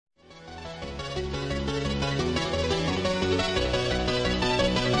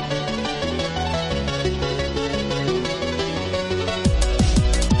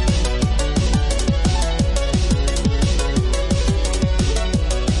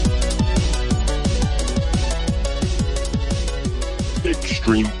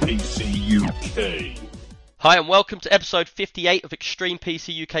Extreme PC UK. Hi and welcome to episode 58 of Extreme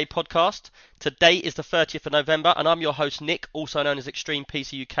PC UK podcast. Today is the 30th of November and I'm your host Nick, also known as Extreme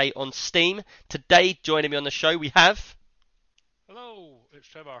PC UK on Steam. Today, joining me on the show, we have... Hello, it's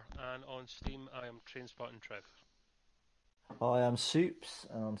Trevor, and on Steam I am Trainspotting Trev. Hi, I'm Soups,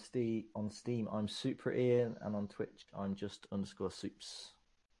 and on Steam I'm Super Ian, and on Twitch I'm just_Soups.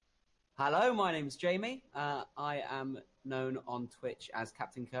 Hello, my name's Jamie. I am known on Twitch as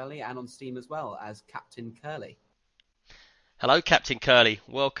Captain Curly, and on Steam as well as Captain Curly. Hello, Captain Curly.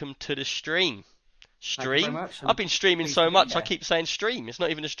 Welcome to the stream. Stream? I've been streaming so much I keep saying stream. It's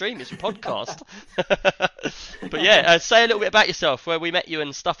not even a stream, it's a podcast. But yeah, say a little bit about yourself, where we met you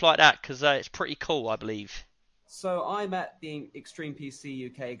and stuff like that, because it's pretty cool, I believe. So I met the Extreme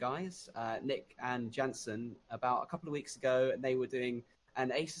PC UK guys, Nick and Jansen, about a couple of weeks ago, and they were doing an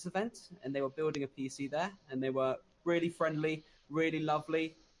ASUS event, and they were building a PC there, and they were really friendly, really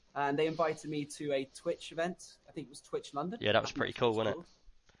lovely, and they invited me to a Twitch event. I think it was Twitch London. Yeah, that was pretty cool, wasn't it?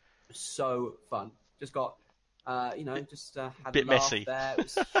 So fun. Just got, had a bit a laugh messy. there. It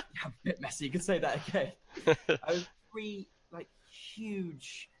was, a bit messy. You could say that again. I was three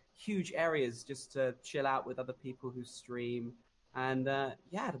huge areas just to chill out with other people who stream, and I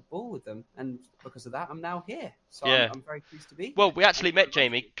had a ball with them. And because of that, I'm now here. So Yeah. I'm very pleased to be. Well, we actually met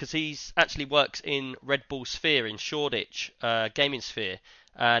Jamie because he's actually works in Red Bull Sphere in Shoreditch, gaming sphere,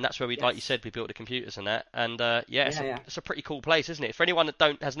 and that's where we, like you said, we built the computers and that. And it's a pretty cool place, isn't it? For anyone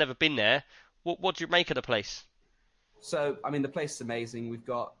that has never been there, what do you make of the place? So I mean, the place is amazing. We've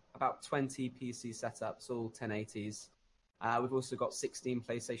got about 20 PC setups, all 1080s. We've also got 16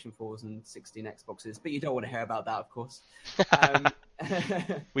 PlayStation 4s and 16 Xboxes, but you don't want to hear about that, of course.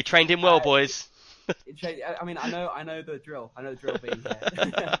 We trained him well, boys. I mean, I know the drill. I know the drill being here.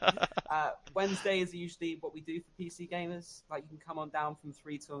 Wednesdays are usually what we do for PC gamers. Like, you can come on down from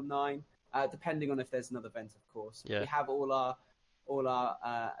 3 till 9, depending on if there's another event, of course. Yeah. We have all our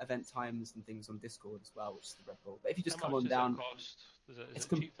event times and things on Discord as well, which is the Red Bull. But if you just come on down, Is it it's a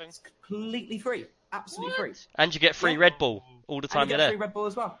cheap thing? completely free, absolutely free. And you get free Red Bull all the time And you you're get there. free Red Bull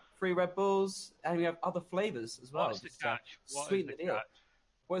as well. Free Red Bulls, and we have other flavors as well. What's the Just, catch? What is sweeten the the deal. catch?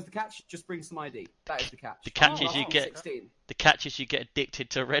 What is the catch? Just bring some ID. That is the catch. The catch is Apart you from get 16. the catch is you get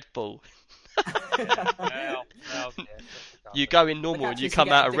addicted to Red Bull. Well, You go in normal and you come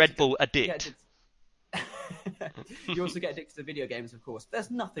out a Red Bull addict. You also get addicted to video games, of course. There's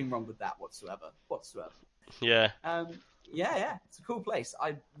nothing wrong with that whatsoever. Yeah. It's a cool place.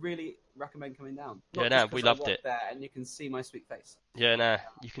 I really recommend coming down. Yeah, Not no, just 'cause we I loved work it. there and you can see my sweet face. Yeah, nah.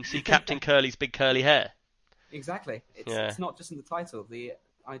 You can see Captain Curly's big curly hair. Exactly. Yeah. It's not just in the title.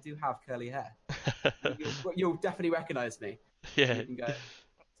 I do have curly hair. You'll definitely recognise me. Yeah. You can go,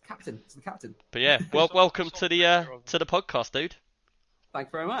 it's the captain. But yeah, welcome to the podcast, dude. Thank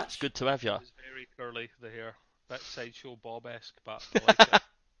you very much. It's good to have you. It's very curly, the hair. Bit sideshow Bob-esque, but I like it.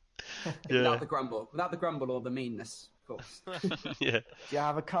 Without the grumble or the meanness, of course. Yeah. Do you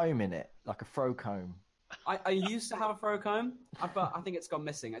have a comb in it, like a fro comb? I used to have a fro comb, but I think it's gone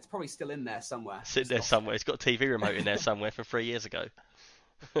missing. It's probably still in there somewhere. Sitting there somewhere. It's got a TV remote in there somewhere from 3 years ago.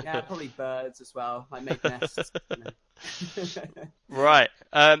 Yeah, probably birds as well. I make nests. Right.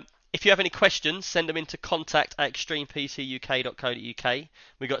 If you have any questions, send them into contact@extremepcuk.co.uk.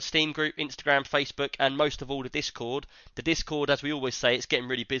 We've got Steam group, Instagram, Facebook, and most of all the Discord. The Discord, as we always say, it's getting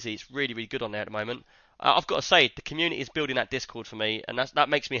really busy. It's really, really good on there at the moment. I've got to say, the community is building that Discord for me, and that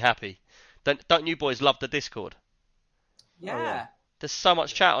makes me happy. Don't you boys love the Discord? Yeah. Oh, yeah. There's so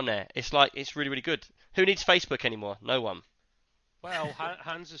much chat on there. It's really, really good. Who needs Facebook anymore? No one. Well,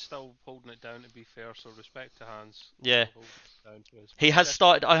 Hans is still holding it down, to be fair, so respect to Hans. Yeah. Holding it down to his- He has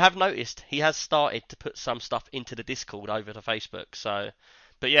started. I have noticed he has started to put some stuff into the Discord over to Facebook. So,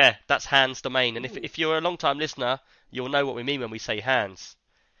 but yeah, that's Hans' domain. And if you're a long time listener, you'll know what we mean when we say Hans.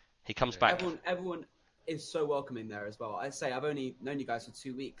 He comes back. Everyone is so welcoming there as well. I say I've only known you guys for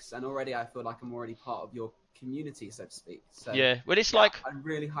 2 weeks, and already I feel like I'm already part of your community, so to speak. So Yeah. Well, it's like I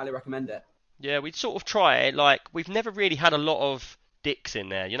really highly recommend it. yeah, we sort of try it. Like we've never really had a lot of dicks in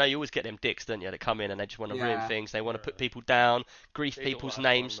there. You know, you always get them dicks, don't you? That come in and they just want to ruin Yeah. things. They want to put people down, grief They don't people's last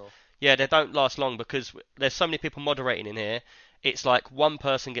names. long, though. Yeah, they don't last long because there's so many people moderating in here. It's like one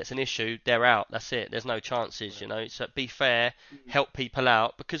person gets an issue, they're out. That's it. There's no chances, you know. So be fair, help people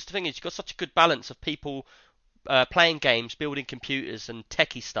out. Because the thing is, you've got such a good balance of people playing games, building computers and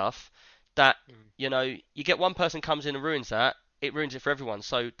techie stuff that, you know, you get one person comes in and ruins that, it ruins it for everyone.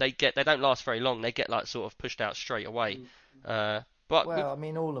 So they don't last very long. They get like sort of pushed out straight away. But But Well, I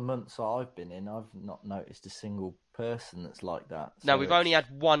mean, all the months I've been in, I've not noticed a single person that's like that. no, So we've only it's-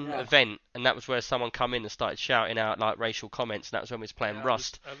 had one Yeah. event, and that was where someone come in and started shouting out like racial comments, and that was when we was playing Yeah,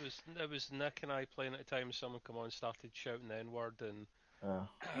 Rust. It was Nick and I playing at the time. Someone come on, started shouting the N-word, and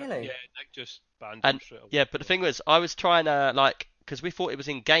Really? yeah, Nick just banned And him straight away. yeah, but the thing was, I was trying to like, because we thought it was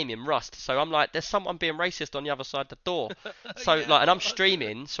in game in Rust, so I'm like, there's someone being racist on the other side of the door. So Yeah, like, and I'm that's it.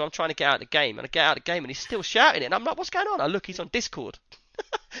 streaming, so I'm trying to get out of the game, and I get out of the game, and he's still shouting it, and I'm like, what's going on? I look, he's on Discord.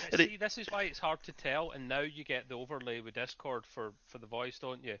 And See, this is why it's hard to tell, and now you get the overlay with Discord for the voice,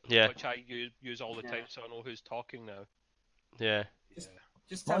 don't you? Yeah. Which I use all the Yeah. time, so I know who's talking now. Yeah, Just tell mine them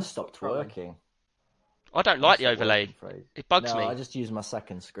to stop stopped trolling. working. I don't Mine like the stopped overlay. working for ages. It bugs No, me. I just use my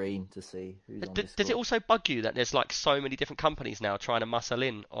second screen to see who's on Does it Discord. also bug you that there's like so many different companies now trying to muscle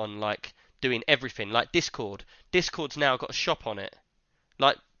in on like doing everything, like Discord? Discord's now got a shop on it.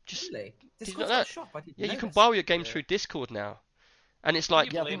 Like, just Really? you Discord's know got a that? shop. I didn't yeah, know you can this. buy your games Yeah. through Discord now, and it's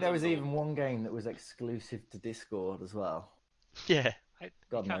like, Yeah, I think there was Blame even one game that was exclusive to Discord as well. yeah,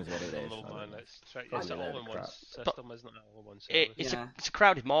 God You can't knows what it blame is, them, I don't man. know. It's an Probably a load of all-in-one crap. system, isn't it? All-in-one service. Yeah. it's a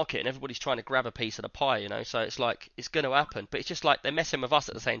crowded market, and everybody's trying to grab a piece of the pie, you know. So it's like it's going to happen, but it's just like they're messing with us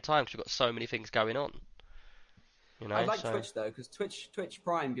at the same time because we've got so many things going on. You know, I like so Twitch though, because Twitch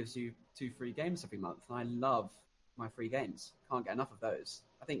Prime gives you 2 free games every month, and I love my free games. Can't get enough of those.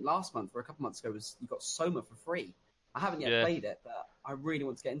 I think last month or a couple months ago you got Soma for free. I haven't yet Yeah. played it, but I really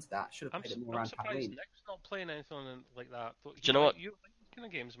want to get into that. Should have I'm, played it more I'm around surprised Halloween. Nick's not playing anything like that. Do you know what? You like these kind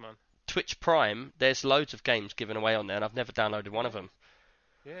of games, man. Twitch Prime, there's loads of games given away on there, and I've never downloaded one of them.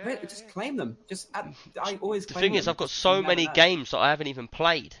 Yeah. Wait, just claim them. I always. The claim thing is, them, I've got just so never many know. games that I haven't even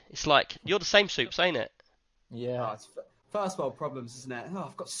played. It's like you're the same Soups, ain't it? Yeah. Oh, it's first world problems, isn't it? Oh,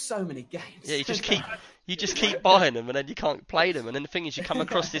 I've got so many games. Yeah, you just keep buying them, and then you can't play them. And then the thing is, you come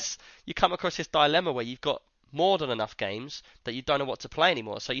across this dilemma where you've got more than enough games that you don't know what to play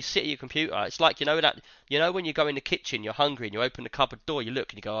anymore. So you sit at your computer. It's like when you go in the kitchen, you're hungry, and you open the cupboard door, you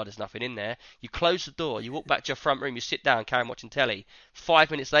look and you go, oh, there's nothing in there. You close the door, you walk back to your front room, you sit down, carry on watching telly.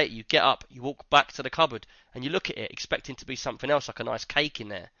 5 minutes later, you get up, you walk back to the cupboard, and you look at it, expecting to be something else, like a nice cake in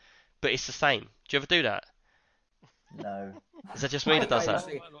there. But it's the same. Do you ever do that? No. Is that just me that does that?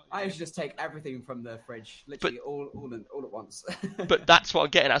 I usually just take everything from the fridge, literally all at once. But that's what I'm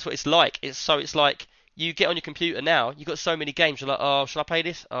getting. That's what it's like. It's like you get on your computer now. You've got so many games. You're like, oh, should I play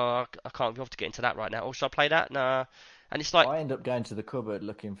this? Oh, I can't be able to get into that right now. Or should I play that? Nah. And it's like, I end up going to the cupboard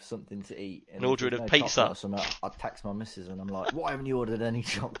looking for something to eat And if ordering there's a no pizza. chocolate or something, I text my missus and I'm like, "Why haven't you ordered any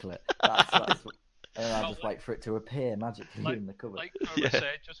chocolate?" That's and then I just wait for it to appear magically in the cupboard. Like Trevor Yeah.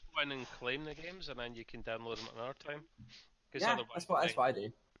 said, just go in and claim the games, and then you can download them at another time. 'Cause Yeah, otherwise, that's what I do.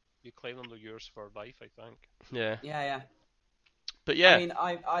 You claim them, they're yours for life, I think. yeah. Yeah. But yeah, I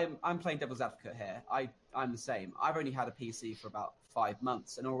mean, I'm playing devil's advocate here. I'm the same. I've only had a PC for about 5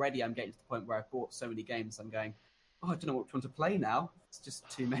 months, and already I'm getting to the point where I've bought so many games. I'm going, oh, I don't know which one to play now. It's just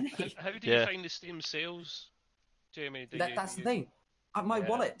too many. How do Yeah. you find the Steam sales, Jamie? That's the thing. My Yeah.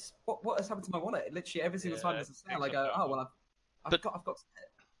 wallet. What has happened to my wallet? Literally every single time Yeah, there's a sale, I things go, have oh well, I've But- got.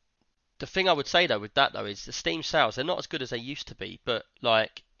 the thing I would say though with that though is the Steam sales, they're not as good as they used to be. But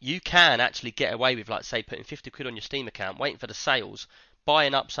like you can actually get away with, like, say, putting 50 quid on your Steam account, waiting for the sales,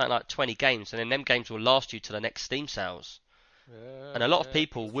 buying up something like 20 games, and then them games will last you to the next Steam sales. And a lot of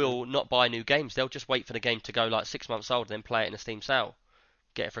people will not buy new games. They'll just wait for the game to go like 6 months old and then play it in a Steam sale.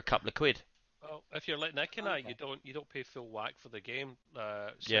 Get it for a couple of quid. Well, if you're like Nick and I, Okay. you don't pay full whack for the game,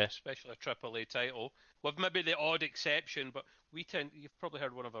 Yeah. especially a AAA title. With maybe the odd exception, but you've probably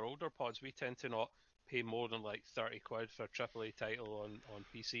heard one of our older pods, we tend to not pay more than like 30 quid for a AAA title on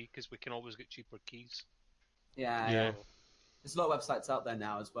PC because we can always get cheaper keys. Yeah. There's a lot of websites out there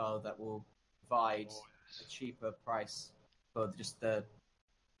now as well that will provide a cheaper price for just the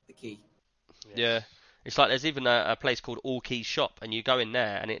key. Yeah. It's like there's even a place called All Keys Shop, and you go in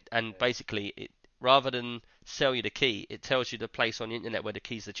there, and basically it, rather than sell you the key, it tells you the place on the internet where the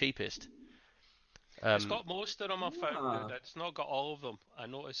key's the cheapest. It's got most of them, I found. Ah. It's not got all of them. I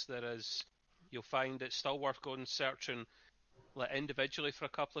noticed you'll find it's still worth going searching like individually for a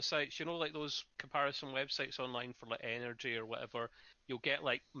couple of sites. You know, like those comparison websites online for like energy or whatever. You'll get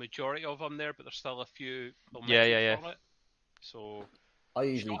like majority of them there, but there's still a few omitted Yeah. from it. So I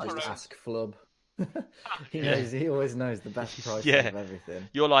usually Shop just around. ask Flub. He Yeah. knows. He always knows the best prices Yeah. of everything.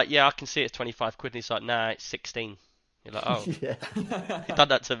 You're like, yeah, I can see it's 25 quid, and he's like, nah, it's 16. You're like, oh, yeah. he done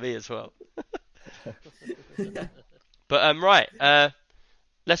that to me as well. But right,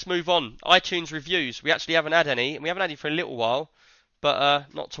 let's move on. iTunes reviews. We actually haven't had any, and we haven't had any for a little while.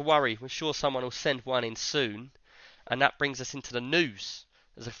 But not to worry, we're sure someone will send one in soon. And that brings us into the news.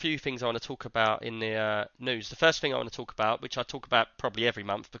 there's a few things I want to talk about in the news. The first thing I want to talk about, which I talk about probably every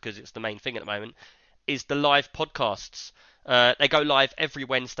month because it's the main thing at the moment, is the live podcasts. They go live every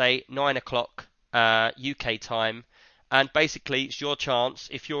Wednesday, 9 o'clock UK time. And basically, it's your chance,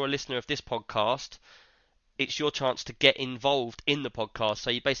 if you're a listener of this podcast, it's your chance to get involved in the podcast. So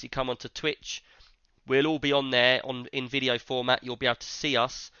you basically come onto Twitch. We'll all be on there in video format. You'll be able to see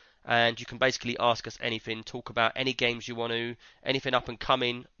us, and you can basically ask us anything, talk about any games you want to, anything up and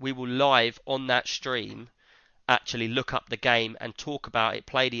coming. We will live on that stream actually look up the game and talk about it,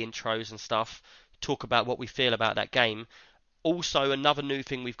 play the intros and stuff, talk about what we feel about that game. Also, another new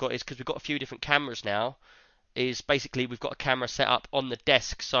thing we've got is, because we've got a few different cameras now, is basically we've got a camera set up on the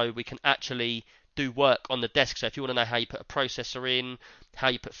desk so we can actually do work on the desk. So if you want to know how you put a processor in, how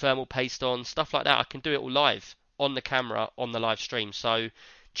you put thermal paste on, stuff like that, I can do it all live on the camera on the live stream. So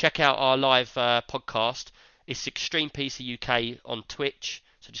check out our live podcast. It's Extreme PC UK on Twitch.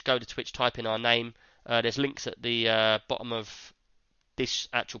 So just go to Twitch, type in our name. There's links at the bottom of this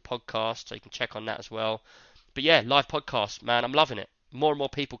actual podcast, so you can check on that as well. But yeah, live podcast, man, I'm loving it. More and more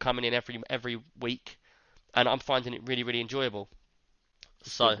people coming in every week, and I'm finding it really, really enjoyable.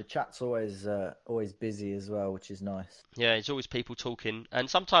 So the chat's always busy as well, which is nice. yeah, there's always people talking, and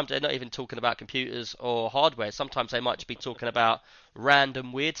sometimes they're not even talking about computers or hardware. Sometimes they might just be talking about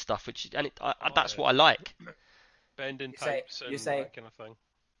random weird stuff, that's what I like. Bending You say- pipes you and say- that kind of thing.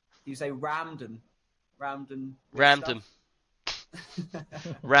 You say Ramden. Random. stuff?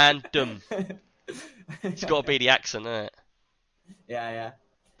 Random. It's got to be the accent, isn't it? Yeah.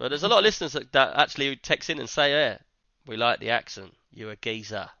 But there's a lot of listeners that actually text in and say, yeah, we like the accent. You're a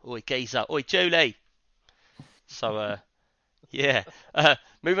geezer. Oi, geezer. Oi, Julie. So, yeah.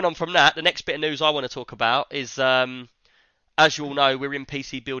 Moving on from that, the next bit of news I want to talk about is, as you all know, we're in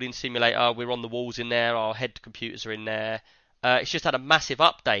PC Building Simulator. We're on the walls in there. Our head computers are in there. It's just had a massive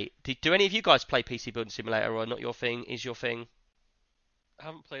update. Do any of you guys play PC Building Simulator, or not your thing? Is your thing? I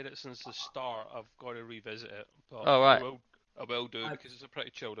haven't played it since the start. I've got to revisit it. But Oh, right. I will do because it's a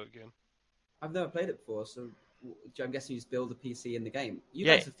pretty chilled out game. I've never played it before, so I'm guessing you just build a PC in the game. You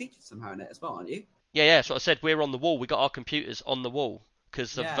Yeah. guys are featured somehow in it as well, aren't you? Yeah. So I said we're on the wall. We got our computers on the wall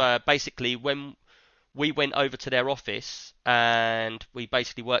because of Yeah. basically when we went over to their office and we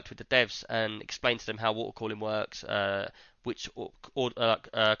basically worked with the devs and explained to them how water cooling works, which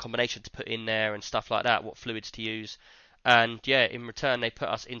combination to put in there and stuff like that, what fluids to use. And yeah, in return they put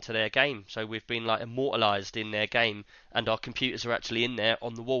us into their game, so we've been like immortalized in their game, and our computers are actually in there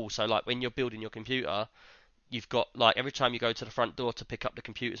on the wall. So like when you're building your computer, you've got like every time you go to the front door to pick up the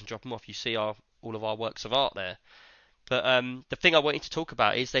computers and drop them off, you see all of our works of art there. But the thing I wanted to talk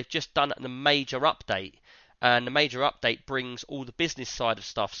about is they've just done the major update, and the major update brings all the business side of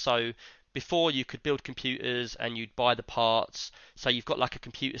stuff. So before you could build computers and you'd buy the parts, so you've got like a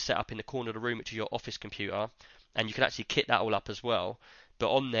computer set up in the corner of the room, which is your office computer, and you can actually kit that all up as well.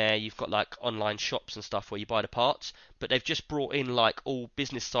 But on there you've got like online shops and stuff where you buy the parts, but they've just brought in like all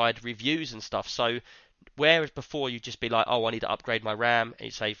business side reviews and stuff. So whereas before you'd just be like, oh, I need to upgrade my RAM, and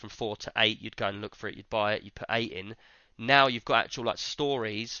you'd say from 4 to 8, you'd go and look for it, you'd buy it, you put 8 in. Now you've got actual like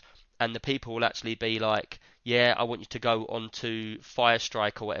stories, and the people will actually be like, yeah, I want you to go onto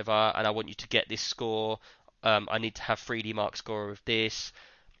Firestrike or whatever, and I want you to get this score. I need to have 3D Mark score of this,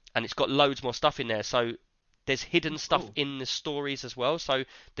 and it's got loads more stuff in there. So there's hidden stuff in the stories as well. So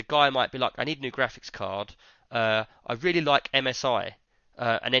the guy might be like, I need a new graphics card. I really like MSI.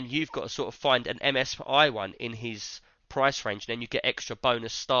 And then you've got to sort of find an MSI one in his price range, and then you get extra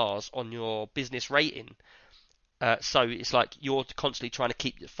bonus stars on your business rating. So it's like you're constantly trying to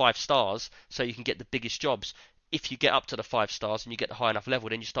keep 5 stars so you can get the biggest jobs. If you get up to the 5 stars and you get the high enough level,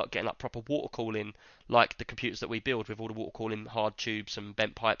 then you start getting like proper water cooling, like the computers that we build with all the water cooling hard tubes and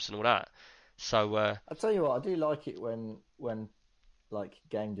bent pipes and all that. So I'll tell you what, I do like it when like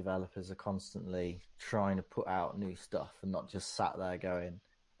game developers are constantly trying to put out new stuff and not just sat there going,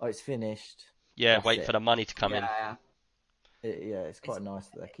 oh, it's finished. yeah, That's wait it. for the money to come in. Yeah. It's quite nice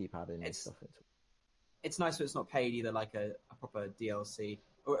that they keep adding new it's- stuff into it. It's nice that it's not paid either, like a proper DLC.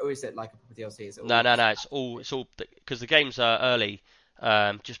 Or is it like a proper DLC? Is it No. It's all because the games are early,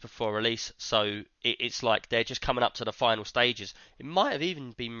 just before release. So it's like they're just coming up to the final stages. It might have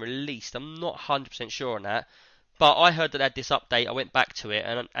even been released. I'm not 100% sure on that. But I heard that they had this update. I went back to it,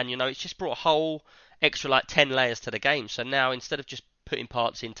 and you know, it's just brought a whole extra like 10 layers to the game. So now instead of just putting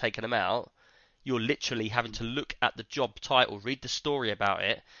parts in, taking them out, you're literally having to look at the job title, read the story about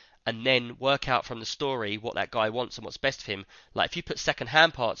it, and then work out from the story what that guy wants and what's best for him. Like if you put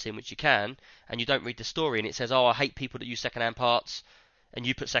second-hand parts in, which you can, and you don't read the story, and it says, oh, I hate people that use second-hand parts, and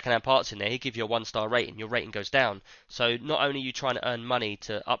you put second-hand parts in there, he'll give you a 1-star rating. Your rating goes down. So not only are you trying to earn money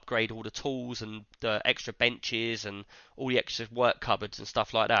to upgrade all the tools and the extra benches and all the extra work cupboards and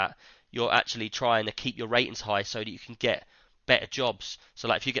stuff like that, you're actually trying to keep your ratings high so that you can get better jobs. So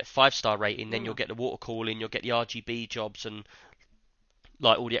like if you get 5-star rating, then you'll get the water cooling, you'll get the RGB jobs and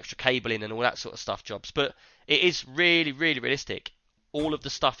like all the extra cabling and all that sort of stuff jobs. But it is really, really realistic. All of the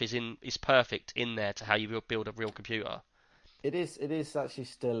stuff is perfect in there to how you build a real computer. It is actually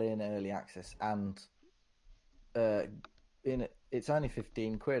still in early access, and it's only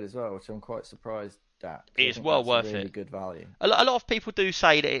 15 quid as well, which I'm quite surprised at. It is well worth really it. Good value. A lot of people do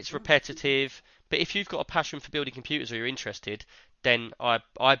say that it's repetitive, but if you've got a passion for building computers or you're interested, then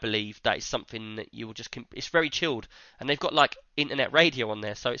I believe that is something that you will just. It's very chilled, and they've got like internet radio on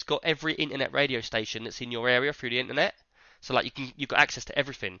there, so it's got every internet radio station that's in your area through the internet. So like you've got access to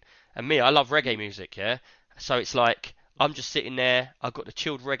everything. And me, I love reggae music, yeah. So it's like I'm just sitting there, I've got the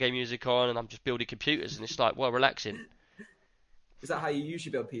chilled reggae music on, and I'm just building computers, and it's like well relaxing. Is that how you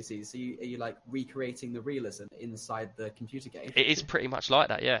usually build PCs? So are you like recreating the realism inside the computer game? It is pretty much like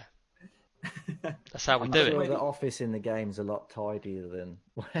that, yeah. That's how we I'm do sure it. the office in the game's a lot tidier than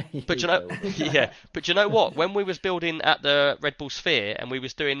where you But you know, build it. yeah. But you know what? When we was building at the Red Bull Sphere and we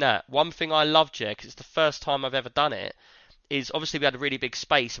was doing that, one thing I loved, yeah, because it's the first time I've ever done it, is obviously we had a really big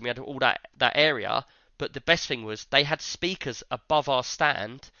space and we had all that area. But the best thing was they had speakers above our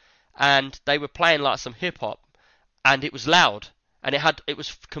stand, and they were playing like some hip hop, and it was loud, and it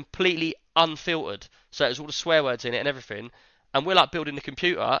was completely unfiltered, so it was all the swear words in it and everything. And we're like building the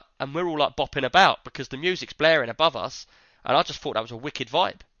computer, and we're all like bopping about because the music's blaring above us, and I just thought that was a wicked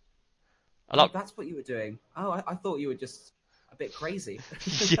vibe. That's what you were doing. Oh, I thought you were just a bit crazy.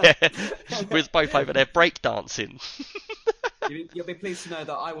 Yeah, we was both over there breakdancing. You'll be pleased to know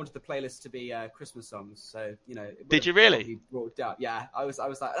that I wanted the playlist to be Christmas songs. So Did you really? Brought down. Yeah, I was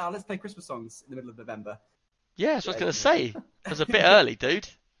like, let's play Christmas songs in the middle of November. Yeah, that's what I was going to say. It was a bit early, dude.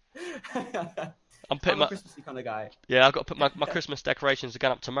 I'm a Christmassy kind of guy. Yeah, I've got to put my Christmas decorations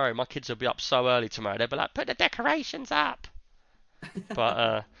again up tomorrow. My kids will be up so early tomorrow. They'll be like, put the decorations up.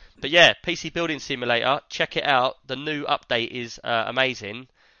 But yeah, PC Building Simulator. Check it out. The new update is amazing.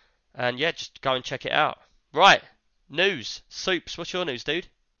 And yeah, just go and check it out. Right, news. Soups, what's your news, dude?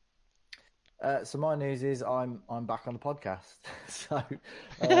 So my news is I'm back on the podcast. So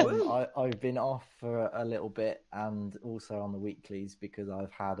I've been off for a little bit, and also on the weeklies because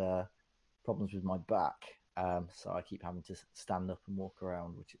I've had problems with my back. So I keep having to stand up and walk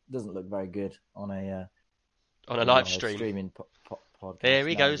around, which doesn't look very good on a live stream. Streaming podcast. There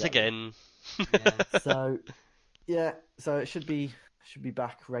he goes again. Yeah. So it should be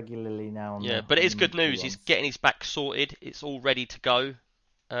back regularly now. Yeah, but it is good news. He's getting his back sorted. It's all ready to go.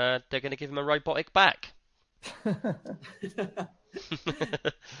 They're going to give him a robotic back. Yeah.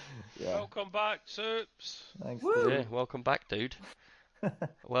 Welcome back, Soups. Thanks. Yeah, welcome back, dude.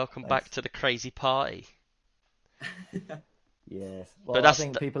 Welcome back to the crazy party. Yes. Well, But I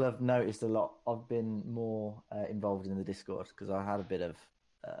think people have noticed a lot. I've been more involved in the Discord because I had a bit of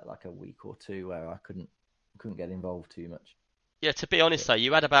like a week or two where I couldn't get involved too much. Yeah, to be honest though,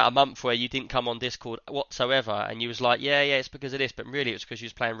 you had about a month where you didn't come on Discord whatsoever, and you was like, yeah, it's because of this, but really it was because you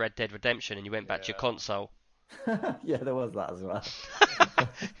was playing Red Dead Redemption and you went back to your console. Yeah, there was that as well.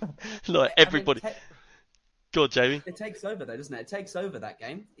 Like everybody. Go on, Jamie. It takes over though, doesn't it? It takes over that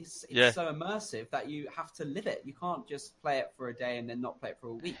game. It's Yeah. so immersive that you have to live it. You can't just play it for a day and then not play it for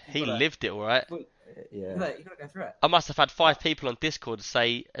a week. He lived it, all right. Yeah. You gotta go through it. I must have had 5 people on Discord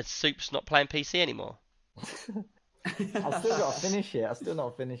say, Soup's not playing PC anymore. I've still got to finish it. I've still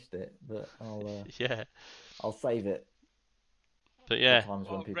not finished it, but Yeah. I'll save it. But yeah. For times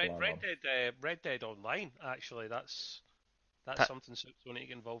when people are on. Red Dead Online, actually, that's something Soups will need to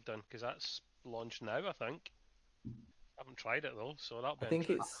get involved in, because that's launched now, I think. I haven't tried it though, so that'll be I think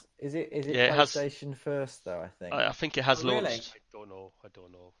interesting. is it Yeah, it has- PlayStation first though. I think. I think it has Oh, really? launched. I don't know.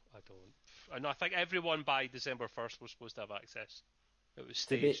 I know. I think everyone by December 1st was supposed to have access. It was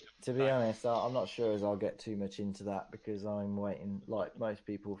staged. To be honest, I'm not sure as I'll get too much into that because I'm waiting, like most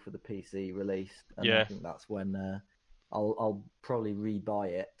people, for the PC release, and Yeah. I think that's when I'll probably rebuy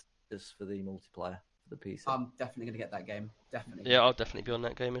it just for the multiplayer for the PC. I'm definitely gonna get that game. Definitely. Yeah, I'll definitely be on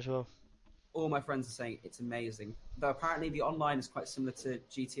that game as well. All my friends are saying it's amazing. Though apparently the online is quite similar to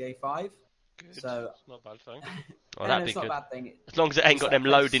GTA 5. Good. So- It's not a bad thing. Oh, No, that'd be it's not good. a bad thing. As long as it ain't It's got like them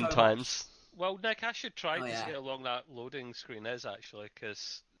there's loading so much- times. Well, Nick, I should try Oh, to yeah. see how long that loading screen is, actually,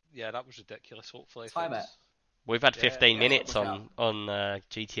 because, yeah, that was ridiculous. Hopefully, if Time it's- it. We've had Yeah, 15 yeah, minutes look on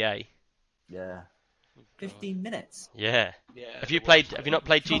GTA. Yeah. 15 minutes. Yeah. Yeah. Have you it was. not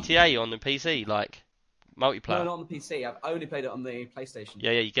played GTA on the PC? Like multiplayer? No, not on the PC. I've only played it on the PlayStation.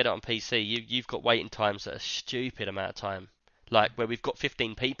 Yeah, you get it on PC. You've got waiting times that are stupid amount of time. Like where we've got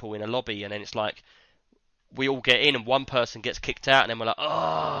 15 people in a lobby, and then it's like we all get in, and one person gets kicked out, and then we're like,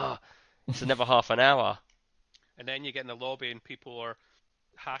 oh, it's another half an hour. And then you get in the lobby and people are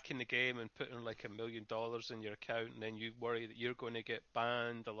hacking the game and putting like $1 million in your account, and then you worry that you're going to get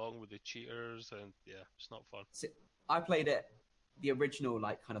banned along with the cheaters, and yeah, it's not fun. See, I played it the original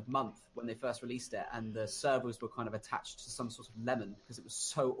like kind of month when they first released it, and the servers were kind of attached to some sort of lemon because it was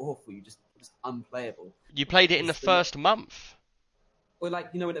so awful. It was unplayable. You played it in the first month. Or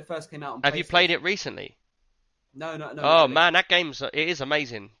like when it first came out on Have you played PlayStation. it recently? No. Oh Really. man, it is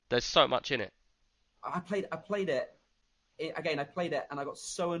amazing. There's so much in it. I played it again. I played it and I got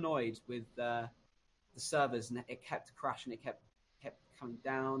so annoyed with the servers, and it kept crashing. It kept coming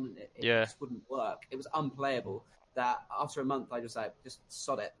down, and it just wouldn't work. It was unplayable. That after a month, I just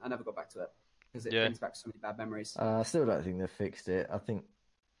sod it. I never got back to it because it brings back so many bad memories. I still don't think they've fixed it.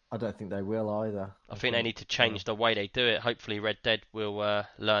 I don't think they will either. I think they need to change the way they do it. Hopefully, Red Dead will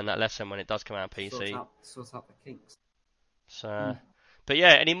learn that lesson when it does come out on PC. Sort out the kinks. So, but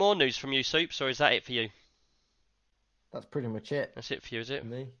yeah, any more news from you, Soups, or is that it for you? That's pretty much it. That's it for you, is it? For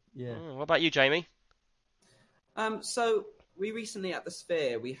me, yeah. What about you, Jamie? So we recently at the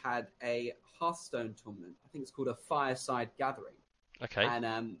Sphere we had a Hearthstone tournament. I think it's called a Fireside Gathering. Okay.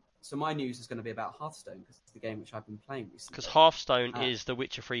 And so my news is going to be about Hearthstone because it's the game which I've been playing recently. Because Hearthstone is the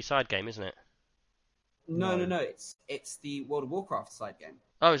Witcher 3 side game, isn't it? No. It's the World of Warcraft side game.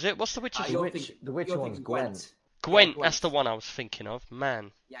 Oh, is it? What's the Witcher? The Witcher one's Gwent. Gwent, that's the one I was thinking of.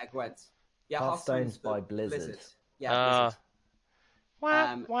 Man. Yeah, Gwent. Yeah, Hearthstone's by Blizzard. Yeah,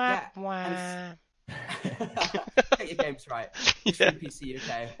 Blizzard. Wah. Get your games right. Extreme PC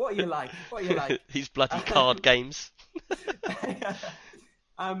UK. What are you like? These bloody card games.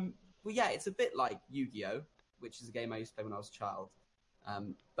 Well, yeah, it's a bit like Yu-Gi-Oh, which is a game I used to play when I was a child,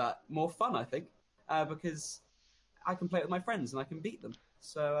 but more fun, I think, because I can play it with my friends and I can beat them.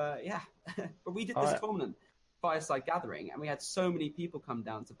 So yeah, but we did this tournament, Fireside Gathering, and we had so many people come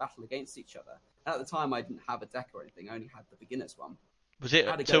down to battle against each other. At the time, I didn't have a deck or anything; I only had the beginners one. Was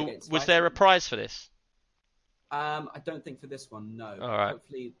there a prize for this? I don't think for this one, no. All right.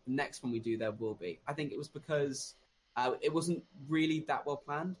 Hopefully, the next one we do, there will be. I think it was because it wasn't really that well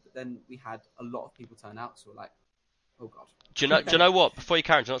planned, but then we had a lot of people turn out, so we're like, oh god. Do you know what? Before you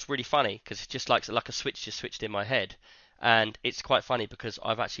carry on, do you know what's really funny? Because it's just like a switch just switched in my head, and it's quite funny because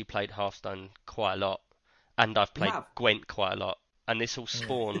I've actually played Hearthstone quite a lot, and I've played Gwent quite a lot, and this all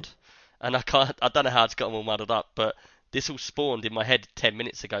spawned, and I don't know how it's got them all muddled up, but this all spawned in my head 10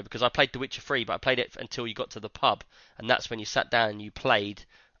 minutes ago because I played The Witcher 3, but I played it until you got to the pub, and that's when you sat down and you played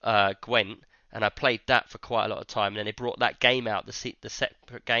Gwent, and I played that for quite a lot of time, and then they brought that game out, the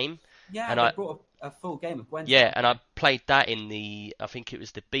separate game. Yeah, and they brought a full game of Gwent. Yeah, and I played that in I think it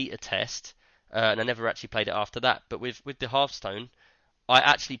was the beta test, and I never actually played it after that. But with the Hearthstone, I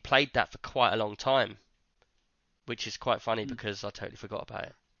actually played that for quite a long time, which is quite funny because I totally forgot about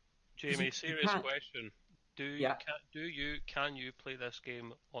it. Jamie, serious question. Can you play this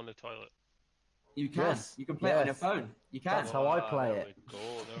game on the toilet? You can. Yes. You can play it on your phone. You can. That's how I play it. There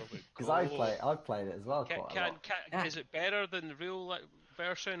we go. Because I've played it as well quite a lot. Is it better than the real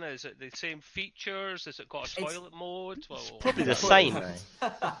version? Is it the same features? Has it got a toilet mode? It's probably the same.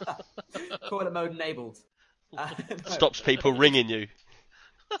 Toilet mode enabled. Stops people ringing you.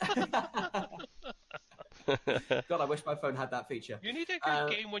 God, I wish my phone had that feature. You need a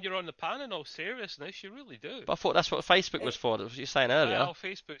good game when you're on the pan, in all seriousness. You really do. But I thought that's what Facebook was for. That was what you were saying earlier. Well,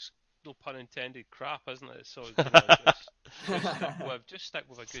 Facebook's, no pun intended, crap, isn't it? So just stick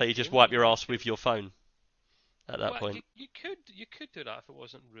with a good So you just game. wipe your ass with your phone at that point. You could do that if it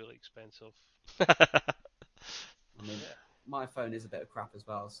wasn't really expensive. I mean, my phone is a bit of crap as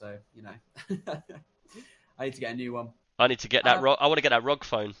well, so I need to get a new one. I need to get that. I want to get that ROG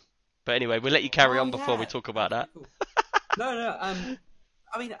phone. But anyway, we'll let you carry on before we talk about that. Cool. No. I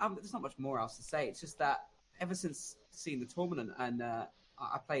mean, there's not much more else to say. It's just that ever since seeing the tournament, and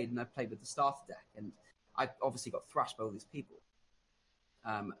I played with the starter deck, and I obviously got thrashed by all these people,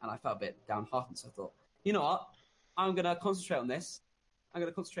 and I felt a bit downhearted. So I thought, you know what, I'm gonna concentrate on this.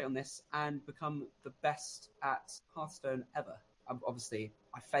 And become the best at Hearthstone ever. Obviously,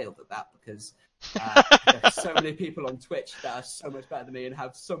 I failed at that because there are so many people on Twitch that are so much better than me and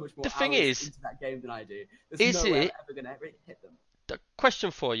have so much more hours into that game than I do. There's no way I'm ever going to hit them. The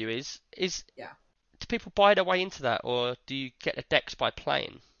question for you is yeah, do people buy their way into that, or do you get the decks by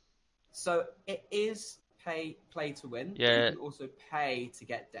playing? So it is play to win. Yeah. You can also pay to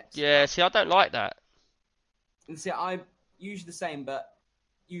get decks. Yeah, see, I don't like that. And see, I'm usually the same, but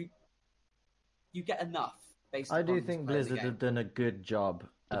you get enough based I do upon think playing the Blizzard game. have done a good job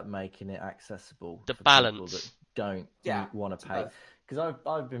at making it accessible The for people that balance. don't Yeah, want it's to pay. both. Because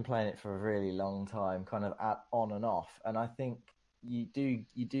I've been playing it for a really long time, kind of on and off, and I think you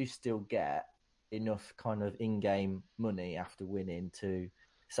do still get enough kind of in-game money after winning to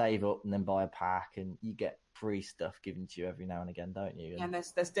save up and then buy a pack, and you get free stuff given to you every now and again, don't you? And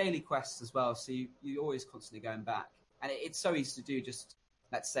there's daily quests as well, so you're always constantly going back. And it's so easy to do, just,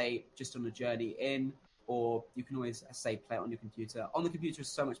 let's say, just on a journey in, or you can always, say, play it on your computer. On the computer is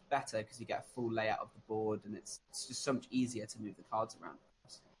so much better because you get a full layout of the board, and it's just so much easier to move the cards around.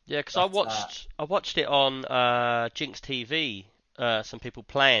 Yeah, because But, I watched it on Jinx TV. Some people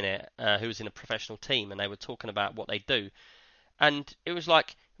playing it who was in a professional team, and they were talking about what they do, and it was a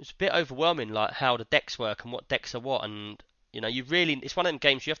bit overwhelming, like how the decks work and what decks are what, and you really, it's one of them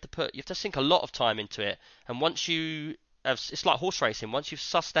games you have to sink a lot of time into it, and once you have, it's like horse racing. Once you've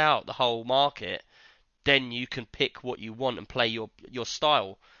sussed out the whole market, then you can pick what you want and play your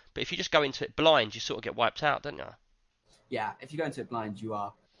style. But if you just go into it blind, you sort of get wiped out, don't you? yeah, if you go into it blind, you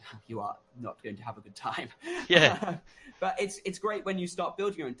are not going to have a good time. Yeah. But it's great when you start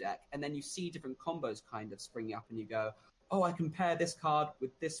building your own deck, and then you see different combos kind of springing up, and you go, oh, I can pair this card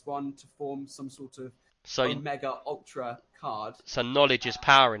with this one to form some sort of So Omega Ultra card. so knowledge is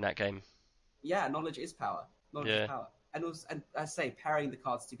power in that game. Yeah, knowledge is power. Knowledge Yeah. is power. And also, and I say pairing the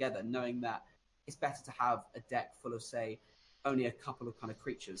cards together, knowing that it's better to have a deck full of, say, only a couple of kind of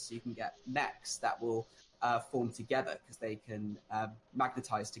creatures, so you can get mechs that will form together because they can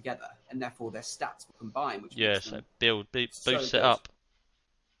magnetize together, and therefore their stats will combine, which Yeah, makes so them boosts so it good. up.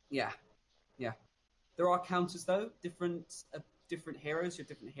 Yeah, yeah. There are counters though. Different heroes. You have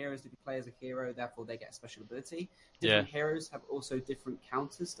different heroes. If you play as a hero, therefore they get a special ability. Different heroes have also different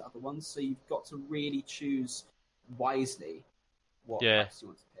counters to other ones, so you've got to really choose wisely what Yeah. decks you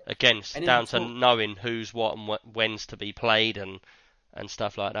want to pick. Again, it's And in down the to talk- knowing who's what and when's to be played and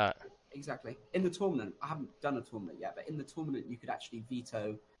stuff like that. Exactly. In the tournament, I haven't done a tournament yet, but in the tournament you could actually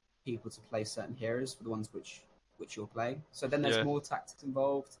veto people to play certain heroes for the ones which you're playing. So then there's Yeah. more tactics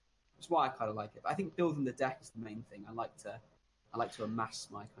involved, which is why I kind of like it. But I think building the deck is the main thing. I like to amass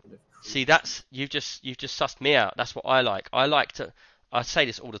my kind of. See, that's you've just sussed me out. That's what I like. I say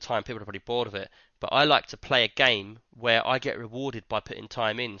this all the time. People are probably bored of it, but I like to play a game where I get rewarded by putting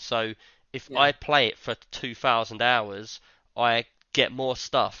time in. So if Yeah. I play it for 2,000 hours, I get more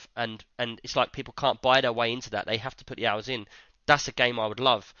stuff, and it's like people can't buy their way into that. They have to put the hours in. That's a game I would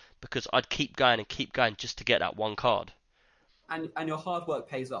love because I'd keep going and keep going just to get that one card. And your hard work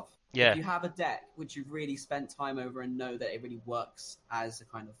pays off. Yeah. If you have a deck which you've really spent time over and know that it really works as a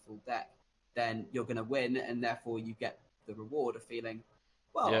kind of full deck, then you're going to win, and therefore you get the reward of feeling,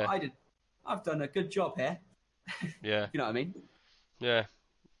 well, Yeah. I've done a good job here. Yeah, You know what I mean? yeah,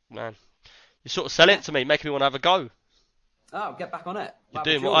 man. You sort of sell it to me, making me want to have a go. Oh, get back on it. You're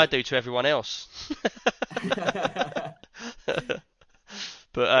doing what I do to everyone else.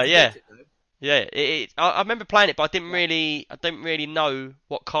 But yeah. Yeah, I remember playing it, but I didn't really know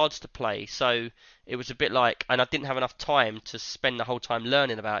what cards to play, so it was a bit like, and I didn't have enough time to spend the whole time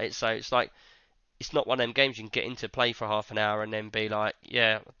learning about it, so it's like, it's not one of them games you can get into, play for half an hour, and then be like,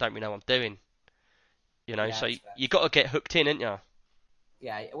 yeah, I don't really know what I'm doing, Yeah, so that's fair. you got to get hooked in, ain't you?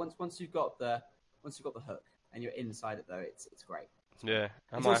 Yeah, once you've got the hook and you're inside it though, it's great. Yeah,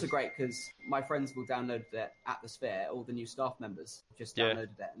 It's also great because my friends will download it at the Sphere. All the new staff members just Yeah.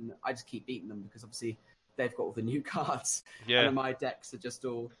 downloaded it, and I just keep beating them because obviously they've got all the new cards, Yeah. and my decks are just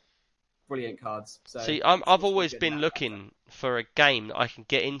all brilliant cards. So See, it's I've really always good in been that looking for a game that I can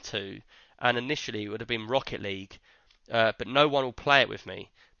get into, and initially it would have been Rocket League, but no one will play it with me.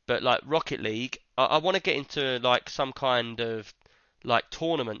 But like Rocket League, I want to get into like some kind of like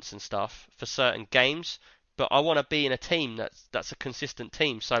tournaments and stuff for certain games, but I want to be in a team that's a consistent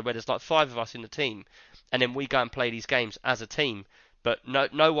team. So where there's like 5 of us in the team, and then we go and play these games as a team. But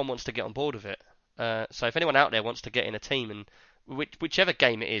no one wants to get on board with it. So if anyone out there wants to get in a team, and whichever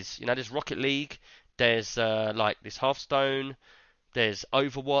game it is, there's Rocket League, there's like this Hearthstone, there's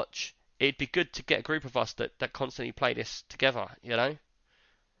Overwatch. It'd be good to get a group of us that constantly play this together. Yeah,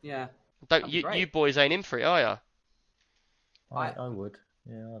 Don't That'd be you great. boys ain't in for it, are ya? I would.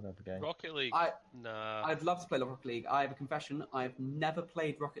 Yeah, I'd have a game. Rocket League. I- Nah. I'd love to play Rocket League. I have a confession: I've never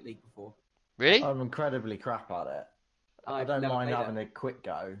played Rocket League before. Really? I'm incredibly crap at it. I I've don't never mind played having it. a quick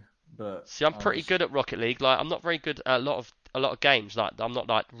go, but See, I'm pretty good at Rocket League. Like, I'm not very good at a lot of games. Like, I'm not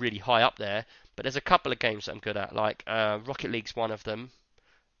like really high up there. But there's a couple of games that I'm good at. Like, Rocket League's one of them.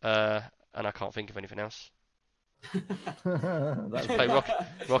 And I can't think of anything else. That's Play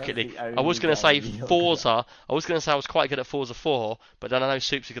Rocket the League. I only was going to say game you're good at. Forza. I was going to say I was quite good at Forza 4, but then I know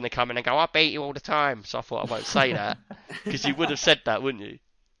Soups are going to come in and go, I beat you all the time. So I thought I won't say that. Because you would have said that, wouldn't you?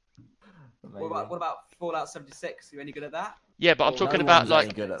 Maybe. What about Fallout 76? You any good at that? Yeah, but I'm Or- talking No about one's any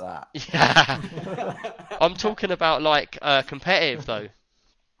like. good at that. Yeah. I'm talking about like competitive though.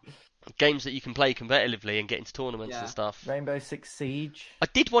 Games that you can play competitively and get into tournaments Yeah. and stuff. Rainbow Six Siege. I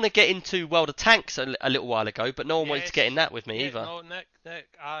did want to get into World of Tanks a little while ago, but no one wanted to get in that with me Yeah, either. no, Nick,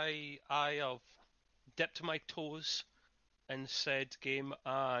 I have dipped my toes in said game,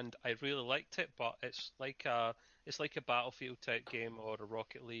 and I really liked it. But it's like a Battlefield type game or a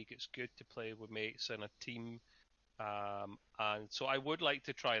Rocket League. It's good to play with mates in a team, and so I would like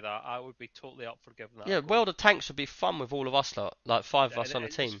to try that. I would be totally up for giving that. Yeah, a go. World of Tanks would be fun with all of us lot, like 5 of us And on a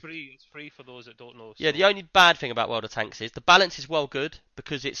team. It's free. It's free for those that don't know. Yeah, so- the only bad thing about World of Tanks is the balance is well good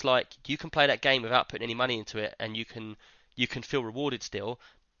because it's like you can play that game without putting any money into it and you can feel rewarded still,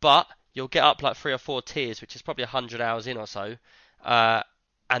 but you'll get up like 3 or 4 tiers, which is probably 100 hours in or so,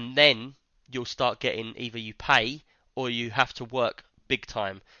 and then you'll start getting either you pay or you have to work big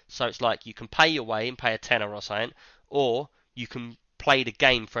time. So it's like you can pay your way and pay a tenner or something, or you can play the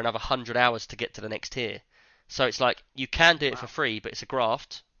game for another 100 hours to get to the next tier. So it's like you can do it for free, but it's a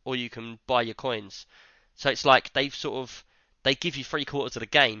graft, or you can buy your coins. So it's like they give you 3/4 of the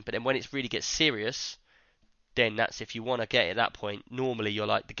game, but then when it really gets serious, then that's if you want to get it at that point. Normally you're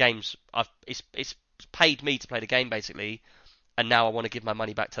like it's paid me to play the game basically, and now I want to give my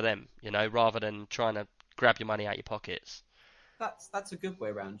money back to them, rather than trying to grab your money out your pockets. That's a good way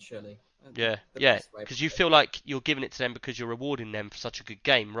around, surely. Yeah, The yeah, best way. because you feel like you're giving it to them because you're rewarding them for such a good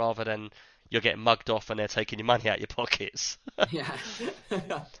game, rather than you're getting mugged off and they're taking your money out your pockets. Yeah.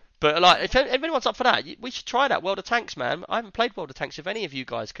 But like, if anyone's up for that, we should try that World of Tanks, man. I haven't played World of Tanks with any of you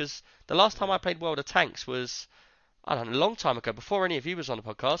guys because the last time I played World of Tanks was, I don't know, a long time ago, before any of you was on the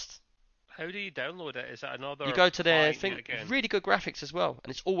podcast. How do you download it? Is it another? You go to their client thing, again? really good graphics as well, and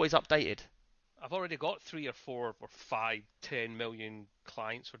it's always updated. I've already got 3 or 4 or 5, 10 million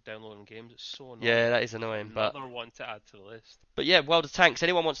clients for downloading games. It's so annoying. Yeah, that is annoying, but Another one to add to the list. yeah, World of Tanks.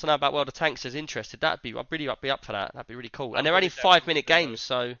 Anyone wants to know about World of Tanks is interested. I'd be up for that. That'd be really cool. I'm And they're only gonna 5-minute download it now. games,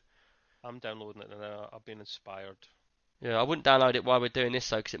 so I'm downloading it now. I've been inspired. yeah, I wouldn't download it while we're doing this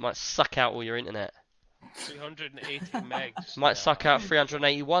though, because it might suck out all your internet. 380 megs. Might Yeah, suck out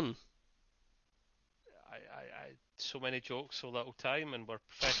 381. so many jokes, so little time, and we're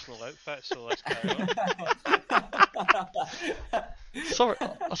professional outfits, so let's carry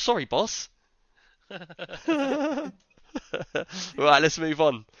on. Sorry, boss. Right, let's move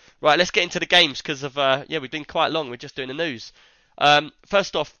on. Right, let's get into the games because of we've been quite long. We're just doing the news.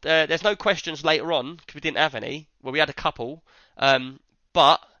 First off, there's no questions later on because we didn't have any. Well, we had a couple,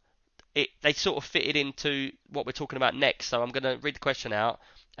 but they sort of fitted into what we're talking about next. So I'm going to read the question out,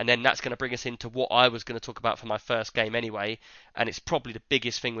 and then that's going to bring us into what I was going to talk about for my first game anyway, and it's probably the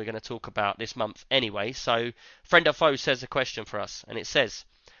biggest thing we're going to talk about this month anyway. So, Friend or Foe says a question for us, and it says,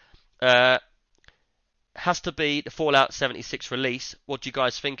 has to be the Fallout 76 release. What do you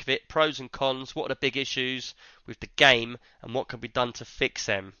guys think of it? Pros and cons. What are the big issues with the game, and what can be done to fix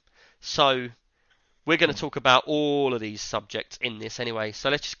them? So, we're going to talk about all of these subjects in this anyway. So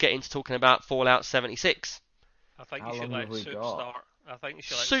let's just get into talking about Fallout 76. I think How you should long let have we Soup got? start. I think you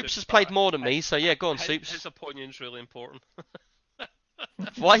should let Soups has start. played more than me, so yeah, go on, Soups. His opinion's really important.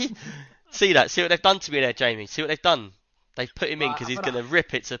 Why? See that? See what they've done to me there, Jamie? See what they've done? They've put him in because he's But I- going to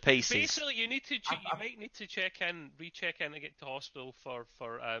rip it to pieces. Basically, you might need to recheck in and get to hospital for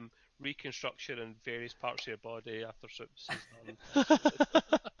reconstruction in various parts of your body after Soups is done.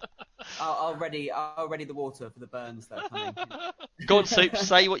 I'll ready the water for the burns that are coming. Go on, Soups,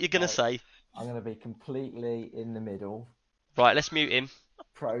 say what you're going to say. I'm going to be completely in the middle. Right, let's mute him.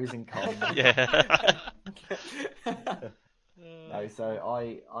 Pros and cons. Yeah. No,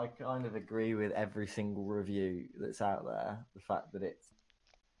 so I kind of agree with every single review that's out there. The fact that it's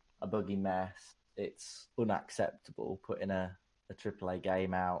a buggy mess, it's unacceptable putting a AAA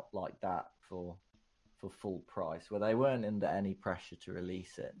game out like that for full price, where they weren't under any pressure to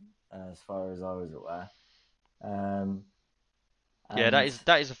release it, as far as I was aware. Yeah, and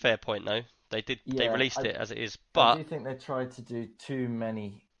that is a fair point, though. They Yeah, released I- it as it is, I but do think they tried to do too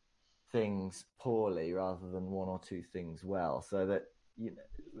many things poorly rather than one or two things well. So that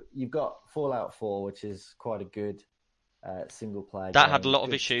you've got Fallout 4, which is quite a good single player. That game, had a lot of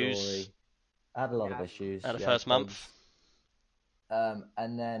good issues. story. Had a lot of Yeah. issues at the yeah, first month. bugs.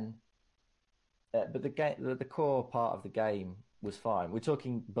 And then, but the core part of the game was fine. We're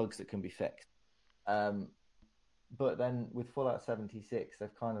talking bugs that can be fixed. But then with Fallout 76,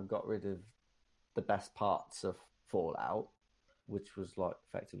 they've kind of got rid of the best parts of Fallout, which was like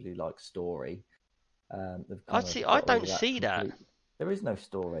effectively like story. They've kind of I got rid don't of that see that. completely. There is no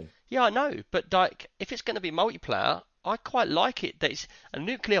story. Yeah, I know, but like, if it's going to be multiplayer, I quite like it that it's a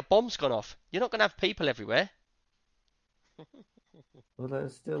nuclear bomb's gone off. You're not going to have people everywhere. Well,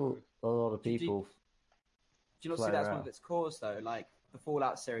 there's still a lot of Do you- people. Do you not see Play that's one around. of its cores though? Like the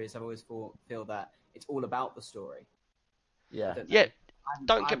Fallout series, I've always feel that it's all about the story. I Yeah, don't know. Yeah, I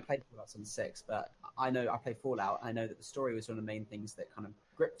don't haven't get- played Fallout 76, but I know I played Fallout. I know that the story was one of the main things that kind of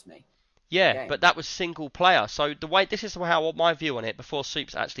gripped me. Yeah, game. but that was single player. So the way this is how my view on it before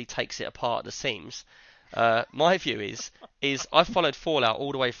Soups actually takes it apart at the seams. My view is I've followed Fallout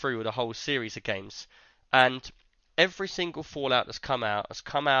all the way through with a whole series of games, and every single Fallout that's come out has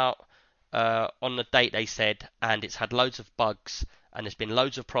come out on the date they said, and it's had loads of bugs, and there's been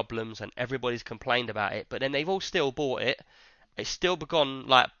loads of problems, and everybody's complained about it. But then they've all still bought it. It's still gone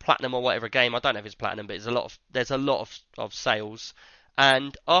like platinum or whatever game. I don't know if it's platinum, but there's a lot of sales.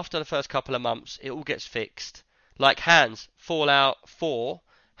 And after the first couple of months, it all gets fixed. Like Hans, Fallout 4,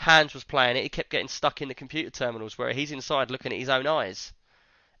 Hans was playing it. He kept getting stuck in the computer terminals where he's inside looking at his own eyes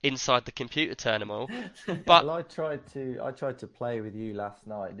inside the computer terminal. But well, I tried to play with you last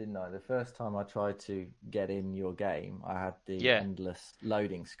night, didn't I? The first time I tried to get in your game, I had the Yeah. endless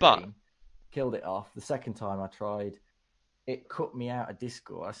loading But- screen. Killed it off. The second time I tried, it cut me out of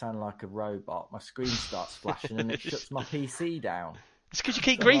Discord. I sound like a robot. My screen starts flashing and it shuts my PC down. it's because you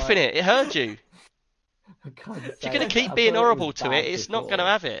keep So, griefing like- it. It heard you. If you're going to keep being horrible to it, it's not going to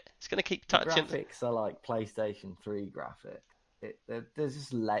have it. It's going to keep The touching. graphics are like PlayStation 3 graphics. There's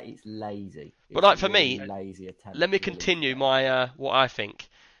just it's lazy. But It's like, for a me, really lazy attempt Let me to release continue that. my what I think.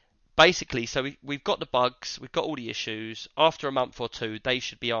 Basically, so we've got the bugs, we've got all the issues. After a month or two, they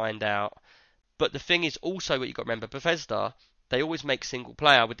should be ironed out. But the thing is also what you've got to remember, Bethesda, they always make single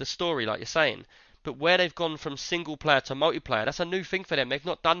player with the story, like you're saying. But where they've gone from single player to multiplayer, that's a new thing for them. They've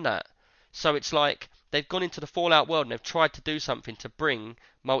not done that. So it's like they've gone into the Fallout world and they've tried to do something to bring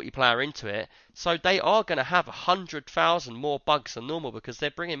multiplayer into it. So they are going to have 100,000 more bugs than normal because they're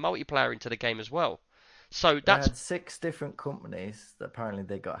bringing multiplayer into the game as well. So They that's had 6 different companies that apparently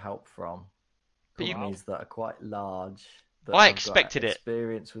they got help from. But you- Companies that are quite large. That I have got expected it.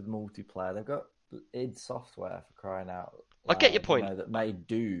 Experience with multiplayer. They've got id Software for crying out. I get your loud, point. You know, that made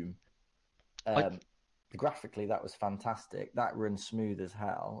Doom. Graphically, that was fantastic. That runs smooth as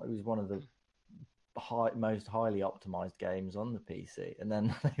hell. It was one of the most highly optimized games on the PC. And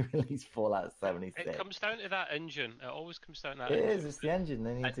then they released Fallout 76. It comes down to that engine. It always comes down to that It engine. is. It's the engine.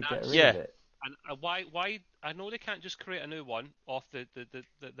 They need And to get that's- rid Yeah. of it. And why? I know they can't just create a new one off the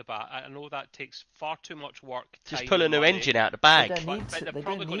bat. I know that takes far too much work. just time, pull a new money. engine out of the They bag. don't But need to. they're They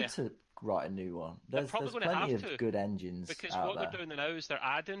probably don't need gonna- to write a new one. They're There's probably gonna plenty have of to, good engines Because out what there. they're doing now is they're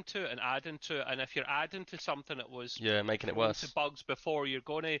adding to it and adding to it, and if you're adding to something that was Yeah, making it prone worse. to bugs before, you're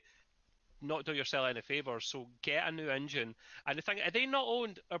going to not do yourself any favours. So get a new engine. And the thing, are they not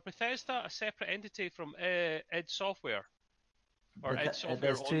owned? Are Bethesda a separate entity from id Software? Or id Software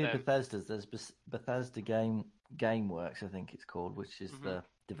There's own two them? Bethesdas. There's Bethesda GameWorks, I think it's called, which is Mhm. the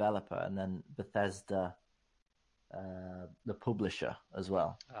developer, and then Bethesda, the publisher as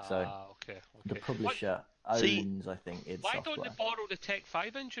well. So Okay. the okay. publisher See, owns, I think, id Why Software. don't they borrow the Tech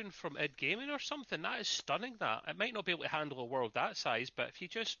 5 engine from id Gaming or something? That is stunning. That it might not be able to handle a world that size, but if you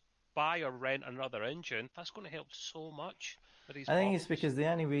just buy or rent another engine, that's going to help so much for these I think it's problems. because the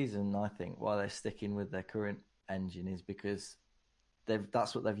only reason I think why they're sticking with their current engine is because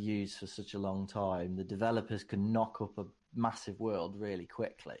that's what they've used for such a long time. The developers can knock up a massive world really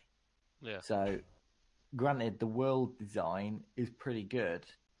quickly. Yeah. So, granted, the world design is pretty good,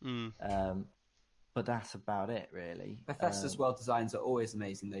 but that's about it, really. Bethesda's world designs are always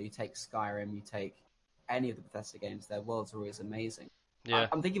amazing, though. You take Skyrim, you take any of the Bethesda games, their worlds are always amazing. Yeah.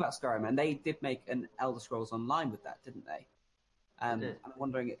 I'm thinking about Skyrim, and they did make an Elder Scrolls Online with that, didn't they? They did. I'm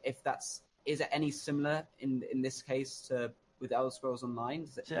wondering if is it any similar in this case to with Elder Scrolls Online?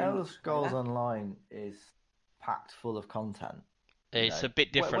 Does it So do much Elder like Scrolls that? Online is packed full of content. you It's know. a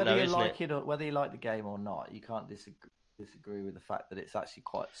bit different whether though, you isn't like it? or whether you like the game or not, you can't disagree with the fact that it's actually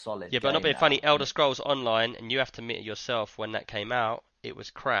quite solid. Yeah, but not game being now. funny, Elder Scrolls Online, and you have to admit it yourself, when that came out, it was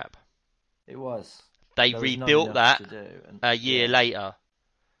crap. It was. They There was not rebuilt enough that to do, and- a year yeah. later,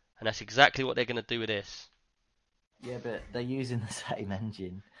 and that's exactly what they're going to do with this. Yeah, but they're using the same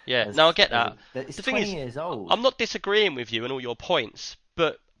engine. Yeah, as- no, I get as that. it's The thing 20 is, years old. I'm not disagreeing with you and all your points,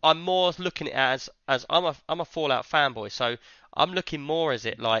 but I'm more looking at it as I'm a Fallout fanboy, so I'm looking more as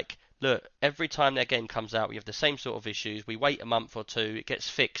it like, look, every time their game comes out, we have the same sort of issues. We wait a month or two, it gets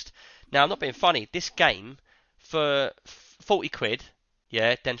fixed. Now, I'm not being funny. This game, for 40 quid,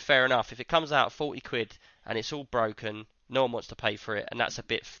 yeah, then fair enough. If it comes out at 40 quid and it's all broken, no one wants to pay for it, and that's a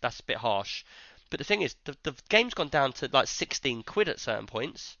bit harsh. But the thing is, the game's gone down to like 16 quid at certain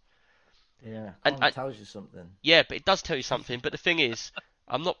points. Yeah, And kind of tells you something. Yeah, but it does tell you something. But the thing is,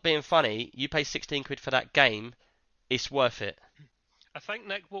 I'm not being funny. You pay 16 quid for that game, it's worth it. I think,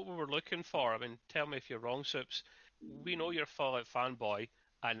 Nick, what we were looking for, I mean, tell me if you're wrong, Soups, we know you're a Fallout fanboy,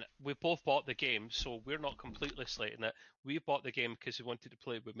 and we both bought the game, so we're not completely slating it. We bought the game because we wanted to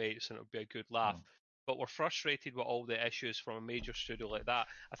play it with mates and it would be a good laugh. But we're frustrated with all the issues from a major studio like that.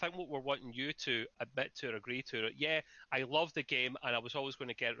 I think what we're wanting you to admit to or agree to it, yeah, I love the game and I was always going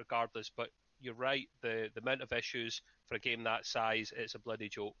to get it regardless, but you're right, the amount of issues for a game that size, it's a bloody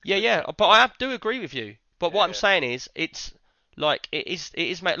joke. Yeah, but I do agree with you. But what I'm Yeah. saying is, it's like it is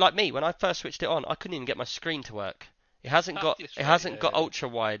like me. When I first switched it on, I couldn't even get my screen to work. It hasn't got That's it right, hasn't yeah, got yeah. ultra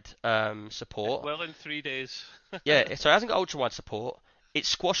wide support. Well, in 3 days. Yeah, so it hasn't got ultra wide support. It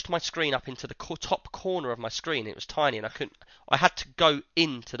squashed my screen up into the top corner of my screen. It was tiny, and I had to go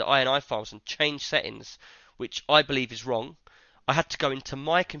into the INI files and change settings, which I believe is wrong. I had to go into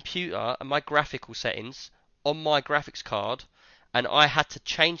my computer and my graphical settings on my graphics card, and I had to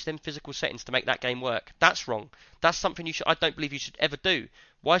change them physical settings to make that game work. That's wrong. That's something I don't believe you should ever do.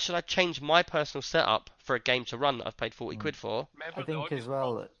 Why should I change my personal setup for a game to run that I've paid 40 quid for? Remember I the think audio as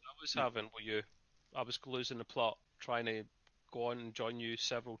well problems I was having with you. I was losing the plot, trying to go on and join you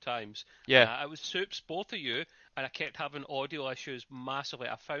several times. Yeah. I was Soups, both of you, and I kept having audio issues massively.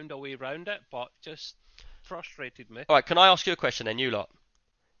 I found a way around it, but just frustrated me. Alright, can I ask you a question then, you lot?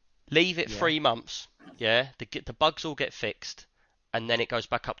 Leave it Yeah. 3 months, yeah? The bugs all get fixed, and then it goes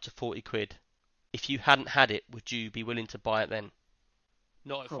back up to 40 quid. If you hadn't had it, would you be willing to buy it then?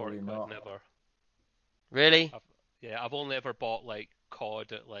 Not at 40 Probably quid, not. never. Really? I've only ever bought like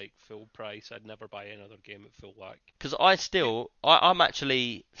COD at like full price. I'd never buy any other game at full whack. Because I'm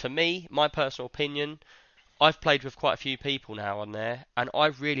actually, for me, my personal opinion, I've played with quite a few people now on there, and I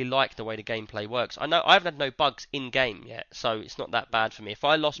really like the way the gameplay works. I know I haven't had no bugs in game yet, so it's not that bad for me. If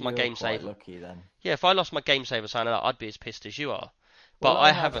I lost my You're game quite save, lucky then. yeah, if I lost my game save or something like that, I'd be as pissed as you are. But Well,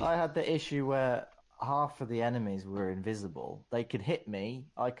 I haven't. I had the issue where half of the enemies were invisible. They could hit me.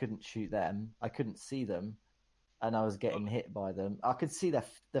 I couldn't shoot them. I couldn't see them, and I was getting hit by them. I could see their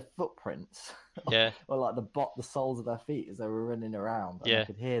footprints. Yeah. or like the soles of their feet as they were running around. And Yeah. I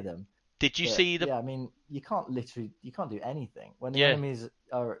could hear them. Did you But, see the? Yeah, I mean, you can't do anything when the Yeah. enemies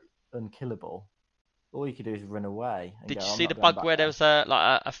are unkillable. All you can do is run away. And Did go, you "I'm see not the going bug back where there there." was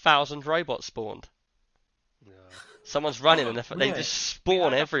like 1,000 robots spawned? Yeah. Someone's running and they Yeah. just We spawn had a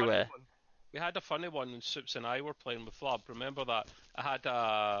funny everywhere. one. We had a funny one when Soups and I were playing with Flub. Remember that? I had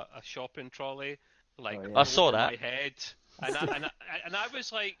a shopping trolley, like Oh, yeah. I saw over that. my head, and I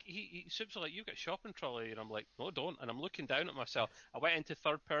was like, Soups was like, "You got a shopping trolley," and I'm like, "No, I don't." And I'm looking down at myself. I went into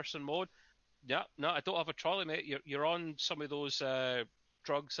third person mode. Yeah, no, I don't have a trolley, mate. You're on some of those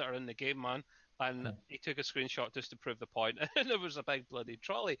drugs that are in the game, man. And he took a screenshot just to prove the point, and there was a big bloody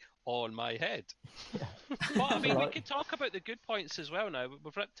trolley on my head. But I mean, we can talk about the good points as well now.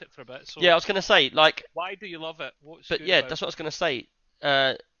 We've ripped it for a bit. So Yeah, I was gonna say like, why do you love it? What's but good yeah, about that's what I was gonna say.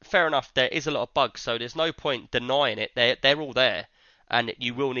 Fair enough, there is a lot of bugs, so there's no point denying it. They're all there, and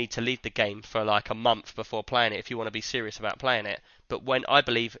you will need to leave the game for like a month before playing it if you want to be serious about playing it. But when I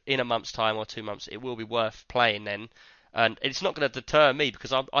believe in a month's time or 2 months, it will be worth playing then. And it's not going to deter me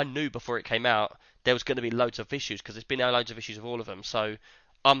because I knew before it came out there was going to be loads of issues because there's been loads of issues with all of them. So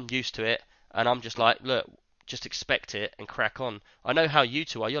I'm used to it, and I'm just like, look, just expect it and crack on. I know how you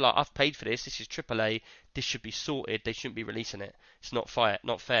two are. You're like, I've paid for this. This is AAA. This should be sorted. They shouldn't be releasing it. It's not fair.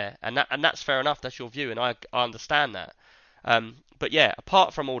 And that's fair enough. That's your view, and I understand that. But yeah,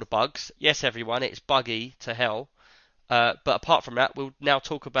 apart from all the bugs, yes, everyone, it's buggy to hell. But apart from that, we'll now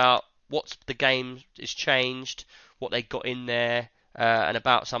talk about what the game is changed, what they got in there, and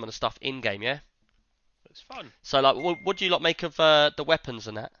about some of the stuff in game. Yeah. It's fun. So like, what do you lot make of the weapons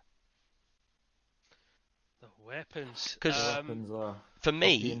and that? The weapons. 'Cause- Weapons are For copy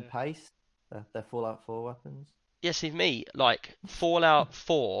me, and paste. They're Fallout 4 weapons. yes, with me, like Fallout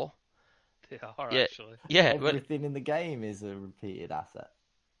 4. They are Yeah. actually. Yeah, well, Everything in the game is a repeated asset.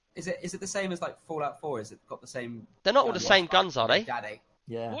 Is it the same as like Fallout 4? Is it got the same? they're not all the guns? same guns, are they? Daddy.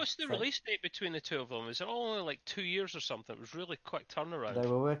 Yeah. What's the so release date between the two of them? Is it only like 2 years or something? It was really quick turnaround. They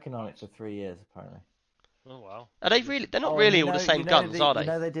were working on it for 3 years, apparently. Oh wow. Are they really? They're not Oh, really you all know- the same you know guns, are they? You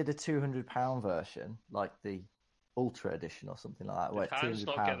know they did a £200 version, like the Ultra Edition or something like that, where Did it's Hans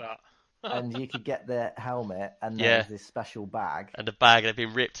not get £200, that? and you could get their helmet and Yeah. there's this special bag. And the bag, they've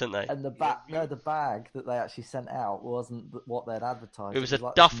been ripped, haven't they? And the bag that they actually sent out wasn't what they'd advertised. It was a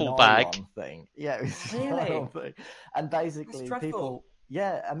like duffel this bag. nylon thing. Yeah, it was a Really? nylon thing. And basically, dreadful.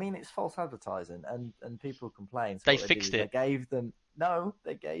 Yeah, I mean it's false advertising, and people complain. So They what fixed did is it.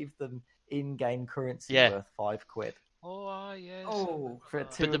 they gave them in-game currency Yeah. worth £5 Oh, yes. Oh, for a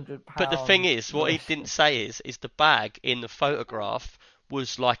But £200. the thing is, what he didn't say is the bag in the photograph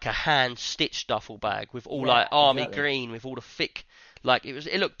was like a hand stitched duffel bag with all Yeah, like army exactly. green with all the thick, like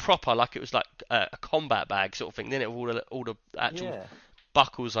it looked proper, like it was like a combat bag sort of thing. Then it with all the actual Yeah,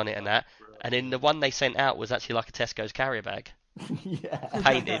 buckles on it and that. And then the one they sent out was actually like a Tesco's carrier bag, yeah.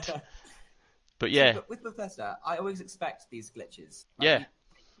 painted. But So, yeah, but with Bethesda, I always expect these glitches. Yeah.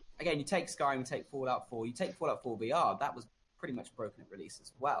 Again, you take Skyrim, you take Fallout 4, you take Fallout 4 VR. That was pretty much broken at release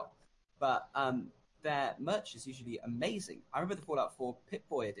as well. But their merch is usually amazing. I remember the Fallout 4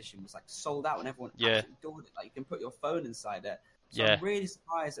 Pip-Boy edition was like sold out and everyone Yeah. absolutely adored it. Like you can put your phone inside it. So Yeah. I'm really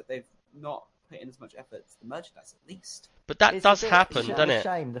surprised that they've not put in as much effort to the merchandise at least. but that It's does a bit happen, of doesn't a it?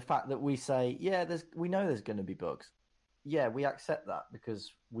 shame the fact that we say, yeah, we know there's going to be bugs. Yeah, we accept that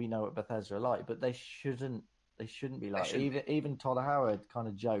because we know what Bethesda are like, but they shouldn't be like. shouldn't Even Todd Howard kind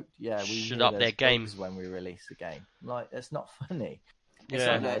of joked, yeah, we Should hear up their there's game. bugs when we release the game. Like, it's not funny. It's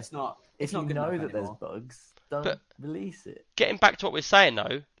Yeah. not, no, it's not. If It's not you good know enough that there's anymore. bugs, don't But- release it. Getting back to what we're saying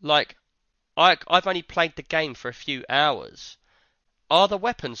though, like I've only played the game for a few hours. Are the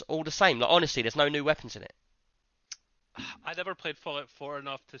weapons all the same? Like honestly, there's no new weapons in it. I never played Fallout 4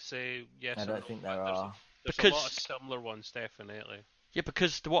 enough to say yes I or don't no, think but there are. There's a Because- lot of similar ones, definitely. Yeah,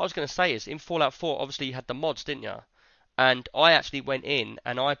 because what I was going to say is in Fallout 4, obviously you had the mods, didn't you? And I actually went in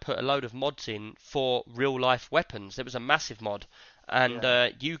and I put a load of mods in for real life weapons. There was a massive mod,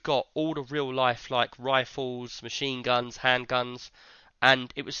 and you got all the real life like rifles, machine guns, handguns,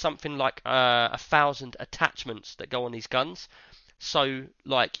 and it was something like 1,000 attachments that go on these guns. So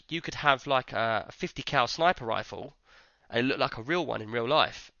like you could have like a 50 cal sniper rifle, and it looked like a real one in real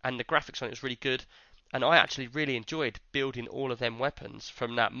life, and the graphics on it was really good. And I actually really enjoyed building all of them weapons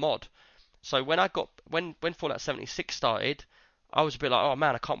from that mod. So when when Fallout 76 started, I was a bit like, oh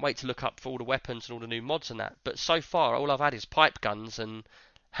man, I can't wait to look up for all the weapons and all the new mods and that. But so far, all I've had is pipe guns and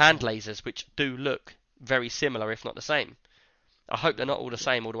hand lasers, which do look very similar, if not the same. I hope they're not all the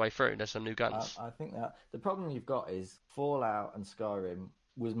same all the way through. There's some new guns. I think that the problem you've got is Fallout and Skyrim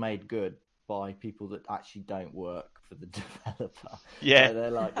was made good by people that actually don't work for the developer. Yeah.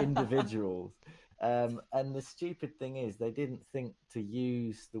 They're like individuals. And the stupid thing is they didn't think to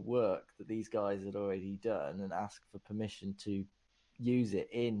use the work that these guys had already done and ask for permission to use it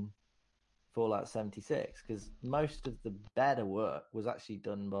in Fallout 76, because most of the better work was actually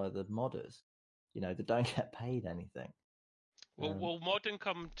done by the modders. You know, they don't get paid anything. Will modding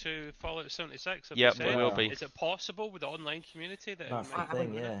come to Fallout 76? have Yep, they it said? will be. Is it possible with the online community that That's it the might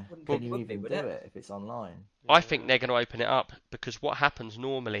thing, wouldn't- yeah. wouldn't Can think you it would even be, would do it? it if it's online? I think they're going to open it up because what happens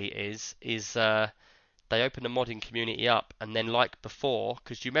normally is they open the modding community up, and then like before,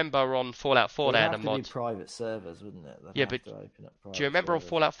 because do you remember on Fallout 4 It'd they had a have to mod? be private servers, wouldn't it? They'd Yeah, have but to open up private Do you remember on servers.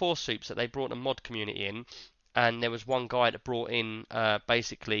 Fallout 4 Soups that they brought a mod community in, and there was one guy that brought in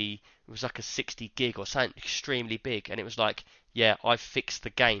basically it was like a 60 gig or something extremely big, and it was like, yeah, I've fixed the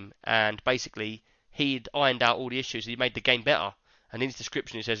game, and basically he'd ironed out all the issues, he made the game better, and in his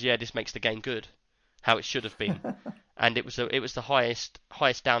description he says, yeah, this makes the game good, how it should have been, and it was the highest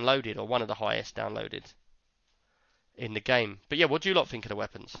downloaded, or one of the highest downloaded in the game. But yeah, what do you lot think of the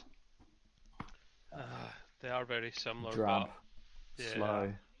weapons? They are very similar. Drab, but, yeah,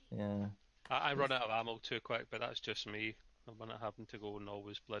 slow, yeah. I run out of ammo too quick, but that's just me. I'm not having to go and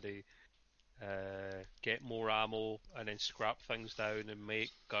always bloody get more ammo and then scrap things down and make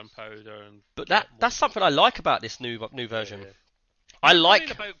gunpowder and. But get that's something I like about this new version. Yeah. I You're like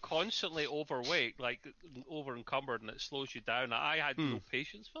worried about constantly overweight, like over encumbered, and it slows you down. I had no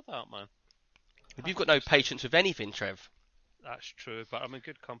patience for that, man. if you've got no patience with anything, Trev, That's true, but I'm in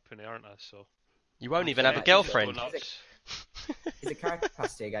good company, aren't I? So. you won't even have a Yeah, girlfriend. Go nuts. Is it character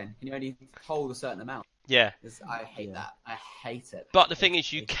capacity again? Can you only hold a certain amount? Yeah. I hate Yeah. that. I hate it. But the thing I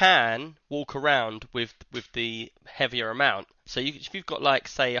is, you hate it. can walk around with the heavier amount. So if you've got like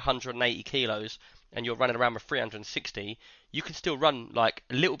say 180 kilos and you're running around with 360, you can still run like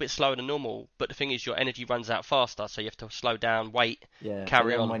a little bit slower than normal. But the thing is, your energy runs out faster, so you have to slow down, wait, Yeah, carry but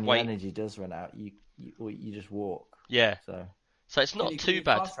then on, when wait. your energy does run out, you just walk. Yeah. So So it's Can not you- can too you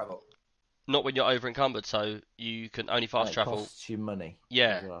bad. fast travel? Not when you're over encumbered, so you can only fast it travel. costs you money.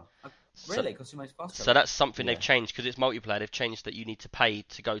 Yeah. As well. Really? Because you most fast So travel. that's something Yeah. they've changed because it's multiplayer. They've changed that you need to pay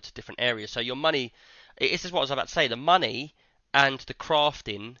to go to different areas. So your money, this is what I was about to say. The money and the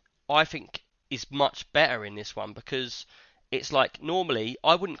crafting, I think, is much better in this one because it's like normally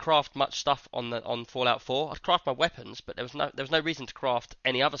I wouldn't craft much stuff on Fallout 4. I'd craft my weapons, but there was no reason to craft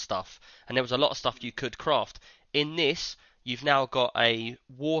any other stuff, and there was a lot of stuff you could craft. In this, you've now got a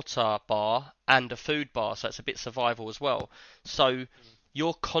water bar and a food bar, so it's a bit survival as well. So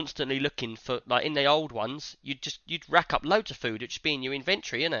you're constantly looking for, like in the old ones, you'd rack up loads of food, it'd just be in your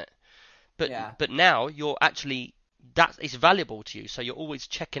inventory, innit? Yeah. But now you're actually, that is valuable to you, so you're always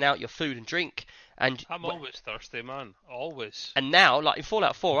checking out your food and drink. And I'm always thirsty, man. Always. and now, like in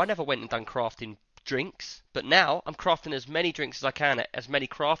Fallout 4, I never went and done crafting drinks, but now I'm crafting as many drinks as I can at as many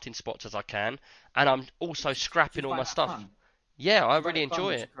crafting spots as I can, and I'm also Do scrapping you all my find that stuff. fun? Yeah, I Do you find really fun enjoy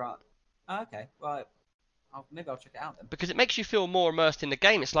with it the craft? Oh, okay, well, maybe I'll check it out then. because it makes you feel more immersed in the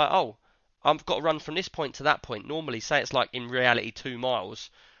game. It's like, oh, I've got to run from this point to that point. Normally, say it's like in reality 2 miles,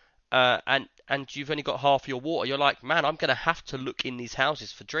 and you've only got half your water. You're like, man, I'm gonna have to look in these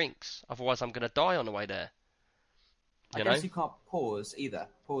houses for drinks, otherwise I'm gonna die on the way there. I You know? guess you can't pause either.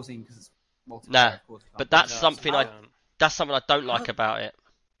 Pausing because it's multiplayer. Nah, of course you can't but pause. that's something I that's something I don't like How- about it.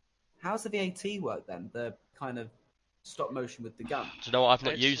 How's the VAT work then? The kind of stop motion with the gun. Do you know what? I've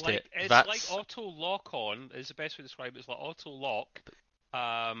not It's used like, it. It's That's like auto lock on is the best way to describe it. It's like auto lock,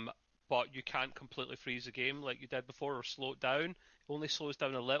 but you can't completely freeze the game like you did before or slow it down. It only slows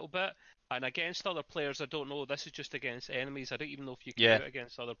down a little bit. And against other players, I don't know. This is just against enemies. I don't even know if you can Yeah. do it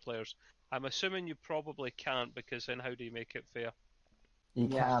against other players. I'm assuming you probably can't because then how do you make it fair? You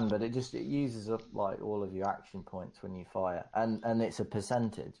Yeah. can, but it uses up like all of your action points when you fire, and it's a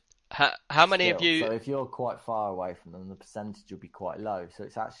percentage. how many of still. you? So if you're quite far away from them, the percentage will be quite low. So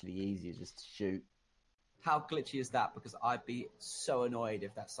it's actually easier just to shoot. How glitchy is that? Because I'd be so annoyed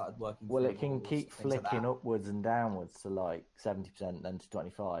if that started working. Well, through it can walls, keep things like flicking that. upwards and downwards to like 70%, then to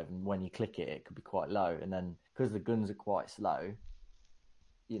 25, and when you click it, it could be quite low. And then because the guns are quite slow,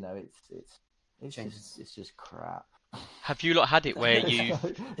 you know, it's just crap. Have you lot had it where you?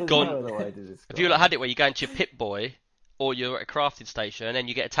 There's gone- no other way to describe Have you lot had it where you go into your Pip Boy, or you're at a crafting station, and then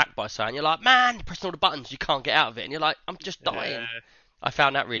you get attacked by someone? You're like, man, you're pressing all the buttons, you can't get out of it, and you're like, I'm just dying. I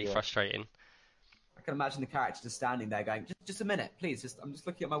found that really Yeah. frustrating. I can imagine the character just standing there going, just a minute, please. I'm just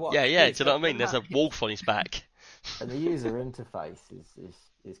looking at my watch. Yeah, yeah. Please, Do you know what I let mean? There's a me wolf on his back. And the user interface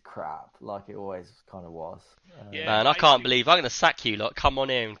is crap, like it always kind of was. Yeah. Man, I I can't think- believe I'm gonna sack you lot. Come on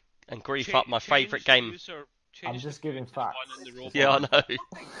in and grief up my favourite game. I'm just giving facts. Yeah, I know.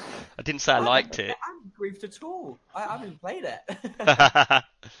 I didn't say I liked it. I haven't griefed at all. I haven't played it.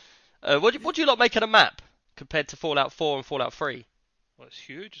 What do you lot make of the map compared to Fallout 4 and Fallout 3? Well, it's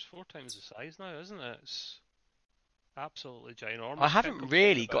huge. It's 4 times the size now, isn't it? It's absolutely ginormous. I haven't Can't complain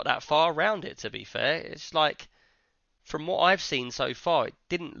really about got that far around it, to be fair. It's like, from what I've seen so far, it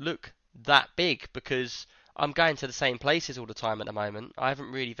didn't look that big because I'm going to the same places all the time at the moment. I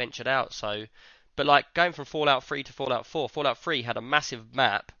haven't really ventured out, so. But like going from Fallout 3 to Fallout 4, Fallout 3 had a massive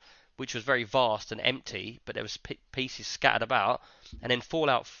map which was very vast and empty, but there was pieces scattered about. And then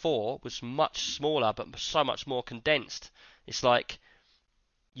Fallout 4 was much smaller, but so much more condensed. It's like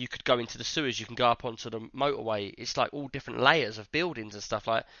you could go into the sewers, you can go up onto the motorway. It's like all different layers of buildings and stuff.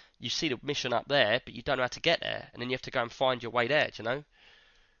 Like you see the mission up there, but you don't know how to get there, and then you have to go and find your way there. Do you know?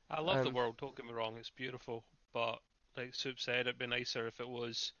 I love the Um, world, don't get me wrong, it's beautiful. But like Soup said, it'd be nicer if it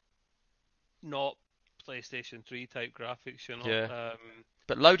was not PlayStation 3 type graphics, you know. Yeah.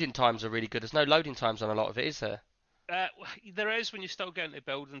 But loading times are really good. There's no loading times on a lot of it, is there? There is when you still get into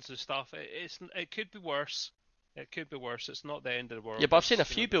buildings and stuff. It could be worse. It could be worse. It's not the end of the world. Yeah, but I've seen a It's,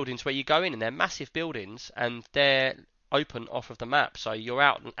 you few know, buildings where you go in and they're massive buildings and they're open off of the map. So you're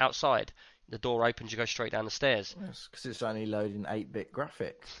outside, the door opens, you go straight down the stairs. Because it's only loading 8-bit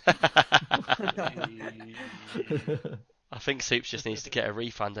graphics. I think Soups just needs to get a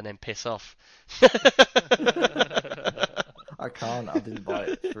refund and then piss off. I can't. I didn't buy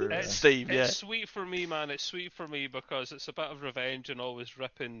it through. Steve, yeah. It's sweet for me, man. It's sweet for me because it's a bit of revenge and always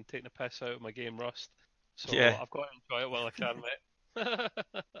ripping, taking a piss out of my game Rust. So Yeah. I've got to enjoy it while I can, mate.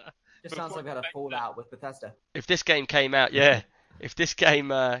 Just sounds like we had a fallout with Bethesda. If this game came out, yeah. If this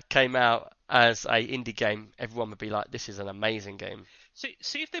game came out as a indie game, everyone would be like, "This is an amazing game."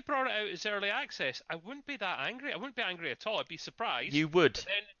 See if they brought it out as early access, I wouldn't be that angry. I wouldn't be angry at all. I'd be surprised. You would. But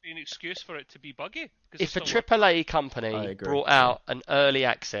then it'd be an excuse for it to be buggy. 'cause If a it's still AAA I company agree, brought out an early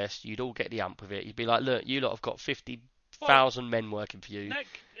access, you'd all get the ump with it. You'd be like, "Look, you lot have got 50,000 men working for you. Nick,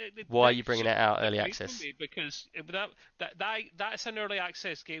 Why are Nick you bringing should it out early agree with access?" me because that's an early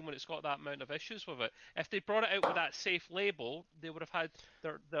access game when it's got that amount of issues with it. If they brought it out with that safe label, they would have had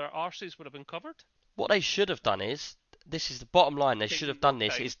their arses would have been covered. What they should have done is, this is the bottom line. They Take should have your done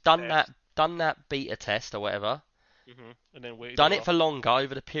this. time Is to done test. that beta test or whatever. And then waited Done it it for longer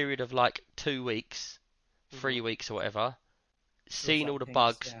over the period of like 2 weeks, Mm-hmm. 3 weeks or whatever. Seen all the Things,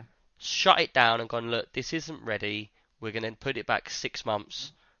 bugs. yeah. Shut it down and gone, look, this isn't ready. We're going to put it back 6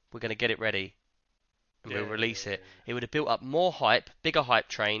 months. We're going to get it ready. and we'll release it. Yeah. It would have built up more hype, bigger hype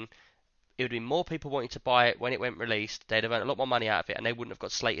train. It would have been more people wanting to buy it when it went released. They'd have earned a lot more money out of it, and they wouldn't have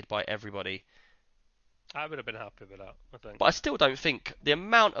got slated by everybody. I would have been happy with that, I think. But I still don't think the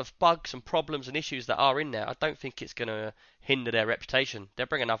amount of bugs and problems and issues that are in there, I don't think it's going to hinder their reputation. They'll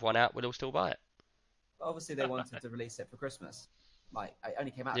bring another one out, we'll still buy it. Obviously, they wanted to release it for Christmas. Like, it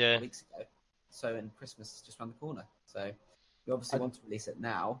only came out a Yeah. couple weeks ago, so and Christmas is just around the corner. So you obviously want to release it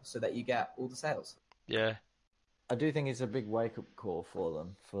now so that you get all the sales. Yeah. I do think it's a big wake-up call for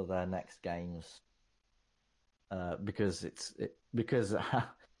them for their next games, because because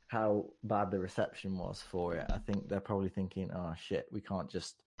how bad the reception was for it. I think they're probably thinking, "Oh shit, we can't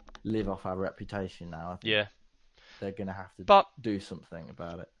just live off our reputation now." I think Yeah. they're gonna have to But do something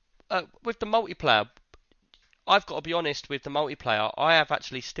about it. with the multiplayer, I've got to be honest with the multiplayer. I have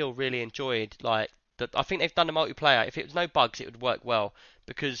actually still really enjoyed like I think they've done the multiplayer. If it was no bugs, it would work well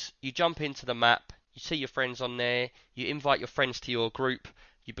because you jump into the map, you see your friends on there, you invite your friends to your group,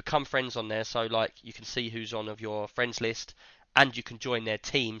 you become friends on there. So like you can see who's on of your friends list, and you can join their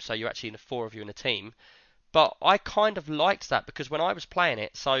team. So you're actually in the four of you in a team. But I kind of liked that because when I was playing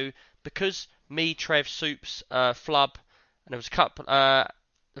it, so because me, Trev, Soups, Flub, and there was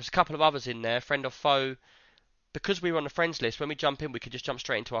a couple of others in there, friend or foe. Because we were on the friends list, when we jump in, we could just jump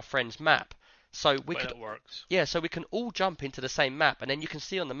straight into our friend's map. So we When could, it works. yeah, so we can all jump into the same map, and then you can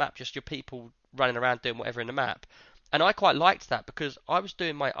see on the map just your people running around doing whatever in the map. And I quite liked that because I was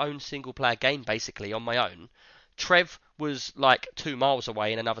doing my own single player game basically on my own. Trev was like 2 miles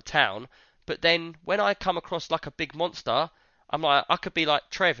away in another town, but then when I come across like a big monster, I'm like, I could be like,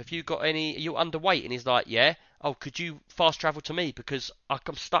 Trev, have you got any? Are you underweight? And he's like, yeah. Oh, could you fast travel to me because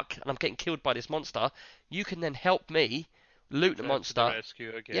I'm stuck and I'm getting killed by this monster? You can then help me loot the To monster.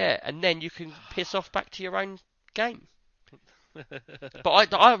 rescue again. Yeah, and then you can piss off back to your own game.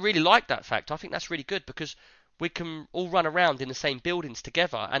 But I really like that fact. I think that's really good because we can all run around in the same buildings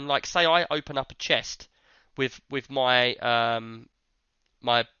together. And like, say I open up a chest with my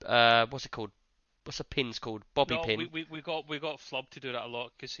what's it called? What's the pins called? Bobby No, pin. we got Flub to do that a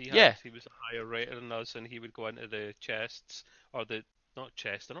lot because he was a higher rater than us, and he would go into the chests or the not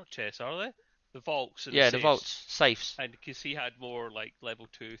chests. They're not chests, are they? The vaults. And Yeah, the safes. vaults, safes. And because he had more like level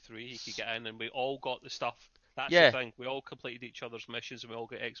 2, 3, he could get in, and we all got the stuff. That's Yeah. the thing. We all completed each other's missions, and we all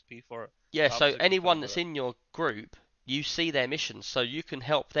got XP for it. Yeah, That so was a good anyone thing that's about it. in your group, you see their missions, so you can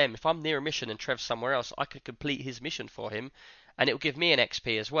help them. If I'm near a mission and Trev's somewhere else, I could complete his mission for him, and it'll give me an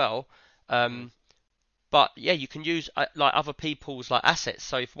XP as well. But yeah, you can use like other people's like assets.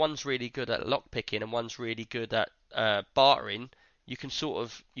 So if one's really good at lockpicking and one's really good at bartering, you can sort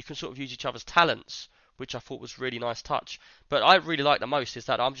of use each other's talents, which I thought was really nice touch. But I really like the most is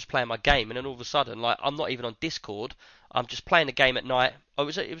that I'm just playing my game, and then all of a sudden, like I'm not even on Discord. I'm just playing the game at night. Oh,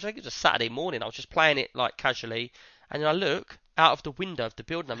 it was a Saturday morning. I was just playing it like casually, and then I look out of the window of the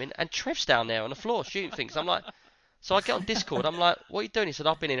building I'm in, and Trev's down there on the floor shooting things. I'm like, so I get on Discord. I'm like, what are you doing? He said,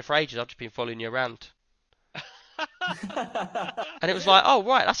 I've been in it for ages. I've just been following you around. And it was like, oh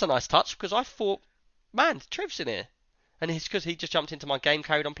right, that's a nice touch because I thought, man, Trev's in here, and it's because he just jumped into my game,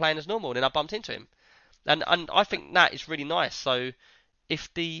 carried on playing as normal, and then I bumped into him, and I think that is really nice. So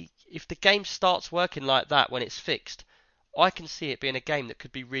if the game starts working like that when it's fixed, I can see it being a game that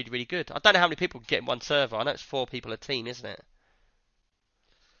could be really really good. I don't know how many people can get in one server. I know it's 4 people a team, isn't it?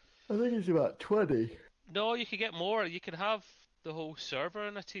 I think it's about 20. No, you could get more. You could have the whole server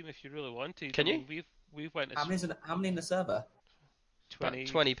in a team if you really wanted. Can I you? mean, we've went How many in the server? About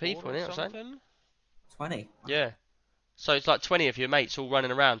 20 people, or innit, or something? something. 20. Yeah. So it's like 20 of your mates all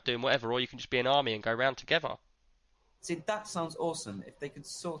running around doing whatever, or you can just be an army and go around together. See, that sounds awesome. If they could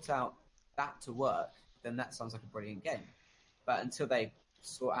sort out that to work, then that sounds like a brilliant game. But until they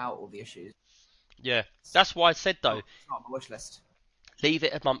sort out all the issues, Yeah. That's why I said though, it's not on my wish list. leave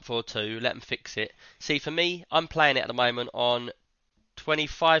it a month or two, let them fix it. See, for me, I'm playing it at the moment on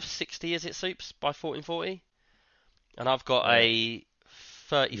 2560, is it, Soups, by 1440? And I've got a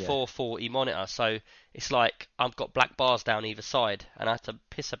 3440 monitor, so it's like I've got black bars down either side, and I had to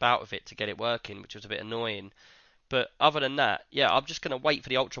piss about with it to get it working, which was a bit annoying. But other than that, yeah, I'm just going to wait for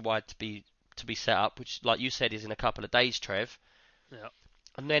the ultra wide to be set up, which, like you said, is in a couple of days, Trev. Yeah.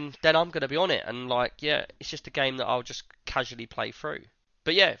 And then I'm going to be on it, and like, yeah, it's just a game that I'll just casually play through.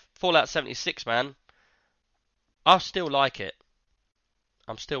 But yeah, Fallout 76, man, I still like it.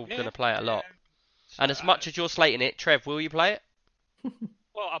 I'm still going to play it a lot. And as much as you're slating it, Trev, will you play it?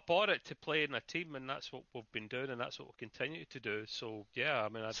 Well, I bought it to play in a team, and that's what we've been doing, and that's what we'll continue to do. So yeah, I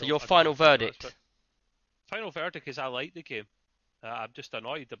mean, So your final verdict? Final verdict is I like the game. I'm just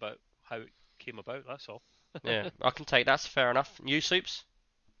annoyed about how it came about. That's all. Yeah, I can take that's fair enough. You, Soups?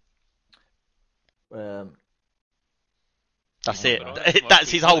 That's Oh, it. right. That's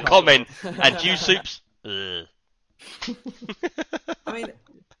his whole comment. And you, Soups? Ugh. I mean,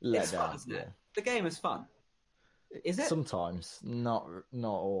 let it's down. fun, isn't Yeah. it? The game is fun. Is it? Sometimes, not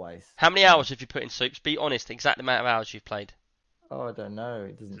always. How many hours have you put in, Soups? Be honest, the exact amount of hours you've played. Oh, I don't know.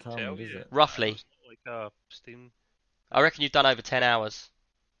 It doesn't Doesn't tell tell me, does you. it? Roughly. It's not like a Steam. I reckon you've done over 10 hours.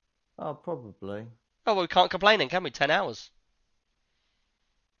 Oh, probably. Oh, well, we can't complain then, can we? 10 hours.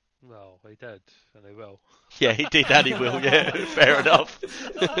 Well, I did, and I will. Yeah, he did and he will, yeah. Fair enough.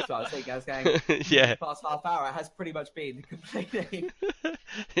 That's what I think I was going. Yeah. The past half hour has pretty much been complaining.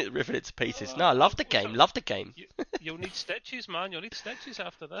 Ripping it to pieces. No, I love the game, love the game. You'll need stitches, man. You'll need stitches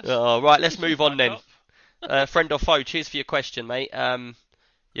after this. Oh, right, let's move on then. Back up. Friend or foe, cheers for your question, mate.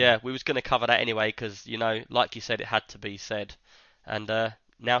 Yeah, we was going to cover that anyway because, you know, like you said, it had to be said. And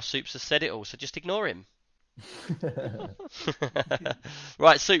now Soups has said it all, so just ignore him.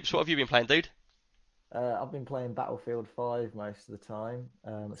 Right, Soups, what have you been playing, dude? I've been playing Battlefield 5 most of the time.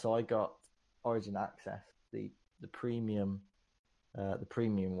 So I got Origin Access, the premium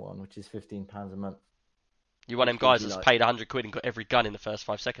one, which is £15 a month. You one of them Which would guys be that's like- paid 100 quid and got every gun in the first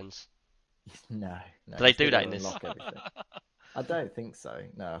 5 seconds. No. Do they you still do that gotta in this? unlock everything. I don't think so.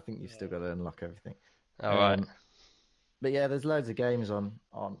 No, I think you've still got to unlock everything. All right. But yeah, there's loads of games on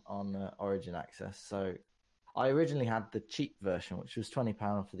Origin Access. So I originally had the cheap version, which was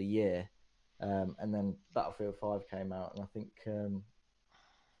 £20 for the year, and then Battlefield 5 came out, and I think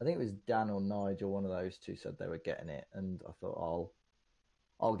it was Dan or Nigel, one of those two, said they were getting it, and I thought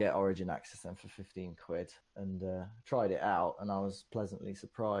I'll get Origin Access then for 15 quid, and tried it out, and I was pleasantly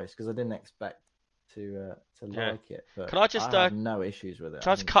surprised because I didn't expect to Yeah. like it. But Can I just, have no issues with it.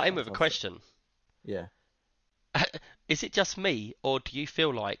 Can I just think cut it's in with a fantastic. question? Yeah. Is it just me, or do you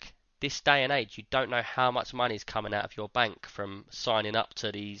feel like this day and age you don't know how much money is coming out of your bank from signing up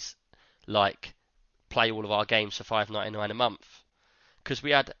to these, like, play all of our games for $5.99 a month? Because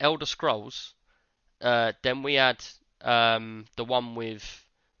we had Elder Scrolls, then we had the one with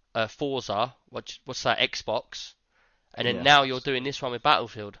Forza, what's that, Xbox, and then Yeah. now you're doing this one with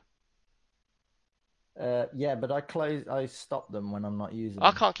Battlefield. Yeah, but I stopped them when I'm not using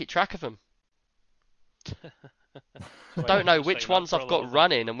I them. can't keep track of them. Why Don't know you which sign up ones for a I've got little bit?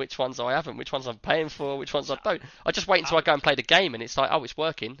 running and which ones I haven't, which ones I'm paying for, which ones I don't. I just wait until I go and play the game and it's like, oh, it's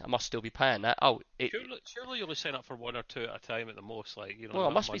working. I must still be paying that. Oh, Surely you only sign up for one or two at a time at the most. Like, you know. well, I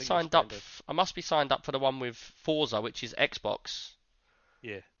the must be money you're signed up. spending. I must be signed up for the one with Forza, which is Xbox.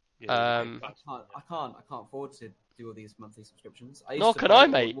 Yeah. Um, I can't afford to do all these monthly subscriptions. I used Nor to can play I, World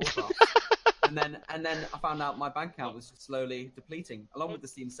of mate. Warcraft, and then I found out my bank account was just slowly depleting, along with the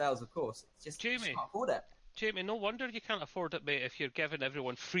Steam sales, of course. It's just Jamie. can't afford it. Jamie, no wonder you can't afford it, mate, if you're giving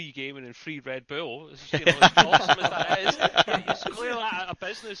everyone free gaming and free Red Bull. You know, as awesome as that is, you clearly a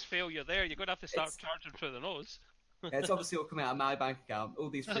business failure there. You're going to have to start charging through the nose. Yeah, it's obviously all coming out of my bank account. All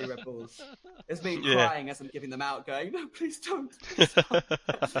these free Red Bulls. It's me Yeah. crying as I'm giving them out, going, "No, please don't." Please don't.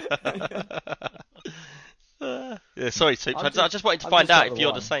 Yeah, sorry, Soups. I I've just wanted to I've find just got out if the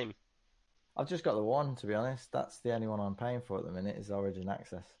you're one. the same. I've just got the one, to be honest. That's the only one I'm paying for at the minute is Origin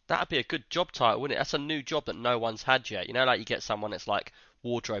Access. That'd be a good job title, wouldn't it? That's a new job that no one's had yet. You know, like you get someone that's like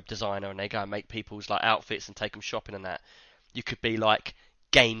wardrobe designer and they go and make people's like outfits and take them shopping and that. You could be like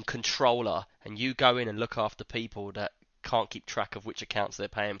game controller and you go in and look after people that can't keep track of which accounts they're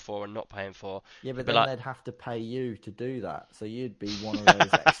paying for and not paying for. Yeah, but But then like- they'd have to pay you to do that. So you'd be one of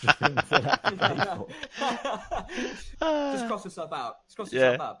those extra things they'd have to pay for. Just cross yourself out. Just cross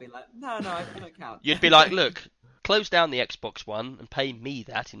Yeah. yourself out. Be like, no, I don't count. You'd be like, look, close down the Xbox One and pay me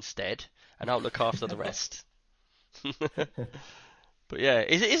that instead, and I'll look after the rest. But yeah,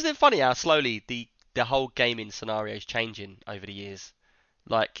 isn't it funny how slowly the whole gaming scenario is changing over the years?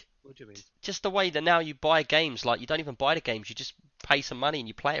 Like, What do you mean? just the way that now you buy games, like you don't even buy the games, you just pay some money and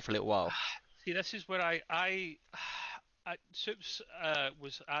you play it for a little while. See, this is where Soups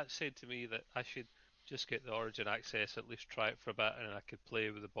said to me that I should just get the Origin access, at least try it for a bit, and I could play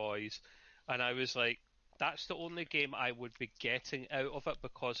with the boys. And I was like, that's the only game I would be getting out of it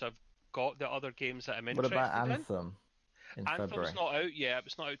because I've got the other games that I'm What interested about in. Anthem in February? Anthem's not out yet.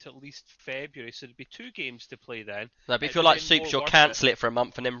 It's not out till at least February, so there'd be two games to play then. No, but if It'd you're be like more Soups, you'll worth cancel it for a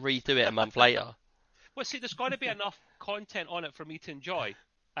month and then redo it a month later. Well, see, there's got to be enough content on it for me to enjoy.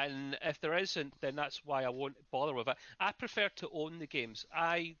 And if there isn't, then that's why I won't bother with it. I prefer to own the games.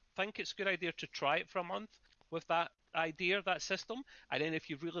 I think it's a good idea to try it for a month with that idea, that system. And then if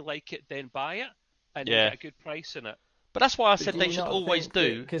you really like it, then buy it. And Yeah. you get a good price in it. But that's why I But said do they you should not always think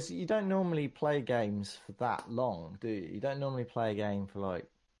do. because you don't normally play games for that long, do you? You don't normally play a game for like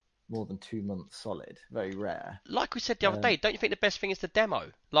more than 2 months solid. Very rare. Like we said the other day, don't you think the best thing is the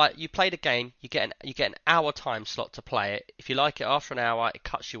demo? Like, you play the game, you get an hour time slot to play it. If you like it after an hour, it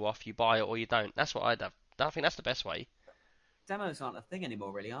cuts you off. You buy it or you don't. That's what I'd have. I think that's the best way. Demos aren't a thing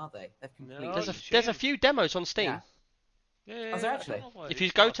anymore, really, are they? They've completely. No, There's a few demos on Steam. Oh, is there actually? If you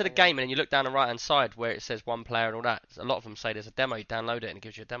go to the game and then you look down the right hand side where it says one player and all that, a lot of them say there's a demo. You download it and it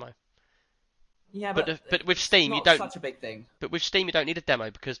gives you a demo. Yeah, But with Steam, not you don't. such a big thing. But with Steam, you don't need a demo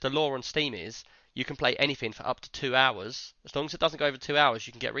because the law on Steam is you can play anything for up to 2 hours. As long as it doesn't go over 2 hours,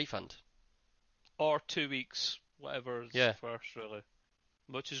 you can get a refund. Or 2 weeks, whatever's Yeah. first, really.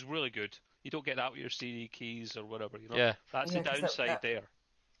 Which is really good. You don't get that with your CD keys or whatever, you know? Yeah. That's Yeah, the 'cause downside there.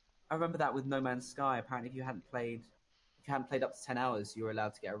 I remember that with No Man's Sky. Apparently, if you hadn't played up to 10 hours, you were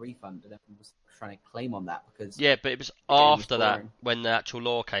allowed to get a refund, and everyone was trying to claim on that because Yeah, but it was game was after that boring. when the actual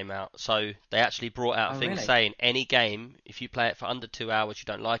law came out. So they actually brought out a Oh, thing really? saying any game, if you play it for under 2 hours, you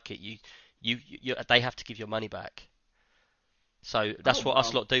don't like it, they have to give your money back. So that's Oh, what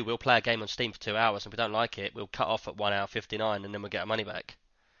us wow. lot do. We'll play a game on Steam for 2 hours, and if we don't like it, we'll cut off at 1 hour 59, and then we'll get our money back.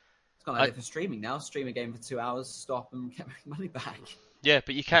 it's kind of like it for streaming now. Stream a game for 2 hours, stop, and get my money back. Yeah,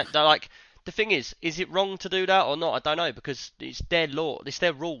 but you can't. Like, the thing is it wrong to do that or not? I don't know because it's their law, it's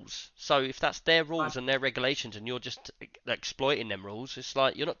their rules. So if that's their rules and their regulations, and you're just exploiting them rules, it's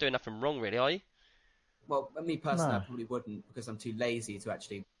like you're not doing nothing wrong, really, are you? Well, me personally, No. I probably wouldn't because I'm too lazy to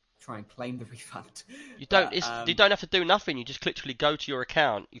actually try and claim the refund. You don't. But, You don't have to do nothing. You just literally go to your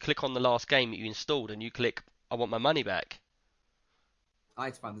account. You click on the last game that you installed, and you click, "I want my money back." I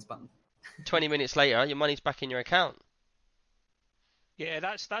had to find this button. 20 minutes later, your money's back in your account. Yeah,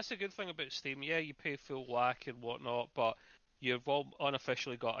 that's a good thing about Steam. Yeah, you pay full whack and whatnot, but you've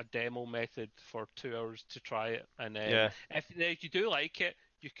unofficially got a demo method for 2 hours to try it. And Yeah. if you do like it,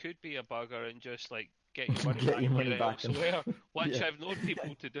 you could be a bugger and just like get your money Get back, your money get it back and- elsewhere, which Yeah. I've known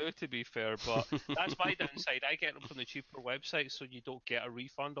people to do, to be fair. But that's my downside. I get them from the cheaper websites, so you don't get a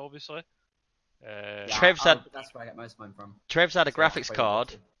refund, obviously. Yeah, Trev's had- that's where I get most of mine from. Trev's had a So that's graphics where you card,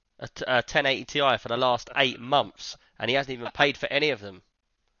 go to. a 1080 Ti for the last 8 months, and he hasn't even paid for any of them.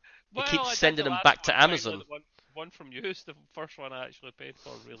 He keeps I did sending the them last back to one, Amazon. the one from you is the first one I actually paid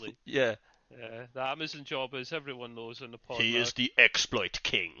for, really. Yeah. The Amazon job, as everyone knows in the pod. He now. is the exploit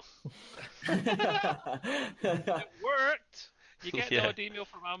king. It worked. You get Yeah. the odd email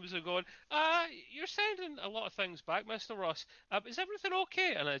from Amazon going, you're sending a lot of things back, Mr. Ross. Is everything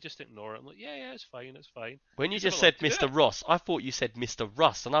okay? And I just ignore it. I'm like, yeah, it's fine, it's fine. When you Just just have a said look to Mr. Ross, I thought you said Mr.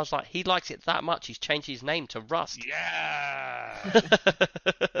 Rust, and I was like, he likes it that much, he's changed his name to Rust. Yeah.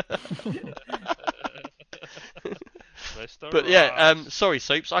 Mr. But yeah, Ross. sorry,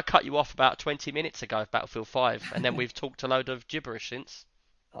 Soups, I cut you off about 20 minutes ago of Battlefield 5, and then we've talked a load of gibberish since.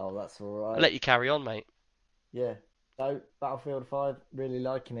 Oh, that's all I'll right. let you carry on, mate. Yeah. So Battlefield 5, really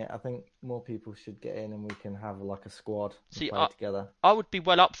liking it. I think more people should get in and we can have like a squad and See, play together. I would be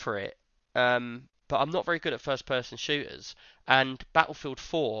well up for it, but I'm not very good at first-person shooters. And Battlefield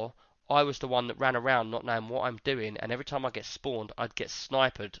 4, I was the one that ran around not knowing what I'm doing, and every time I get spawned, I'd get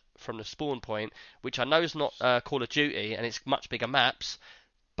sniped from the spawn point, which I know is not Call of Duty, and it's much bigger maps,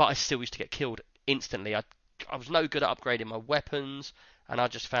 but I still used to get killed instantly. I was no good at upgrading my weapons, and I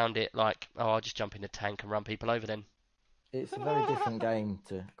just found it like, I'll just jump in the tank and run people over then. It's a very different game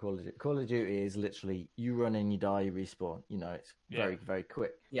to Call of Duty. Call of Duty is literally you run in, you die, you respawn. You know, it's very, very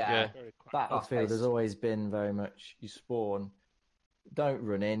quick. Yeah. Yeah. Very quick. Battlefield has Fast-paced. always been very much you spawn, don't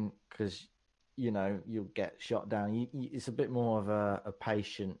run in because you know you'll get shot down. It's a bit more of a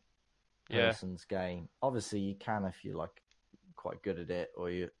patient Yeah. person's game. Obviously, you can if you're like quite good at it or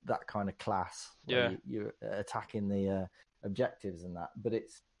you're that kind of class. Where Yeah. you're attacking the objectives and that. But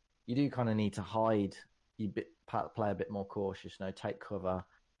you do kind of need to hide. Play a bit more cautious. Take cover.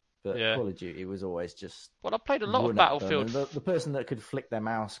 But Yeah. Call of Duty was always just Well, I played a lot of run at them, Battlefield. and the person that could flick their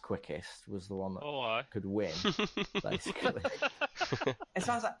mouse quickest was the one that Oh, aye. could win, basically. It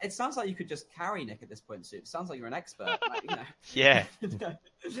sounds like you could just carry Nick at this point, Soup. It sounds like you're an expert. Like, Yeah.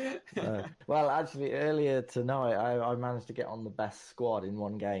 Well, actually, earlier tonight, I managed to get on the best squad in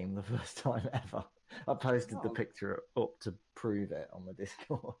one game, the first time ever. I posted the Oh. picture up to prove it on the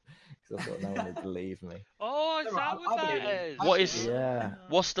Discord because I thought no one would believe me. Oh, is No, that I what believe that it. is? What is- Yeah.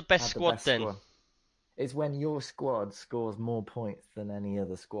 What's the best Had the squad best then? squad. It's when your squad scores more points than any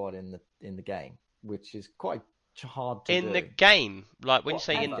other squad in the game, which is quite hard to In do. the game, like when you What,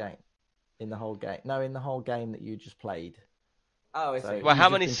 say in in. the game, in the whole game. No, in the whole game that you just played. Oh, I So- see. Well, how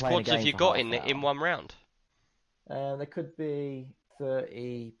You've many just been playing a squads have game you for got half in an in hour. one round? There could be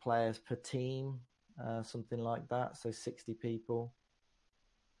 30 players per team, something like that. So 60 people,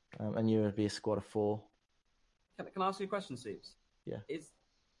 and you would be a squad of 4. Can I ask you a question, Soups? Yeah.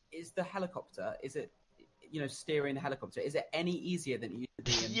 is the helicopter? Is it, steering the helicopter? Is it any easier than it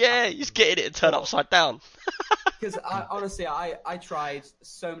used to be? Yeah, you just get in it and turn upside down. Because honestly, I tried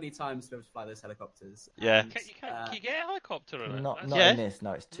so many times to be able to fly those helicopters. Yeah. and, Can you get a helicopter in it? Not Yeah. in this.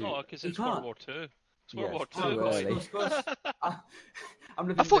 No, it's too. No, because You it's World can't. War Two. It's Yeah, World War it's Two. too early. Of course. I'm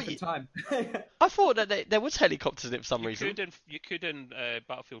living I in a thought different time. I thought that there was helicopters in it for some reason. You could in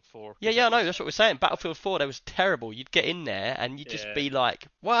Battlefield 4. Yeah, I know. That's what we're saying. Battlefield 4, that was terrible. You'd get in there and you'd just Yeah. be like,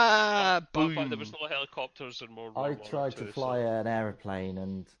 "Wow, boom!" But there was no helicopters in World War I One or tried to two, fly so an aeroplane,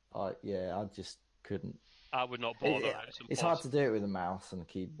 and I just couldn't. I would not bother. It's hard to do it with a mouse and a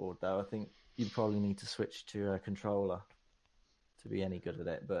keyboard, though. I think you'd probably need to switch to a controller to be any good at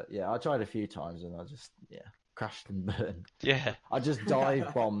it. But yeah, I tried a few times, and I just crashed and burned. Yeah. I just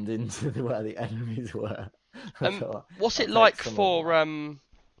dive bombed into where the enemies were. I thought, What's I'll it take like some of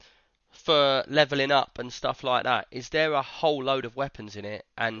for leveling up and stuff like that? Is there a whole load of weapons in it,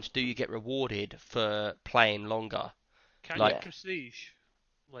 and do you get rewarded for playing longer? Can like- you prestige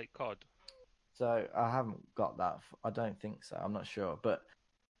like COD? So I haven't got that. I don't think so. I'm not sure. But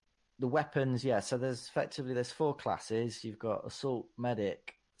the weapons, yeah. So there's 4 classes. You've got assault,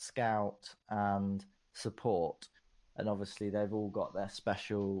 medic, scout, and support. And obviously they've all got their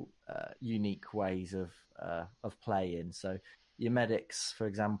special, unique ways of playing. So your medics, for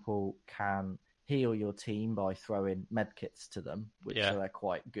example, can heal your team by throwing medkits to them, which Yeah. so they're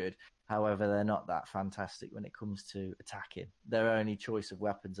quite good. However, they're not that fantastic when it comes to attacking. Their only choice of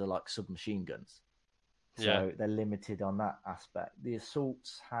weapons are like submachine guns. So Yeah. they're limited on that aspect. The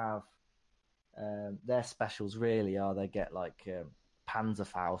assaults have their specials really are they get like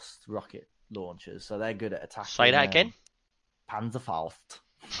Panzerfaust rocket launchers, so they're good at attacking. Say that again. Panzerfaust.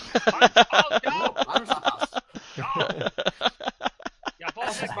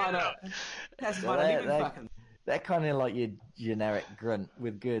 They're kind of like your generic grunt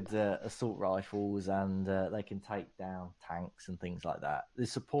with good assault rifles, and they can take down tanks and things like that. The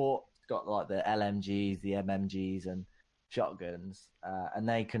support got like the LMGs, the MMGs, and shotguns, and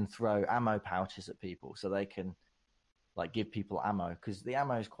they can throw ammo pouches at people, so they can like give people ammo, because the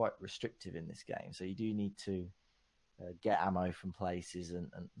ammo is quite restrictive in this game. So you do need to get ammo from places and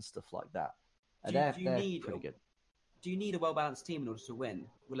stuff like that. And they're pretty good. Do you need a well-balanced team in order to win?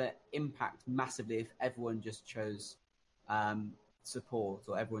 Will it impact massively if everyone just chose support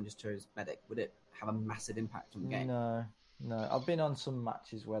or everyone just chose medic? Would it have a massive impact on the game? No. I've been on some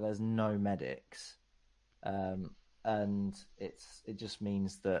matches where there's no medics, and it just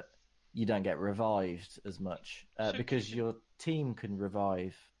means that you don't get revived as much because your team can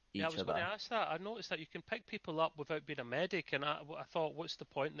revive each I was other. going to ask that. I noticed that you can pick people up without being a medic, and I thought, what's the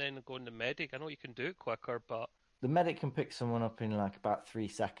point then of going to medic? I know you can do it quicker, but The medic can pick someone up in like about 3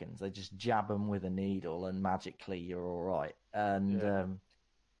 seconds. They just jab them with a needle, and magically you're all right. And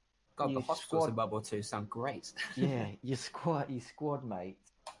God, the your hospitals in World War II sound great. yeah, your squad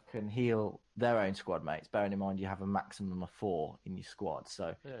mates can heal their own squad mates. Bearing in mind you have a maximum of 4 in your squad,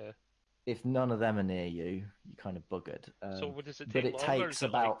 so yeah. if none of them are near you, you're kind of buggered. So what does it but take it longer? takes Is it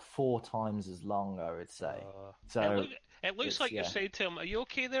about 4 times as long, I would say. So it looks like you're yeah. saying to him, "Are you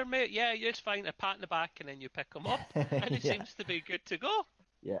okay there, mate? Yeah, it's fine." A pat in the back, and then you pick him up, and he Yeah. seems to be good to go.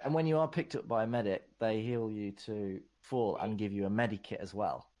 Yeah, and when you are picked up by a medic, they heal you to full and give you a medikit as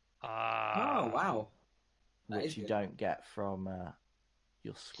well, Ah. Oh, wow. That which is you good. don't get from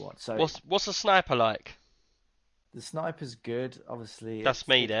your squad. So What's a sniper like? the sniper's good. Obviously, That's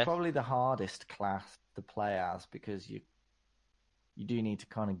me there. It's probably the hardest class to play as, because you do need to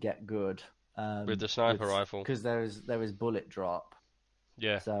kind of get good With the sniper rifle. because there is bullet drop.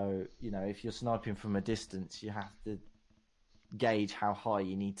 Yeah. So if you're sniping from a distance, you have to gauge how high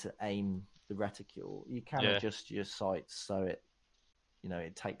you need to aim the reticule. You can Yeah. adjust your sights so it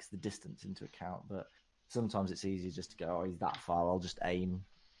takes the distance into account, but sometimes it's easier just to go, oh, he's that far, I'll just aim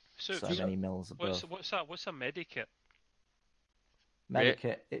So, so many mils above. what's that? What's a medikit?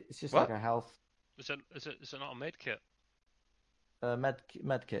 Medikit, it's just What? like a health Is it not a medkit?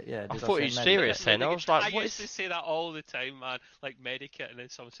 medkit, yeah. I Did thought say you was medikit? serious then. I was like, I what used is... to say that all the time, man. Like medikit, and then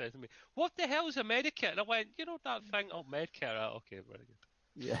someone says to me, "What the hell is a medikit?" And I went, "You know that thing? Oh, medkit. Right, okay, very good."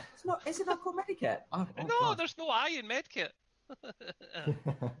 Yeah. Is it not called Medikit? Oh, no, God. there's no I in medkit.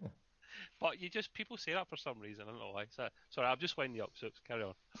 But people say that for some reason. I don't know why. So, sorry, I'm just winding you up. So carry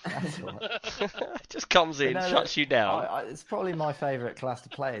on. That's all right. It just comes in, But no, shuts you down. it's probably my favourite class to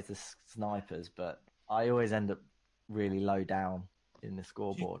play is the snipers, but I always end up really low down in the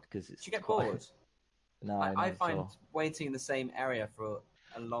scoreboard because it's. Do you get quite... bored? No, I not at find all. waiting in the same area for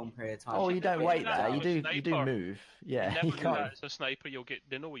a long period of time. Oh, you don't wait that there. as You a do. You do sniper. move. Yeah, You never you do can't. that as a sniper.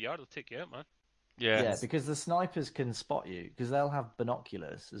 They know where you are. They'll take you out, man. Yeah. because the snipers can spot you because they'll have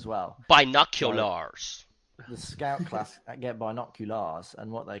binoculars as well. Binoculars. The scout class get binoculars,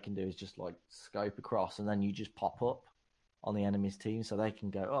 and what they can do is just like scope across, and then you just pop up on the enemy's team, so they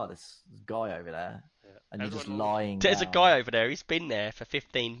can go, "Oh, there's a guy over there," and you're just Everyone knows- lying. There's a down. guy over there. He's been there for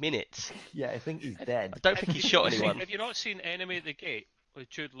 15 minutes. Yeah, I think he's dead. I don't think he shot anyone. Have you not seen Enemy at the Gate with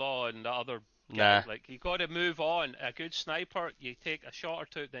Jude Law and the other guy? Nah. Like, you got to move on. A good sniper, you take a shot or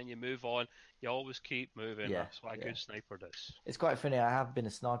two, then you move on. You always keep moving. Yeah, That's what a good sniper does. It's quite funny. I have been a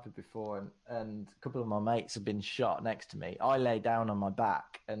sniper before, and a couple of my mates have been shot next to me. I lay down on my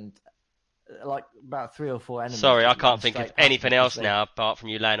back, and like about 3 or 4 enemies. Sorry, I just can't ran think of straight past anything me else 'cause they- now apart from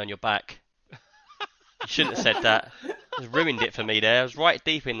you laying on your back. You shouldn't have said that. It's ruined it for me there. I was right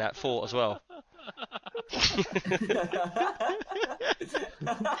deep in that thought as well.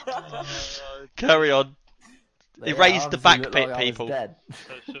 Carry on. They Erase the obviously back looked bit, like I was people. dead.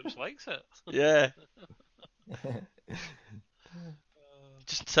 So Soups likes it. Yeah.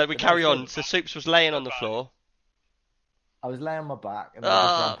 Just so we carry on. So Soups was laying on the floor. I was laying on my back, and they Ah.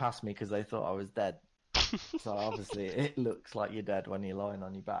 just ran past me because they thought I was dead. So obviously, it looks like you're dead when you're lying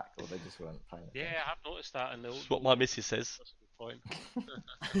on your back, or they just weren't paying attention. Yeah, I've noticed that. And That's what my missus says. That's a good point.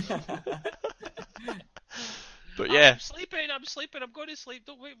 But yeah, I'm sleeping. I'm going to sleep.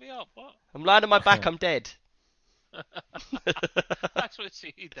 Don't wake me up. What? I'm lying on my back. I'm dead. That's what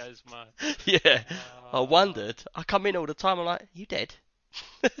he does, man. Yeah. I wondered. I come in all the time. I'm like, you dead?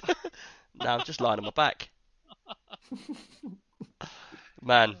 No, I'm just lying on my back.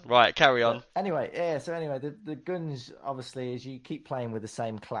 Man, right, carry on. Anyway, the guns, obviously, as you keep playing with the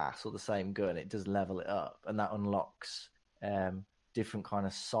same class or the same gun, it does level it up, and that unlocks different kind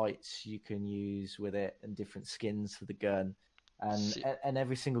of sights you can use with it, and different skins for the gun, and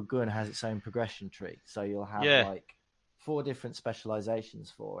every single gun has its own progression tree. So you'll have like 4 different specializations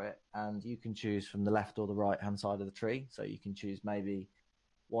for it, and you can choose from the left or the right hand side of the tree. So you can choose maybe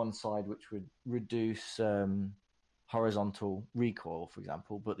one side which would reduce horizontal recoil, for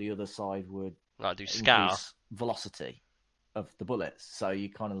example, but the other side would Like do scour. increase velocity of the bullets. So you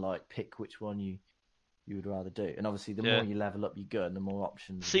kind of like pick which one you would rather do. And obviously, the more you level up your gun, the more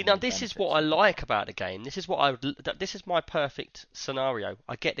options. See, now this is what I like about the game. This is what I would. This is my perfect scenario.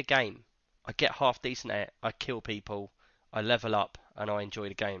 I get the game. I get half decent at it. I kill people. I level up, and I enjoy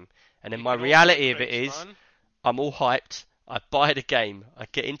the game. And then my reality of it is, I'm all hyped. I buy the game, I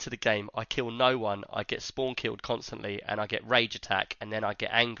get into the game, I kill no one, I get spawn killed constantly, and I get rage attack, and then I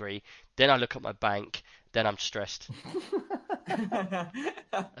get angry, then I look at my bank, then I'm stressed.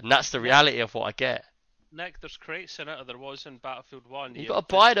 And that's the reality of what I get. Nick, there's crates in it, or there was in Battlefield 1. You gotta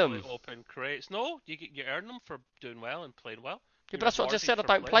buy them. physically Open crates. No, you earn them for doing well and playing well. Yeah, but that's what I just said, I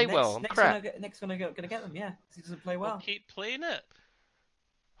don't play well, I'm crap. Nick's gonna get them, yeah, 'cause he doesn't play well. Keep playing it.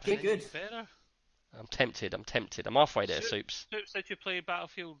 Get good. Better. I'm tempted. I'm halfway there, Soups. Soups, did you play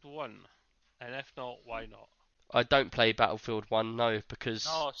Battlefield 1? And if not, why not? I don't play Battlefield 1, no, because...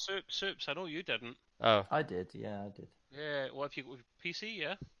 Oh, Soups, I know you didn't. Oh. I did, yeah, I did. Yeah, what if you got PC,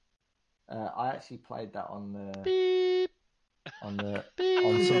 yeah? I actually played that on the Beep. on the Beep.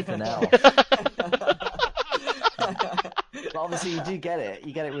 on something else. But obviously, you do get it.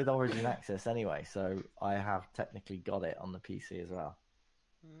 You get it with Origin Access anyway. So I have technically got it on the PC as well.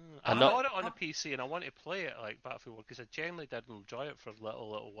 I I'm not- got it on the PC and I want to play it like Battlefield 1 because I generally did enjoy it for a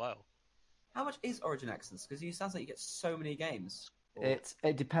little while. How much is Origin Access? Because it sounds like you get so many games. It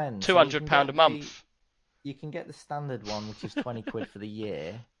depends. So you can £200 a get month. You can get the standard one, which is 20 quid for the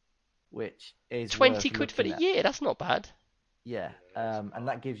year, which is 20 worth quid for the looking at. year, that's not bad. Yeah, and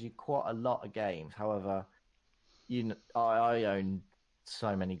that gives you quite a lot of games. However, I own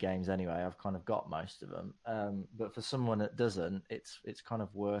so many games anyway. I've kind of got most of them. But for someone that doesn't, it's kind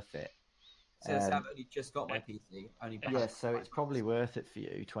of worth it. So I've only just got my PC. Yeah, so it's probably worth it for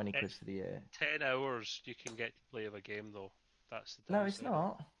you. 20 quid for the year. 10 hours you can get to play of a game though. That's the No, it's downside.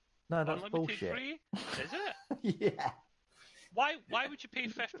 not. No, that's Unlimited bullshit. free? Is it? Yeah. Why would you pay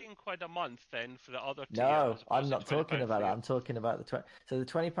 15 quid a month then for the other tier? No, as opposed I'm to not £20 talking about for that. you? I'm talking about so the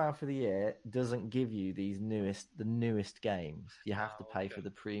 £20 for the year doesn't give you the newest games. You have to pay for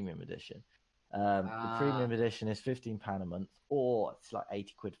the premium edition. The premium edition is £15 a month, or it's like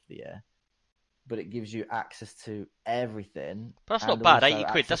 80 quid for the year. But it gives you access to everything. But that's not and bad, also 80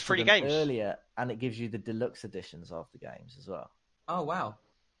 quid, that's access to free them games. earlier, and it gives you the deluxe editions of the games as well. Oh wow!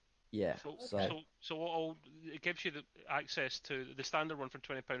 Yeah. So what it gives you the access to the standard one for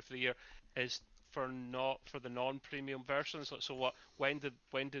 £20 for the year is for the non-premium versions. So what? When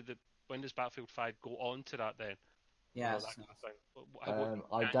does Battlefield 5 go on to that then? Yeah. That kind of thing.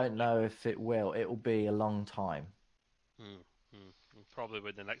 I don't know if it will. It will be a long time. probably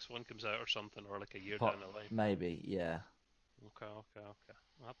when the next one comes out or something, or like a year Po- down the line. Maybe, yeah. Okay.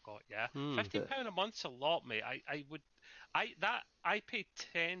 I've got Hmm. £15 a month's a lot, mate. I pay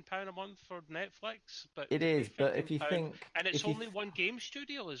 £10 a month for Netflix, but It to pay is, but if you £15 think, and it's if you only one game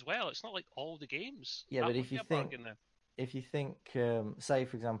studio as well. It's not like all the games. Yeah, That but would if be you a think, bargain then. say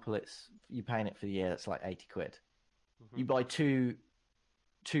for example, it's you're paying it for the year, it's like 80 quid. Mhm. You buy two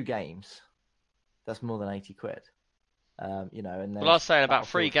games, that's more than 80 quid. You know, and Well, I was there's saying about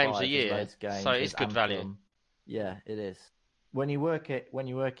 3 Battlefield games a 5, there's year, loads of games, so it's there's good value. Anthem. Yeah, it is. When you work it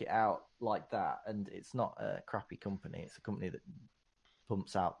out like that, and it's not a crappy company, it's a company that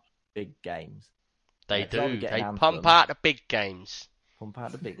pumps out big games. They 'cause I'll be do. getting They Anthem, pump out the big games. pump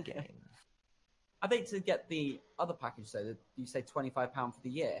out the big games. I think to get the other package, though, you say £25 for the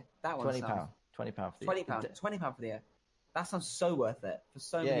year. That one £20, sounds £20 for the £20, £20 for the year. That sounds so worth it for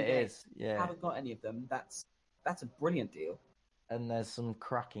so Yeah, many it games. is. Yeah. Haven't got any of them. That's a brilliant deal. And there's some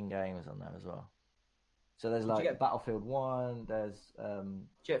cracking games on there as well. So there's Did you like get- Battlefield 1, there's Do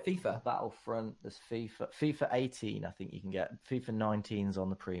you get FIFA? Battlefront, there's FIFA 18 I think you can get. FIFA 19's on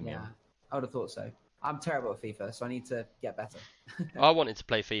the premium. Yeah, I would have thought so. I'm terrible at FIFA, so I need to get better. I wanted to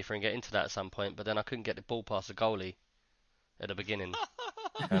play FIFA and get into that at some point, but then I couldn't get the ball past the goalie at the beginning.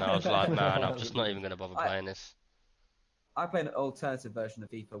 And I was like, man, I'm just not even going to bother playing this. I play an alternative version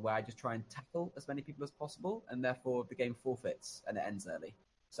of FIFA where I just try and tackle as many people as possible, and therefore the game forfeits and it ends early.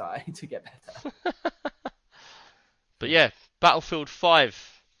 So I need to get better. But yeah, Battlefield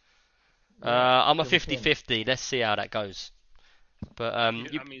 5. Yeah, I'm a jump in. 50-50. Let's see how that goes. But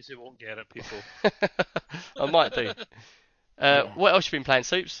That means they won't get it, people. I might do. Yeah. What else you been playing,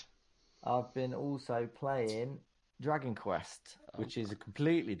 Soups? I've been also playing Dragon Quest, which is a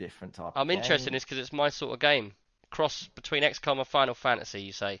completely different type I'm of interested in game. this because it's my sort of game. Cross between XCOM and Final Fantasy,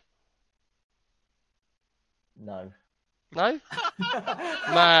 you say? No. No?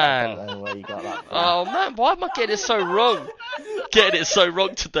 I Man. don't know where you got that from. Oh man, why am I getting it so wrong? Getting it so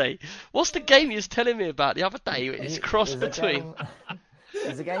wrong today. What's the game you was telling me about the other day? It's cross There's a between.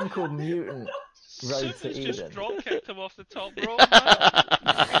 there's a game called Mutant Road Soup to has just Eden. drop kicked him off the top rope,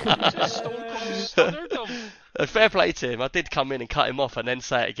 man. He just stone cold stunned him. Fair play to him. I did come in and cut him off and then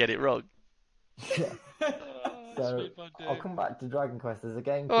say it to get it wrong. So Sweet man, I'll dude. come back to Dragon Quest. There's a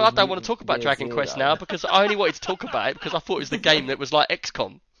game. Well, I called don't want to Mutant talk about Year Dragon Quest Zero. now because I only wanted to talk about it because I thought it was the game that was like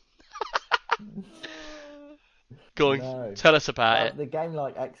XCOM. Go on, No. tell us about it. The game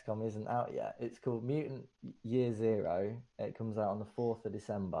like XCOM isn't out yet. It's called Mutant Year Zero. It comes out on the 4th of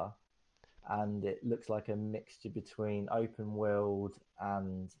December, and it looks like a mixture between open world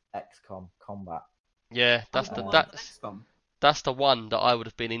and XCOM combat. Yeah, that's XCOM. the one that I would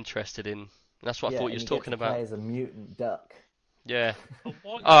have been interested in. That's what I thought you and was you get talking to about. play as a mutant duck. Yeah. But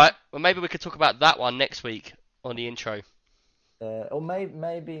what- All right. Well, maybe we could talk about that one next week on the intro. Or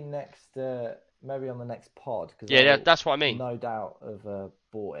maybe next, maybe on the next pod. Cause Yeah, I'll that's what I mean. No doubt have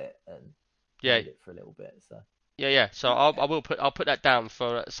bought it and Yeah. played it for a little bit. So Yeah. So I'll put that down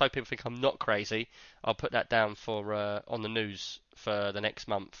for so people think I'm not crazy. I'll put that down for on the news for the next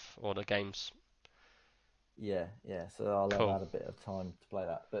month or the games. yeah. So I'll Cool. have had a bit of time to play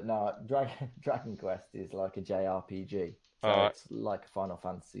that. But no, Dragon Quest is like a JRPG. So Alright. it's like a Final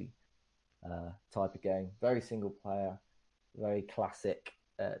Fantasy type of game. Very single player, very classic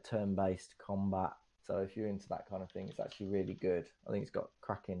turn-based combat. So if you're into that kind of thing, it's actually really good. I think it's got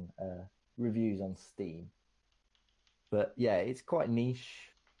cracking reviews on Steam. But yeah, it's quite niche,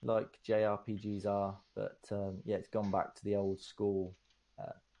 like JRPGs are. But yeah, it's gone back to the old school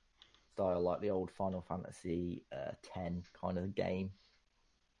style, like the old Final Fantasy X kind of game,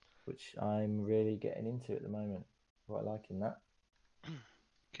 which I'm really getting into at the moment. Quite liking that.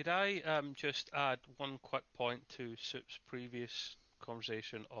 Could I just add one quick point to Soup's previous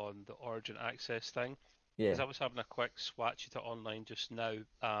conversation on the Origin Access thing? Yeah, Because I was having a quick swatch at it online just now,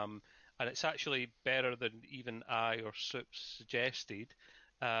 and it's actually better than even I or Soup suggested.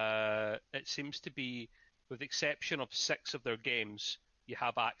 It seems to be, with the exception of 6 of their games, you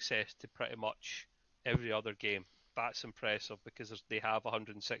have access to pretty much every other game. That's impressive because they have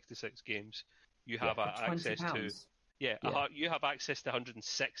 166 games. You have access to. £20. Yeah, Yeah. you have access to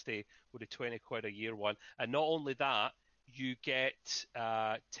 160 with a 20 quid a year one. And not only that, you get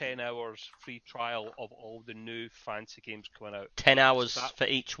 10 hours free trial of all the new fancy games coming out. 10 hours So that- for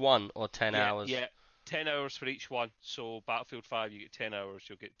each one or 10 yeah, hours? Yeah, 10 hours for each one. So Battlefield 5, you get 10 hours.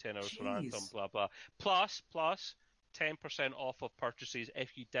 You'll get 10 hours for Anthem, Jeez. blah, blah. Plus, 10% off of purchases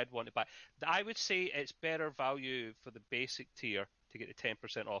if you did want to buy. I would say it's better value for the basic tier to get the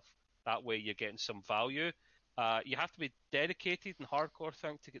 10% off. That way you're getting some value. You have to be dedicated and hardcore, I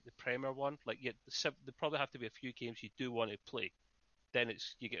think, to get the Premier one. Like, there probably have to be a few games you do want to play. then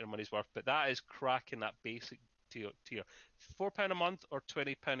you get your money's worth. But that is cracking that basic tier. £4 a month or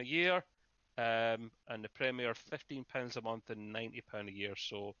 £20 a year, and the Premier £15 a month and £90 a year.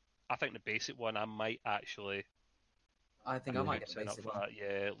 So I think the basic one I might actually. I think I might get the sign up basic for one. that.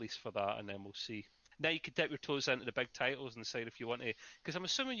 Yeah, at least for that, and then we'll see. Now you can dip your toes into the big titles and decide if you want to, because I'm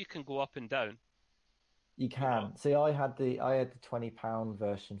assuming you can go up and down. You can. See, I had the £20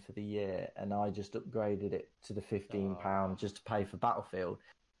 version for the year, and I just upgraded it to the £15 just to pay for Battlefield,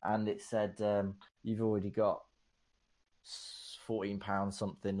 and it said you've already got £14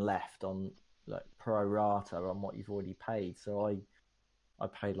 something left on like pro rata on what you've already paid. So I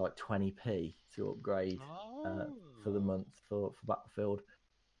paid like 20p to upgrade for the month for Battlefield.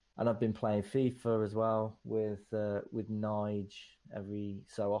 And I've been playing FIFA as well with Nige every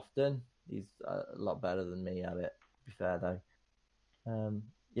so often. He's a lot better than me at it, to be fair though.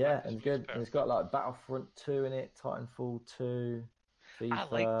 Yeah, and it's good. And it's got like Battlefront 2 in it, Titanfall 2,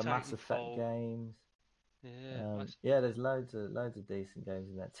 FIFA, Mass Effect games. Yeah, there's loads of decent games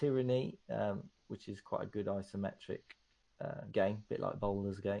in there. Tyranny, which is quite a good isometric game, a bit like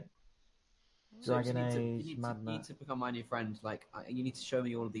Baldur's Gate. Dragon Age, Mad Max. You need to become my new friend. Like, you need to show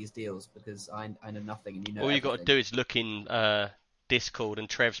me all of these deals because I know nothing and you know. All you got to do is look in Discord, and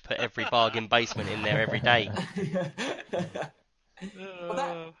Trev's put every bargain basement in there every day. Well,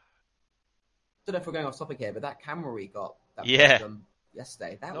 I don't know if we're going off topic here, but that camera we got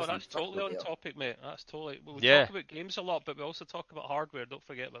yesterday, that's totally on topic, mate. That's totally. We talk about games a lot, but we also talk about hardware. Don't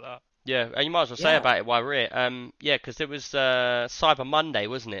forget about that. Yeah, and you might as well say about it while we're here. Because it was Cyber Monday,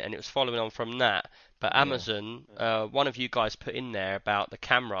 wasn't it? And it was following on from that. But Amazon, one of you guys put in there about the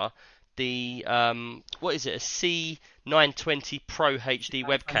camera, the what is it? A C920 Pro HD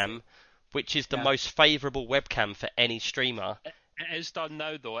webcam, which is the most favourable webcam for any streamer. It is done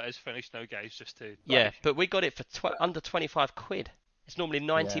now, though. It is finished now, guys. Just to. Yeah, but we got it for under 25 quid. It's normally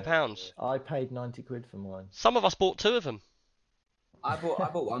 £90. I paid 90 quid for mine. Some of us bought two of them. I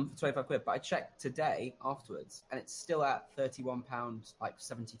bought one for 25 quid, but I checked today afterwards, and it's still at £31, like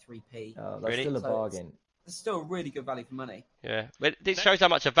 73p. Oh, that's still a bargain. It's still a really good value for money. Yeah, but it shows how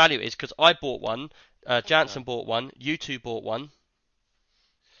much a value it is, because I bought one, Jansen bought one, you two bought one.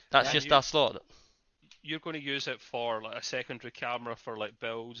 That's just our slot. You're going to use it for like a secondary camera for like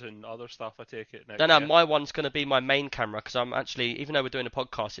builds and other stuff, I take it. No, my one's going to be my main camera, because I'm actually, even though we're doing a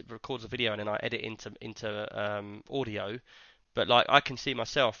podcast, it records a video and then I edit into audio. But like I can see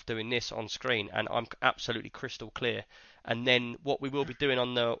myself doing this on screen, and I'm absolutely crystal clear. And then what we will be doing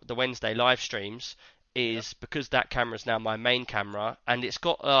on the Wednesday live streams is, because that camera is now my main camera, and it's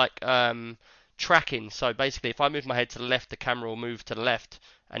got like tracking. So basically, if I move my head to the left, the camera will move to the left,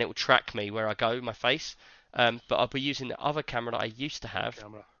 and it will track me where I go, my face. But I'll be using the other camera that I used to have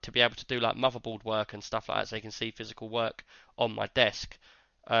to be able to do like motherboard work and stuff like that, so you can see physical work on my desk.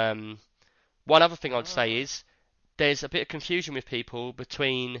 One other thing I'd say is, there's a bit of confusion with people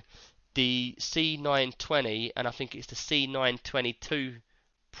between the C920 and I think it's the C922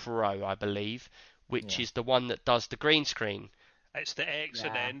 Pro, I believe, which is the one that does the green screen. It's the X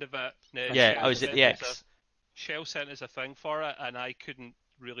at the end of it. Is it the X? Shell sent us a thing for it, and I couldn't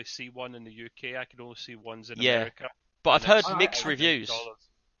really see one in the UK. I could only see ones in America. But I've heard mixed reviews.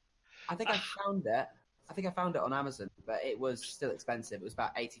 I think I found it. I think I found it on Amazon, but it was still expensive. It was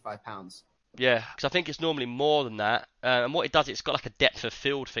about £85. Yeah, because I think it's normally more than that. And what it does, it's got like a depth of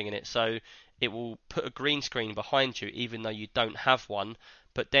field thing in it, so it will put a green screen behind you, even though you don't have one.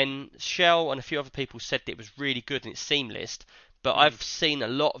 But then Shell and a few other people said that it was really good and it's seamless. But I've seen a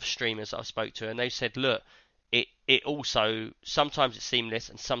lot of streamers that I spoke to, and they said, look, it also, sometimes it's seamless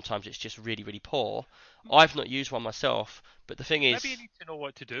and sometimes it's just really, really poor. I've not used one myself, but the thing is... Maybe you need to know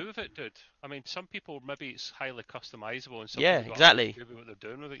what to do with it, dude. I mean, some people, maybe it's highly customizable, and some people exactly. don't know what they're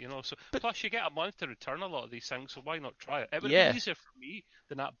doing with it, you know. So, plus, you get a month to return a lot of these things, so why not try it? It would be easier for me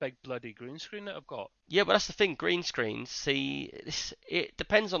than that big bloody green screen that I've got. Yeah, but that's the thing, green screens, see, it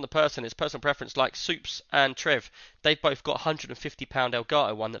depends on the person, it's personal preference. Like Soups and Trev, they've both got £150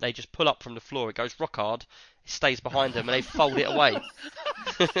 Elgato one that they just pull up from the floor, it goes rock hard, it stays behind them, and they fold it away.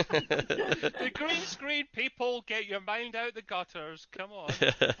 The green screen, people, get your mind out the gutters, come on.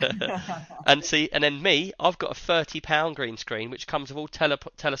 And then me, I've got a £30 green screen, which comes with all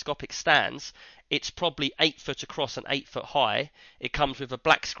telescopic stands. It's probably 8 foot across and 8 foot high. It comes with a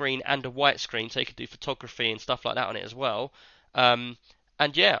black screen and a white screen, so you can do photography and stuff like that on it as well. And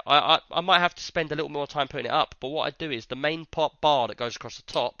yeah, I might have to spend a little more time putting it up, but what I do is the main bar that goes across the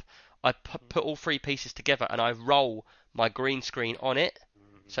top, I put all three pieces together and I roll my green screen on it,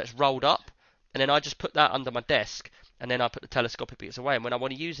 so it's rolled up, and then I just put that under my desk, and then I put the telescopic bits away, and when I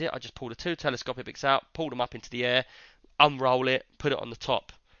want to use it, I just pull the two telescopic bits out, pull them up into the air, unroll it, put it on the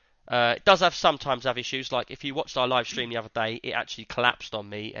top. It does sometimes have issues, like if you watched our live stream the other day, it actually collapsed on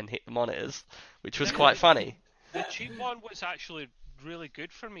me and hit the monitors, which was quite funny. The cheap one was actually really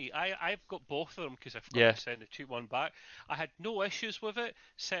good for me. I've got both of them because I forgot Yeah. to send the cheap one back. I had no issues with it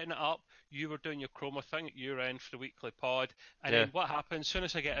setting it up. You were doing your chroma thing at your end for the weekly pod, and Yeah. then what happens? As soon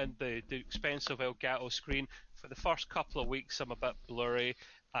as I get in the expensive Elgato screen, for the first couple of weeks I'm a bit blurry,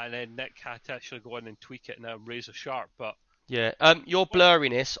 and then Nick had to actually go in and tweak it, and now I'm razor sharp. But Yeah. Your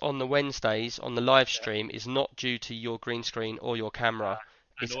blurriness on the Wednesdays on the live stream is not due to your green screen or your camera.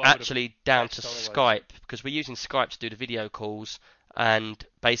 I It's know I would've actually down to guessed Skype, because we're using Skype to do the video calls, and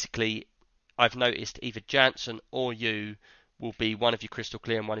basically I've noticed either Jansen or you will be one of you crystal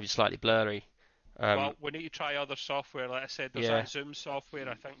clear and one of you slightly blurry. well, we need to try other software. Like I said, there's Yeah. that Zoom software.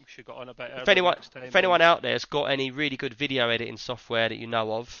 I think we should get on a bit If earlier anyone, next time. if anyone out there's got any really good video editing software that you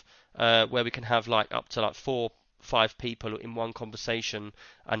know of, where we can have like up to like 4-5 people in one conversation,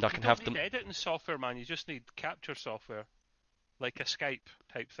 and I You can don't have need them. editing software, man. You just need capture software, like a Skype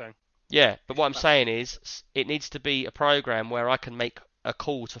type thing. Yeah, but what I'm saying is, it needs to be a program where I can make a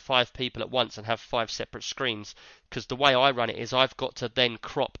call to 5 people at once and have 5 separate screens. Because the way I run it is, I've got to then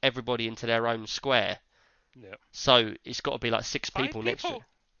crop everybody into their own square. Yeah. So it's got to be like 6 5 people next to it. people?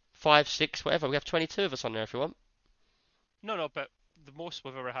 5, 6, whatever. We have 22 of us on there if you want. No, but the most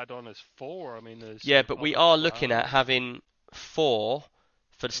we've ever had on is 4. I mean, there's Yeah, but we other are people looking that at having 4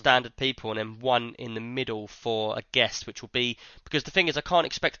 for the standard people and then 1 in the middle for a guest, which will be, because the thing is, I can't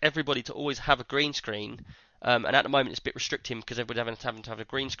expect everybody to always have a green screen, and at the moment it's a bit restricting because everybody's having to have a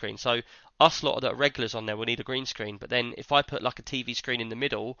green screen. So us lot that are regulars on there will need a green screen, but then if I put like a TV screen in the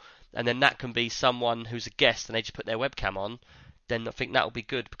middle, and then that can be someone who's a guest and they just put their webcam on, then I think that will be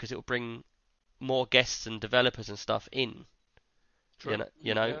good because it will bring more guests and developers and stuff in. True.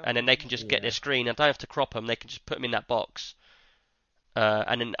 You know, Yeah. and then they can just get their screen. I don't have to crop them. They can just put them in that box,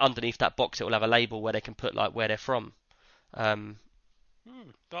 and then underneath that box it will have a label where they can put like where they're from.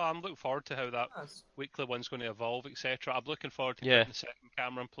 Well, I'm looking forward to how that Nice. weekly one's going to evolve, etc. I'm looking forward to Yeah. getting the second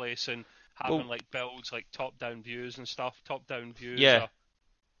camera in place and having Well- like builds, like top-down views and stuff. Top-down views. Yeah. of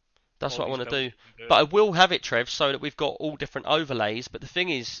That's all what I these want to builds do. we can But I will have it, Trev, so that we've got all different overlays. But the thing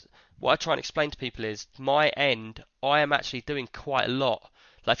is, what I try and explain to people is, my end, I am actually doing quite a lot.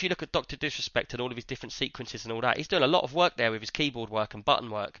 Like if you look at Dr. Disrespect and all of his different sequences and all that, he's doing a lot of work there with his keyboard work and button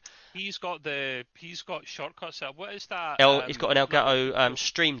work. He's got shortcuts set up. What is that? He's got an Elgato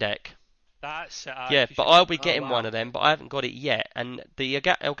Stream Deck. That's it. Yeah, if you but should- I'll be getting wow. one of them, but I haven't got it yet. And the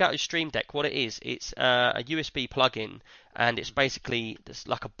Elgato Stream Deck, what it is, it's a USB plug-in, and it's basically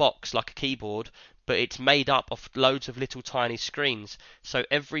like a box, like a keyboard, but it's made up of loads of little tiny screens. So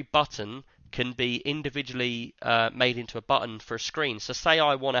every button can be individually made into a button for a screen. So say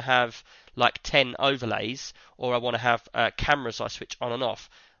I want to have like 10 overlays, or I want to have cameras I switch on and off.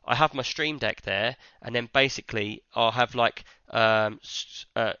 I have my Stream Deck there, and then basically I'll have like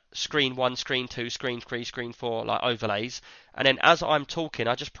screen 1, screen 2, screen 3, screen 4, like overlays. And then as I'm talking,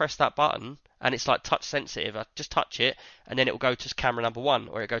 I just press that button, and it's like touch sensitive. I just touch it, and then it will go to camera number 1,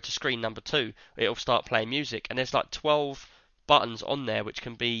 or it'll go to screen number 2. It'll start playing music, and there's like 12 buttons on there which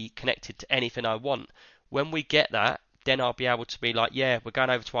can be connected to anything I want. When we get that, then I'll be able to be like, yeah, we're going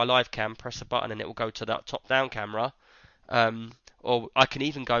over to our live cam, press a button, and it will go to that top-down camera. Or I can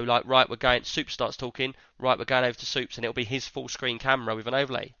even go like, right, we're going, Soups starts talking, right, we're going over to Soups, and it'll be his full screen camera with an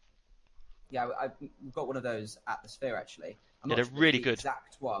overlay. Yeah, we've got one of those at the Sphere actually. I'm Yeah, not they're sure really the good.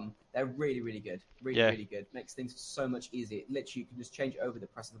 Exact one. They're really, really good. Really, Yeah. really good. Makes things so much easier. Literally, you can just change it over the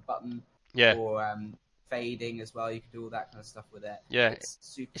press of the button. Yeah. Or fading as well. You can do all that kind of stuff with it. Yeah, It's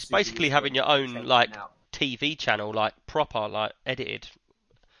super. It's super basically useful. having your You can own change it like in and out. TV channel, like proper, like edited.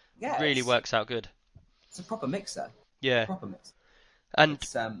 Yeah, Really it's, works out good. It's a proper mixer. Yeah, Proper mixer. and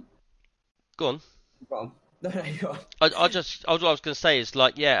It's go on. well, no, you're on. What I was going to say is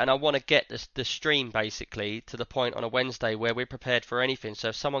like, yeah, and I want to get the stream basically to the point on a Wednesday where we're prepared for anything. So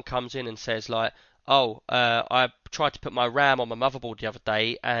if someone comes in and says like, oh, I tried to put my RAM on my motherboard the other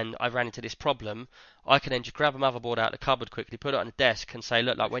day and I ran into this problem, I can then just grab a motherboard out of the cupboard quickly, put it on the desk, and say,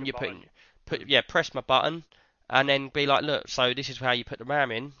 look, like when you're press my button, and then be like, look, so this is how you put the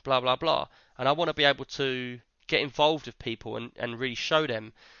RAM in, blah blah blah. And I want to be able to get involved with people and really show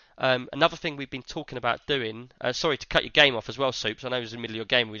them. Another thing we've been talking about doing, sorry to cut your game off as well, Soups. I know it was in the middle of your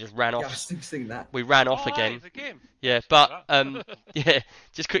game. We just ran Yeah, I off. was thinking that. We ran off Oh, again. aye, the game. Yeah, but yeah,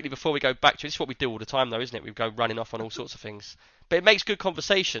 just quickly before we go back to it, this is what we do all the time, though, isn't it? We go running off on all sorts of things, but it makes good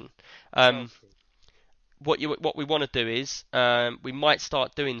conversation. What we want to do is we might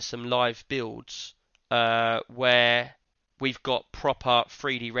start doing some live builds where we've got proper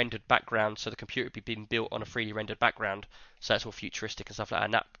 3D rendered background, so the computer would be being built on a 3D rendered background, so it's all futuristic and stuff like that,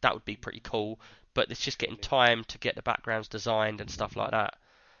 and that would be pretty cool. But it's just getting time to get the backgrounds designed and stuff like that.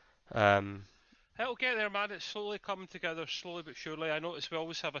 It'll get there, man. It's slowly coming together, slowly but surely. I notice we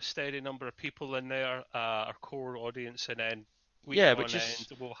always have a steady number of people in there, our core audience, and then week Yeah, on which is-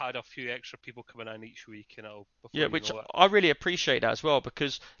 end, we'll have a few extra people coming in each week, you know. Before Yeah, you which know it. I really appreciate that as well,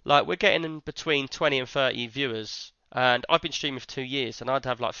 because like we're getting in between 20 and 30 viewers, and I've been streaming for 2 years, and I'd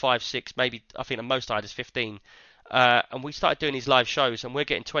have like 5, 6, maybe I think the most I had is 15. And we started doing these live shows, and we're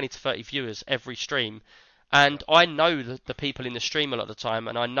getting 20 to 30 viewers every stream. And I know the people in the stream a lot of the time,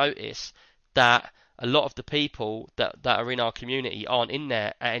 and I notice that a lot of the people that are in our community aren't in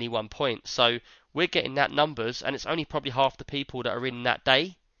there at any one point. So we're getting that numbers, and it's only probably half the people that are in that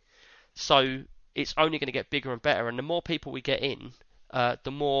day. So it's only going to get bigger and better, and the more people we get in,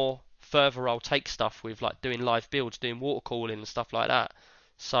 the more further I'll take stuff with, like doing live builds, doing water cooling and stuff like that.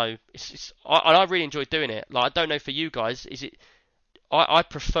 So I really enjoy doing it. Like, I don't know for you guys, is it? I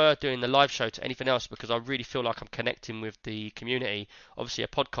prefer doing the live show to anything else because I really feel like I'm connecting with the community. Obviously, a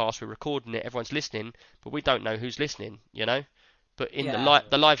podcast, we're recording it, everyone's listening, but we don't know who's listening, you know. But in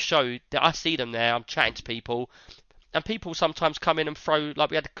the live show, I see them there. I'm chatting to people, and people sometimes come in and throw. Like,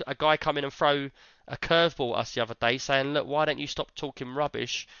 we had a guy come in and throw a curveball at us the other day, saying, "Look, why don't you stop talking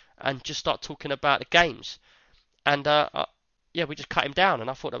rubbish and just start talking about the games?" And yeah, we just cut him down, and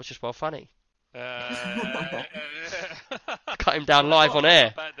I thought that was just well funny. Cut him down live on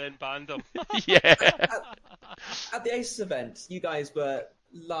air. But then banned him. Yeah. At the Aces event, you guys were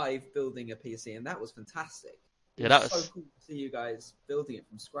live building a PC, and that was fantastic. It Yeah, that was was. so cool to see you guys building it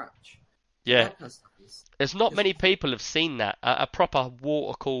from scratch. Yeah. That kind of stuff is There's not just- many people have seen that. A proper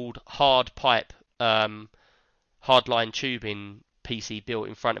water-cooled hard pipe, hardline tubing PC built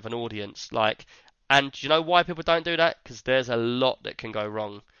in front of an audience. Like, and do you know why people don't do that? Because there's a lot that can go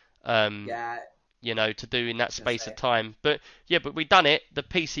wrong. Yeah, You know, to do in that space say. of time. But yeah, but we done it. The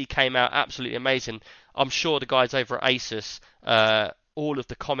PC came out absolutely amazing. I'm sure the guys over at Asus, all of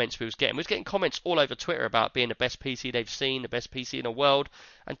the comments we was getting comments all over Twitter about being the best PC they've seen, the best PC in the world,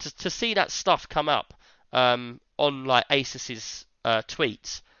 and to see that stuff come up on like Asus's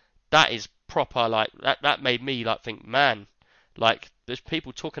tweets, that is proper. Like that made me like think, man, like there's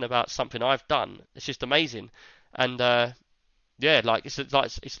people talking about something I've done. It's just amazing, and yeah, like it's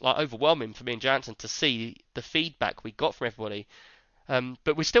like overwhelming for me and Jansen to see the feedback we got from everybody.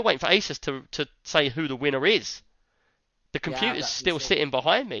 But we're still waiting for Asus to say who the winner is. The computer's that's still insane. sitting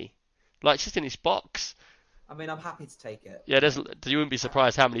behind me, like it's just in this box. I mean, I'm happy to take it. Yeah, you wouldn't be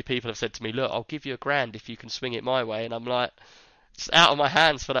surprised how many people have said to me, "Look, I'll give you $1,000 if you can swing it my way," and I'm like, it's out of my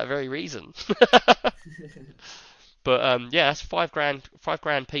hands for that very reason. But yeah, that's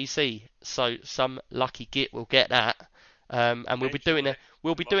 $5,000 PC. So some lucky git will get that. And we'll be doing a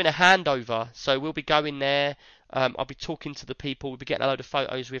handover. So we'll be going there. I'll be talking to the people. We'll be getting a load of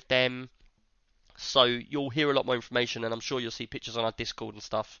photos with them. So you'll hear a lot more information, and I'm sure you'll see pictures on our Discord and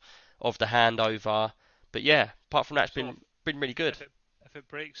stuff of the handover. But yeah, apart from that, it's been really good. If it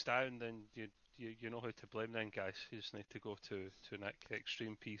breaks down, then you know who to blame then, guys. You just need to go to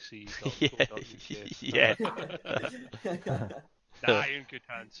extremepc.co.uk. Yeah. Nah, you're in good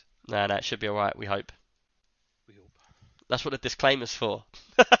hands. No, it should be alright, we hope. We hope. That's what the disclaimer's for.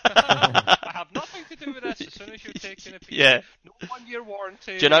 I have nothing to do with this. As soon as you're taking a PC, Yeah. no 1-year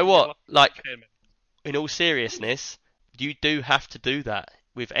warranty. Do you know what? you're Like, lucky. in all seriousness, you do have to do that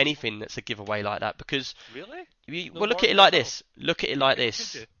with anything that's a giveaway like that, because Really? No well, look at it more like than this. Look at it like Could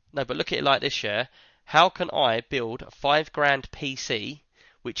this. you? No, but look at it like this, yeah. How can I build a $5,000 PC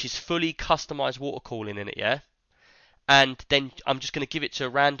which is fully customized water cooling in it, yeah? And then I'm just going to give it to a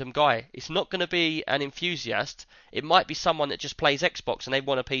random guy. It's not going to be an enthusiast. It might be someone that just plays Xbox and they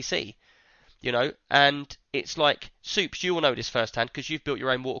want a PC, you know. And it's like, Soups, you will know this firsthand because you've built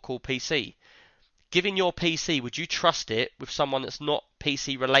your own water cooled PC. Given your PC, would you trust it with someone that's not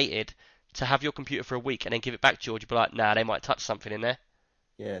PC related to have your computer for a week and then give it back to you? Or would you be like, nah, they might touch something in there?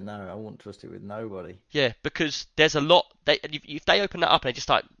 Yeah, no, I won't trust it with nobody. Yeah, because there's a lot. If they open that up and they just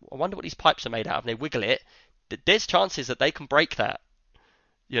like, I wonder what these pipes are made out of, and they wiggle it, there's chances that they can break that.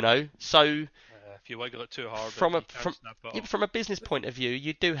 You know, so If you wiggle it too hard, from you can't snap it off. from a business point of view,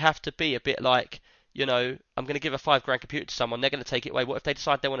 you do have to be a bit like, you know, I'm going to give a $5,000 computer to someone, they're going to take it away. What if they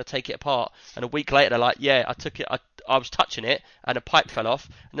decide they want to take it apart, and a week later they're like, yeah, I took it, I was touching it, and a pipe fell off,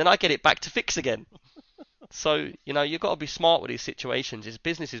 and then I get it back to fix again. So, you know, you've got to be smart with these situations.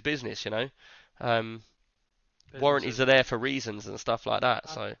 Business is business, you know. Warranties are there for reasons and stuff like that.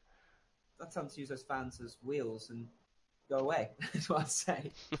 So That's time to use those fans as wheels and go away. That's what I'd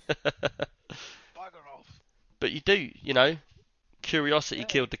say. Bugger off. But you do, curiosity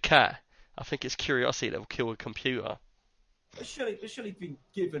killed the cat. I think it's curiosity that will kill a computer. But surely being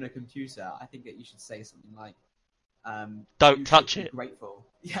given a computer, I think that you should say something like, Don't you touch should it. be grateful.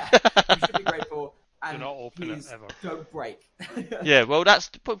 Yeah, you should be grateful. And Do not open it please ever. don't break. Yeah, well,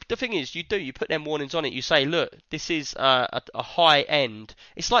 but the thing is, you put them warnings on it. You say, look, this is a high end.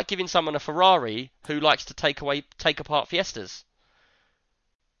 It's like giving someone a Ferrari who likes to take apart Fiestas.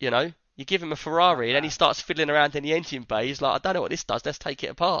 You give him a Ferrari, and then he starts fiddling around in the engine bay. He's like, I don't know what this does. Let's take it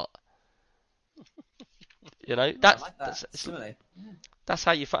apart. I like that. That's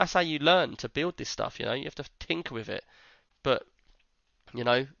how you learn to build this stuff. You have to tinker with it. But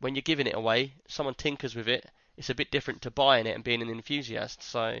when you're giving it away, someone tinkers with it. It's a bit different to buying it and being an enthusiast.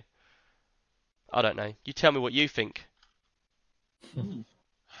 So I don't know. You tell me what you think. I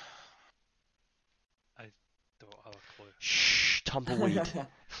don't have a clue. Shh, tumbleweed.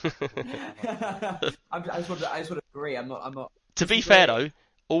 I just want to agree. I'm not. To be fair though,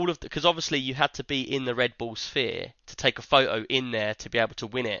 because obviously you had to be in the Red Bull sphere to take a photo in there to be able to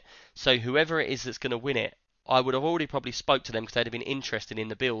win it. So whoever it is that's going to win it, I would have already probably spoke to them because they'd have been interested in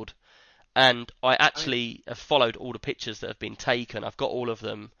the build. And I actually have followed all the pictures that have been taken. I've got all of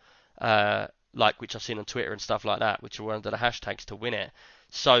them, which I've seen on Twitter and stuff like that, which are under the hashtags to win it.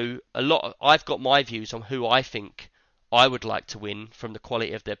 So I've got my views on who I think I would like to win from the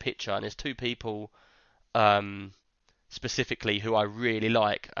quality of their picture. And there's two people specifically who I really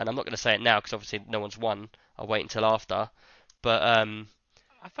like, and I'm not going to say it now because obviously no one's won. I'll wait until after. But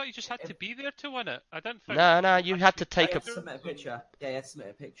I thought you just had to be there to win it. I didn't think. No, you had to take You a. had to submit a picture. Yeah, you had to submit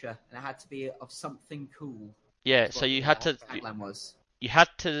a picture, and it had to be of something cool. Yeah, so you had to. Tagline was. You had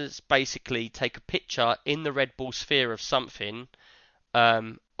to basically take a picture in the Red Bull sphere of something.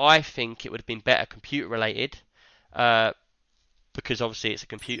 I think it would have been better computer related, because obviously it's a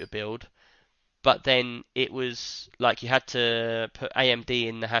computer build. But then it was like you had to put AMD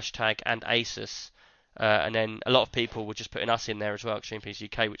in the hashtag and Asus. And then a lot of people were just putting us in there as well, Extreme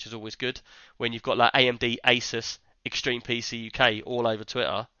PC UK, which is always good when you've got like AMD, Asus, Extreme PC UK all over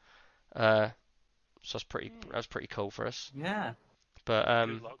Twitter. So that's pretty cool for us. Yeah. But I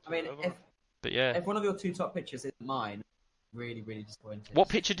mean, yeah. if one of your two top pictures isn't mine, really, really disappointed. What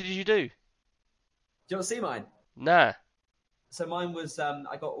picture did you do? Do you want to see mine? Nah. So mine was I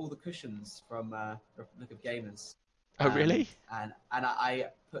got all the cushions from Republic of Gamers. Oh really? And I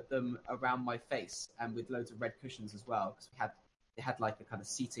put them around my face and with loads of red cushions as well because it had like a kind of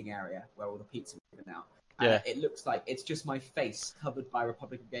seating area where all the pizza was given out. And Yeah. it looks like it's just my face covered by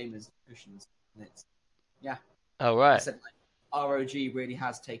Republic of Gamers cushions. And it's Oh I right. said like, ROG really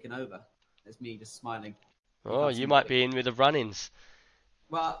has taken over. It's me just smiling. Oh, you might be in with the run-ins.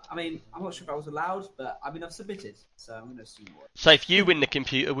 Well, I mean, I'm not sure if I was allowed, but I mean, I've submitted, so I'm going to assume what. So if you win the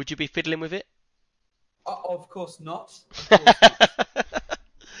computer, would you be fiddling with it? Of course not. Of course not.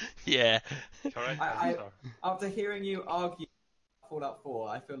 Yeah. Correct I- answer. After hearing you argue Fallout 4,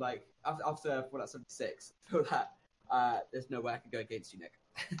 I feel like after Fallout 76, I feel that there's no way I can go against you, Nick.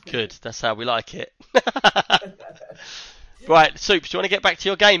 Good. That's how we like it. Right, Soups, do you want to get back to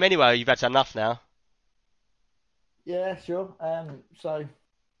your game anyway? Or you've had enough now. Yeah, sure. So,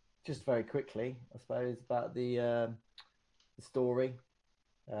 just very quickly, I suppose, about the story.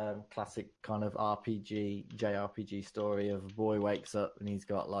 Classic kind of JRPG story of a boy wakes up and he's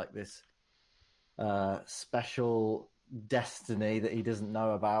got like this special destiny that he doesn't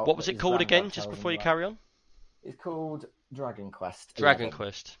know about. What was that it his called granddad again, just tells him before you about. carry on? It's called Dragon Quest. Dragon 11.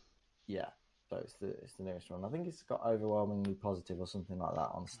 Quest. Yeah, so it's the newest one. I think it's got overwhelmingly positive or something like that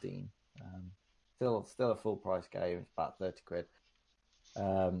on Steam. Still a full price game. It's about 30 quid.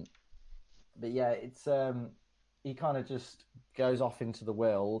 But yeah, it's he kind of just goes off into the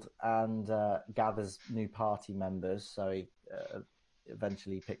world and gathers new party members. So he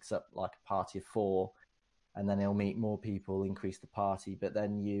eventually picks up like a party of 4, and then he'll meet more people, increase the party. But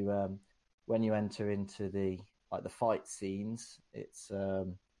then you, when you enter into the fight scenes, it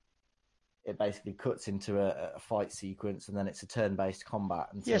basically cuts into a fight sequence, and then it's a turn-based combat.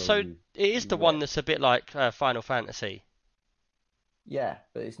 Yeah, so you it is the win. one that's a bit like Final Fantasy. Yeah,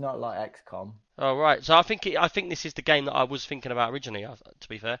 but it's not like XCOM. Oh right, so I think this is the game that I was thinking about originally. To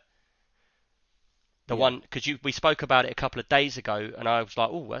be fair, the Yeah. one because we spoke about it a couple of days ago, and I was like,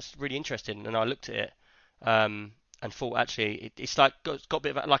 oh, that's really interesting, and I looked at it, and thought actually it's like got a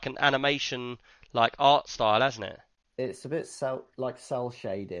bit of like an animation like art style, hasn't it? It's a bit cell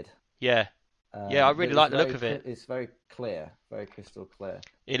shaded. Yeah, yeah, I but really it's like the look very of it. It's very clear, very crystal clear.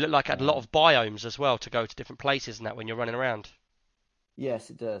 It looked like it had a lot of biomes as well to go to different places and that when you're running around. Yes,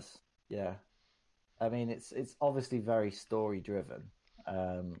 it does. Yeah, I mean it's obviously very story driven,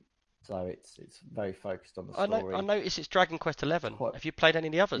 so it's very focused on the I story. noticed it's Dragon Quest 11. Quite- Have you played any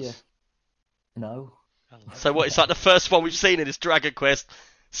of the others? Yeah. No. So what? It's like the first one we've seen in this Dragon Quest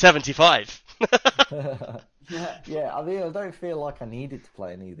 75. Yeah, I mean, I don't feel like I needed to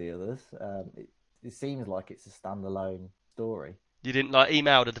play any of the others. It seems like it's a standalone story. You didn't like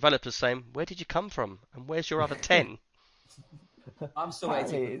email the developers saying, "Where did you come from? And where's your other 10?" I'm still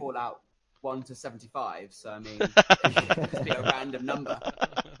waiting for Fallout 1 to 75, so I mean, just be a random number.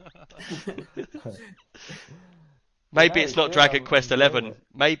 Maybe No, it's not yeah, Dragon I'm Quest enjoying 11. it.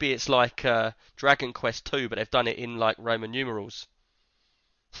 Maybe it's like Dragon Quest 2, but they've done it in like Roman numerals.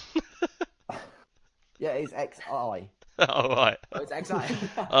 Yeah, it's XI. Oh, right. Oh, it's exciting.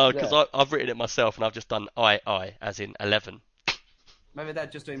 Oh, because Yeah. I've written it myself and I've just done II, as in 11. Maybe they're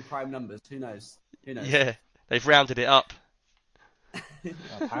just doing prime numbers. Who knows? Who knows? Yeah, they've rounded it up.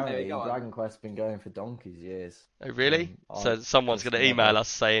 Apparently, go on. Dragon Quest's been going for donkey's years. Oh, really? So I've someone's just going to email never- us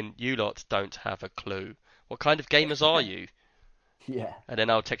saying, "You lot don't have a clue. What kind of gamers are you?" Yeah, And then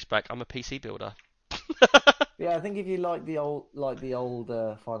I'll text back, "I'm a PC builder." yeah. I think if you like the old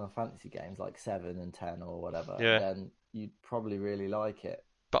Final Fantasy games, like 7 and 10 or whatever, Yeah. then you'd probably really like it.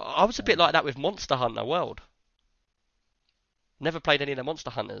 But I was a bit like that with Monster Hunter World. Never played any of the Monster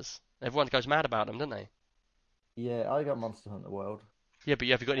Hunters. Everyone goes mad about them, don't they? Yeah, I got Monster Hunter World. Yeah, but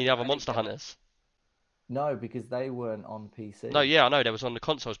have you got any other I Monster didn't get Hunters? No, because they weren't on PC. No, yeah, I know there was on the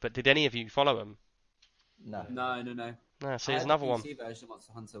consoles, but did any of you follow them? No. No. No, see, I there's heard another the one. PC version of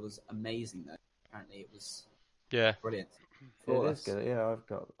Monster Hunter was amazing though. Apparently it was Yeah. brilliant. It is good. Yeah,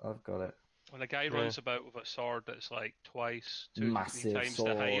 I've got it. When a guy runs about with a sword that's like twice, 2 to 3 Massive times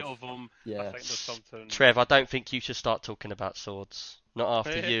the height sword. of him, I Yeah. think there's something. Trev, I don't think you should start talking about swords. Not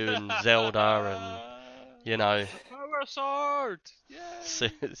after you and Zelda and, you know. Power sword! Yay!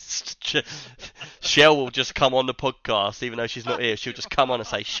 Shell will just come on the podcast, even though she's not here. She'll just come on and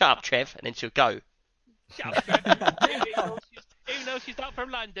say, "Shut up, Trev," and then she'll go. Even though she's not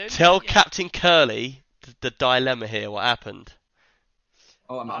from London. Tell yeah. Captain Curly the dilemma here, what happened.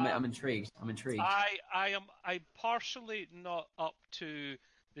 Oh, I'm intrigued. I'm intrigued. I'm partially not up to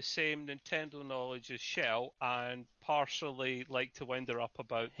the same Nintendo knowledge as Shell, and partially like to wind her up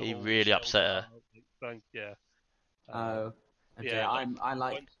about. The He whole really Shell upset her. thing. Yeah. Oh, okay. yeah, I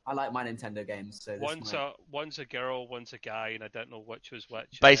like my Nintendo games. So this One's a girl, one's a guy, and I don't know which was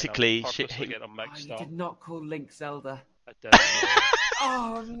which. Basically, and I she- purposely he- get them Oh, mixed you up. did not call Link Zelda. I did.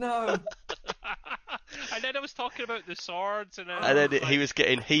 Oh no! And then I was talking about the swords, and And then like, he was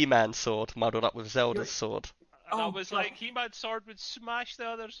getting He-Man's sword muddled up with Zelda's sword. and I Oh, was God. like, He-Man's sword would smash the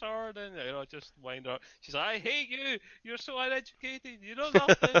other sword, and just wind her up. She's like, "I hate you. You're so uneducated. You know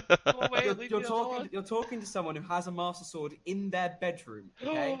nothing. Go away. You're, leave you're me talking. alone." You're talking to someone who has a Master Sword in their bedroom.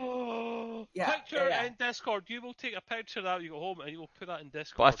 Okay. Yeah, Picture yeah. in Discord. You will take a picture of that. You go home and you will put that in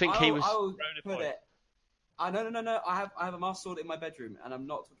Discord. But I think he was. I will Brownie put point. it. No. I have a Master Sword in my bedroom, and I'm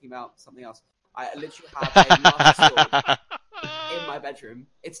not talking about something else. I literally have a Master Sword in my bedroom.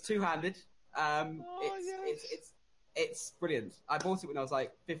 It's two-handed. It's brilliant. I bought it when I was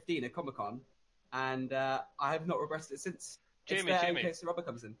like 15 at Comic Con, and I have not regretted it since. It's Jamie, there Jamie. in case the rubber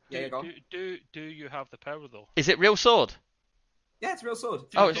comes in. Yeah, go on. Do you have the power though? Is it real sword? Yeah, it's a real sword.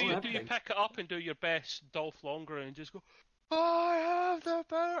 Oh, It's do all you and do you everything. pick it up and do your best Dolph Lundgren and just go, "I have the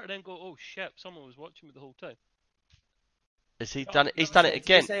power," and then go, "Oh shit, someone was watching me the whole time." Has he done it? He's done it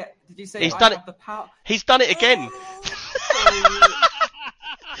again. Did you say He's I done have it- the power? He's done it again. Oh!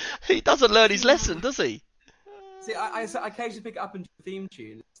 He doesn't learn his lesson, does he? See, I occasionally pick it up into the theme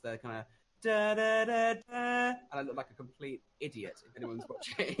tune. It's the kind of da da da da, and I look like a complete idiot if anyone's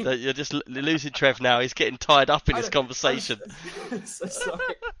watching. That You're just losing Trev now. He's getting tied up in I this don't- conversation. I'm so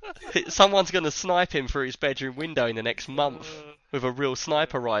sorry. Someone's going to snipe him through his bedroom window in the next month with a real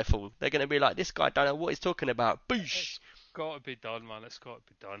sniper rifle. They're going to be like, "This guy don't know what he's talking about." Boosh! Got to be done, man. It's got to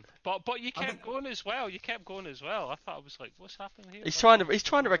be done. But you kept going as well. You kept going as well. I thought I was like, what's happening here? He's trying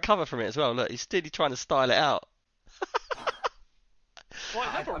to recover from it as well. Look, he's still trying to style it out. Well,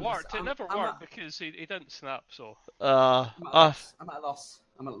 it never I'm worked. just- It never I'm worked not- because he didn't snap. So I I'm at a loss.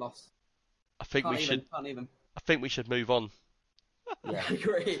 I'm at a loss. think we should. Can't even. I think we should move on. Yeah. I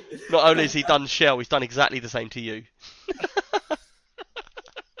agree. Not only has he done Shell, he's done exactly the same to you.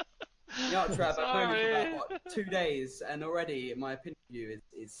 You know what, Trev? I've known you for Sorry. about 2 days, and already my opinion of you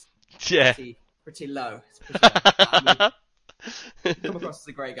is Yeah. pretty low. It's pretty low. I mean, you come across as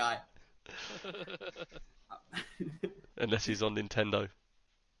a great guy. Unless he's on Nintendo.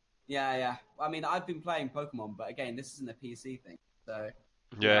 Yeah. I mean, I've been playing Pokemon, but again, this isn't a PC thing. So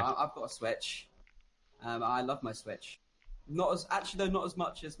Yeah. I've got a Switch. I love my Switch. Not as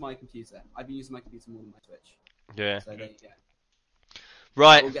much as my computer. I've been using my computer more than my Switch. Yeah. So there you go.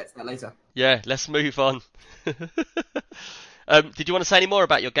 Right. We'll get to that later. Yeah, let's move on. Did you want to say any more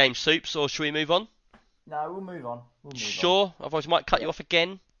about your game, Soups, or should we move on? No, we'll move on. Sure. Otherwise, we might cut you off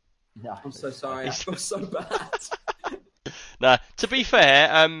again. No, I'm so sorry. I feel so bad. No, to be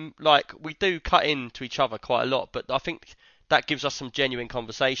fair, like we do cut into each other quite a lot, but I think that gives us some genuine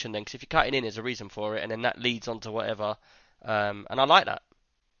conversation then, because if you're cutting in, there's a reason for it, and then that leads on to whatever. And I like that.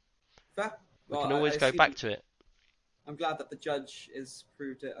 Fair. We Well, can always go back to it. I'm glad that the judge has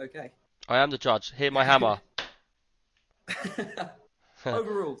proved it okay. I am the judge. Hear my hammer.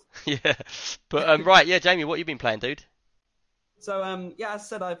 Overruled. Yeah. But right, yeah, Jamie, what you been playing, dude? So yeah, as I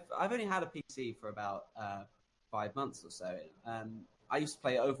said, I've only had a PC for about 5 months or so. I used to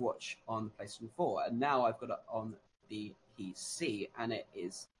play Overwatch on the PlayStation 4, and now I've got it on the PC, and it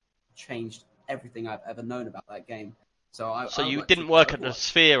is changed everything I've ever known about that game. So you didn't work at the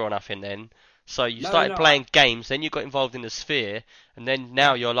Sphere or nothing then? So you started playing games, then you got involved in the Sphere, and then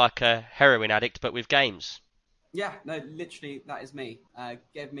now you're like a heroin addict, but with games. Yeah, no, literally, that is me.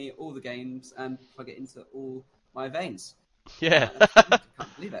 Give me all the games and plug it into all my veins. Yeah. I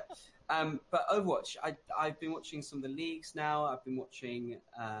can't believe it. But Overwatch, I've been watching some of the leagues now. I've been watching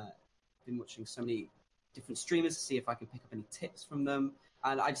so many different streamers to see if I can pick up any tips from them.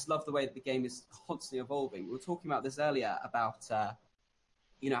 And I just love the way that the game is constantly evolving. We were talking about this earlier about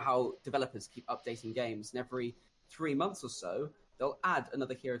how developers keep updating games, and every 3 months or so they'll add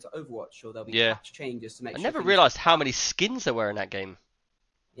another hero to Overwatch, or there'll be patch changes to make. I never realised how many skins there were in that game.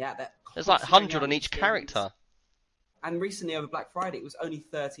 Yeah, there's like 100 on each character. And recently over Black Friday, it was only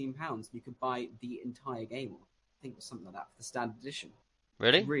 £13. You could buy the entire game. I think it was something like that for the standard edition.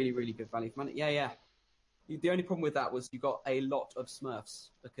 Really? Really, really good value for money. Yeah. The only problem with that was you got a lot of Smurfs,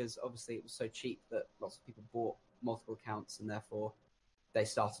 because obviously it was so cheap that lots of people bought multiple accounts, and therefore they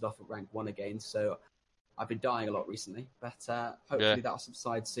started off at rank 1 again. So I've been dying a lot recently, but hopefully that'll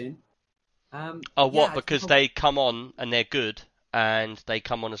subside soon. Because they come on and they're good, and they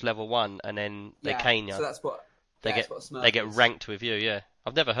come on as level 1, and then they cane you. So that's what they get is. ranked with you. Yeah,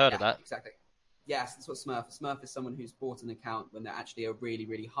 I've never heard of that. Exactly. Yes, that's what Smurf is. Smurf is someone who's bought an account when they're actually a really,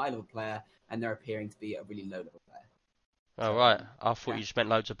 really high level player, and they're appearing to be a really low level player. Oh, right. I thought you just meant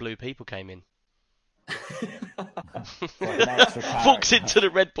loads of blue people came in. Walks into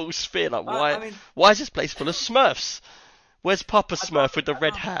the Red Bull Sphere like, why? Why is this place full of Smurfs? Where's Papa Smurf with the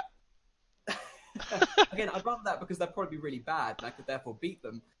red hat? Again, I'd rather that, because they're probably really bad, and I could therefore beat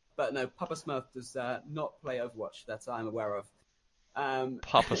them. But no, Papa Smurf does not play Overwatch that I'm aware of.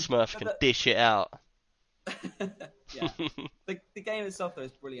 Papa Smurf can dish it out. Yeah. The game itself, though,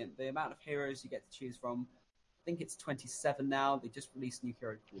 is brilliant. The amount of heroes you get to choose from, I think it's 27 now. They just released a new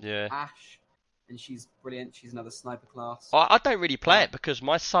hero called Ash, and she's brilliant. She's another sniper class. I don't really play it because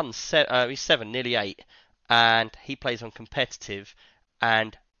my son's he's 7, nearly 8, and he plays on competitive,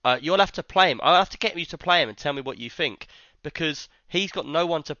 and you'll have to play him. I'll have to get you to play him and tell me what you think, because he's got no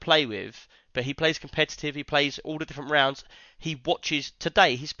one to play with, but he plays competitive, he plays all the different rounds. He watches,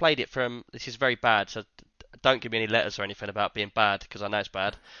 today he's played it from, this is very bad, so don't give me any letters or anything about being bad, because I know it's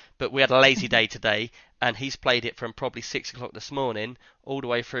bad, but we had a lazy day today, and he's played it from probably 6 o'clock this morning, all the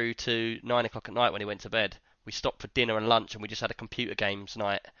way through to 9 o'clock at night when he went to bed. We stopped for dinner and lunch, and we just had a computer games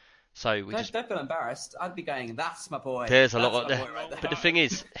night. So we don't feel embarrassed. I'd be going, that's my boy. There's a lot of but the thing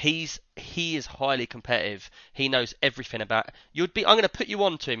is, he is highly competitive. He knows everything about. I'm going to put you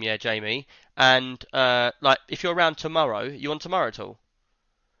on to him, yeah, Jamie. And like, if you're around tomorrow, you on tomorrow at all?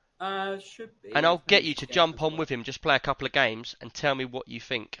 Should be. And I'll get you to jump on with him, just play a couple of games, and tell me what you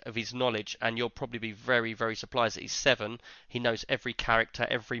think of his knowledge. And you'll probably be very, very surprised that he's 7. He knows every character,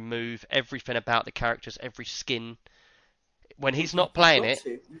 every move, everything about the characters, every skin. When he's not playing it.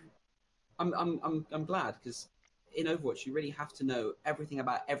 I'm glad, because in Overwatch you really have to know everything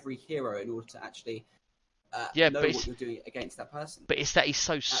about every hero in order to actually know what you're doing against that person. But it's that he's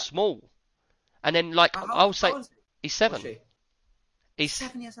so small. And then, like, I'll say he's 7. He's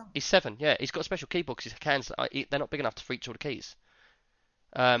 7 years old. He's 7, yeah. He's got a special keyboard because his hands, they're not big enough to reach all the keys.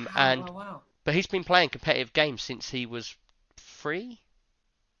 Wow. But he's been playing competitive games since he was 3.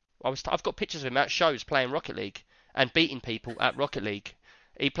 I've got pictures of him at shows playing Rocket League and beating people at Rocket League.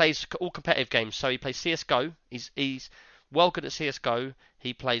 He plays all competitive games, so he plays CSGO. He's well good at CSGO.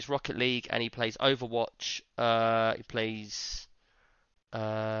 He plays Rocket League and he plays Overwatch. He plays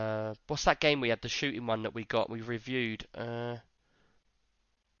what's that game we had? The shooting one that we reviewed.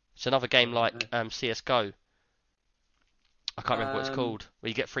 It's another game like CSGO. I can't remember what it's called. Where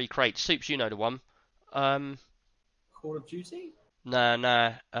you get free crates. Soups, you know the one. Call of Duty?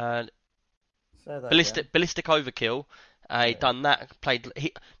 No. Ballistic Overkill. He done that.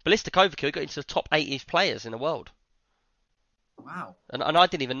 Ballistic Overkill got into the top 80 players in the world. Wow. And I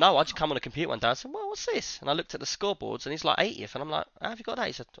didn't even know. I just come on the computer one day. I said, "Well, what's this?" And I looked at the scoreboards, and he's like 80th, and I'm like, "How have you got that?"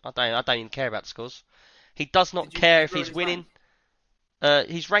 He said, I don't even care about the scores. He does not care if ruin he's his winning. rank?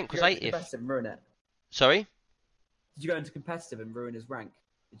 His rank Did you was go into 80th. competitive and ruin it? Sorry? Did you go into competitive and ruin his rank?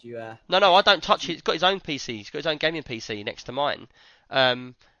 Did you? No, I don't touch it. He's got his own PC. He's got his own gaming PC next to mine.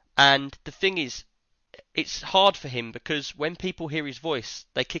 And the thing is, it's hard for him because when people hear his voice,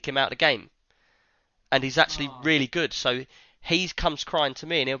 they kick him out of the game. And he's actually really good. So he comes crying to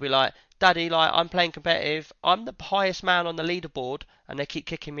me and he'll be like, "Daddy, like I'm playing competitive. I'm the highest man on the leaderboard, and they keep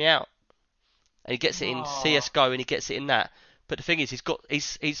kicking me out." And he gets it in CS:GO and he gets it in that. But the thing is,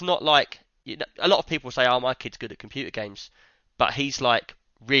 he's not like, you know, a lot of people say, "Oh, my kid's good at computer games," but he's like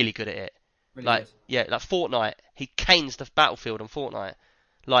really good at it. Really Like good. yeah, like Fortnite, he canes the battlefield on Fortnite.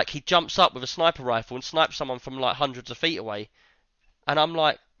 Like he jumps up with a sniper rifle and snipes someone from like hundreds of feet away, and I'm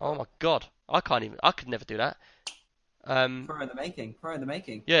like, oh my god, I could never do that. Pro in the making. Pro in the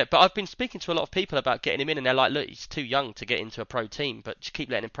making. Yeah, but I've been speaking to a lot of people about getting him in, and they're like, look, he's too young to get into a pro team, but just keep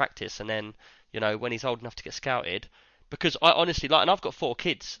letting him practice, and then, you know, when he's old enough to get scouted, because I honestly like, and I've got 4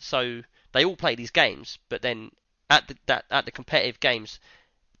 kids, so they all play these games, but then at the competitive games,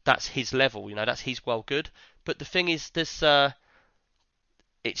 that's his level, you know, that's he's well good. But the thing is, this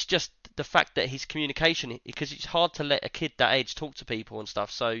it's just the fact that his communication, because it's hard to let a kid that age talk to people and stuff,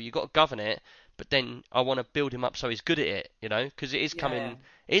 so you got to govern it. But then I want to build him up so he's good at it, you know, because it is it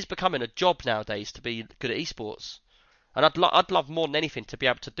is becoming a job nowadays to be good at esports. And I'd love more than anything to be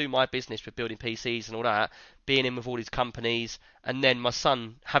able to do my business with building PCs and all that, being in with all these companies, and then my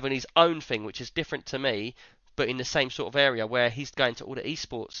son having his own thing, which is different to me, but in the same sort of area where he's going to all the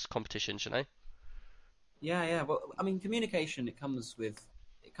esports competitions, you know. Yeah. Well, I mean, communication it comes with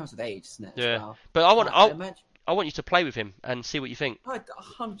age, doesn't it? Yeah. As well. But I I want you to play with him and see what you think. I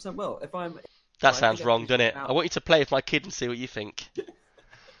 100% will. If I'm. That I sounds think wrong, I doesn't it? now- I want you to play with my kid and see what you think.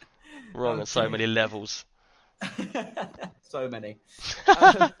 Wrong on so Okay. many levels. So many.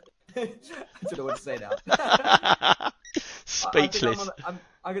 I don't know what to say now. Speechless. I'm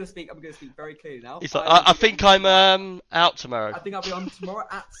gonna speak. I'm gonna speak very clearly now. He's like, I think I'm out tomorrow. I think I'll be on tomorrow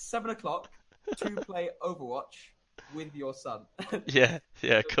at 7 o'clock to play Overwatch with your son. Yeah,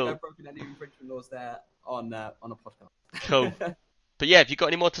 cool. I've broken any infringement laws there on a podcast. Cool. But yeah, have you got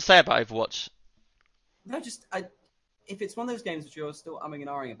any more to say about Overwatch? No, if it's one of those games which you're still umming and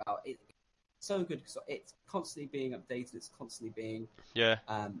ahhing about, it's so good because it's constantly being updated. It's constantly being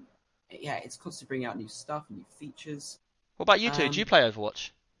it's constantly bringing out new stuff and new features. What about you two? Do you play Overwatch?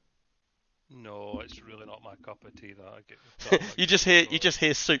 No, it's really not my cup of tea. That I get. You just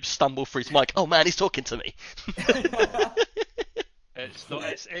hear Soup stumble through his mic. Oh man, he's talking to me. It's not.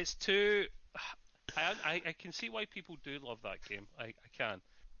 It's too. I can see why people do love that game. I can.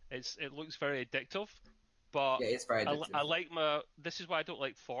 It looks very addictive, but Yeah, it's very addictive. I like This is why I don't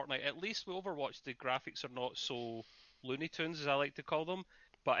like Fortnite. At least with Overwatch, the graphics are not so Looney Tunes, as I like to call them.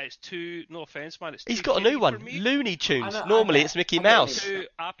 But it's too. No offense, man. It's He's too got a kiddie new for one, me. Looney Tunes. I know, Normally it's Mickey I know. Mouse.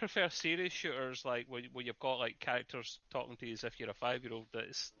 I prefer series shooters like where you've got like characters talking to you as if you're a 5-year-old.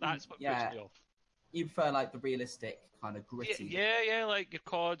 That's what puts me off. You prefer like the realistic kind of gritty. Yeah, like your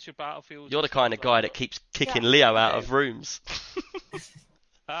CODs, your Battlefields. You're the and kind stuff of guy like that keeps kicking Yeah, Leo out okay. of rooms.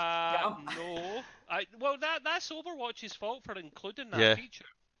 No. That's Overwatch's fault for including that Yeah. feature.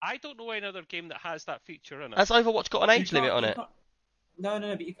 I don't know any other game that has that feature in it. Has Overwatch got an You age limit can't- on you it? can't- No,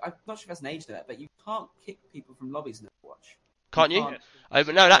 but I'm not sure if that's an age limit, but you can't kick people from lobbies in Overwatch. Can't you? can't- Oh,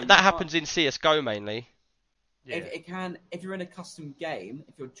 but no, Yeah, you that can't. happens in CS:GO mainly. Yeah. If you're in a custom game,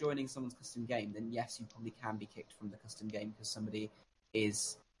 if you're joining someone's custom game, then yes, you probably can be kicked from the custom game because somebody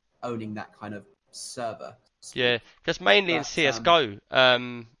is owning that kind of server. Yeah, because mainly in But, CS:GO.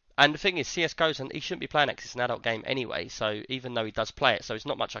 And the thing is, CS:GO's he shouldn't be playing it 'cause it's an adult game anyway. So even though he does play it, so it's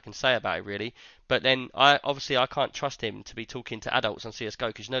not much I can say about it really. But then I can't trust him to be talking to adults on CS:GO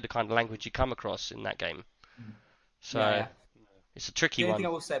because you know the kind of language you come across in that game. So Yeah. it's a tricky The only thing I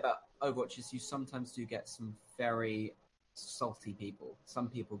one. will say about Overwatch is you sometimes do get some very salty people. Some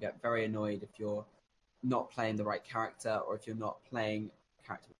people get very annoyed if you're not playing the right character or if you're not playing a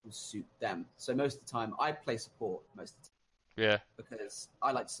character that will suit them. So most of the time, I play support most of the time Yeah, because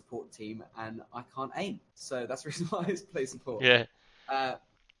I like to support the team and I can't aim. So that's the reason why I play support. yeah,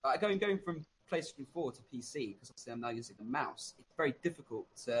 Going from PlayStation 4 to PC, because obviously I'm now using the mouse, it's very difficult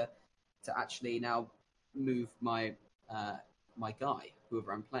to actually now move my my guy,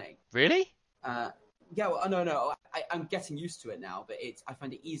 whoever I'm playing. really? Yeah, well, no. I'm getting used to it now, but I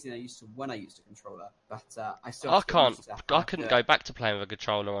find it easier than I used to when I used a controller. But I still. I have to get can't. used to how I to couldn't do it. go back to playing with a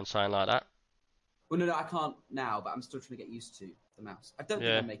controller on something like that. Well, no, I can't now, but I'm still trying to get used to the mouse. I don't Yeah.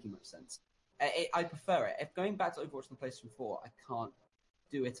 think I'm making much sense. I prefer it. If going back to Overwatch on the PlayStation 4, I can't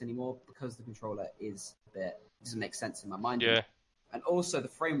do it anymore because the controller is a bit doesn't make sense in my mind. Yeah. And also the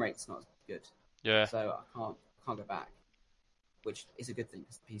frame rate's not as good. Yeah. So I can't go back, which is a good thing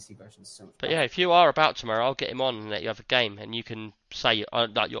because the PC version is so much But better. yeah, if you are about tomorrow, I'll get him on and let you have a game, and you can say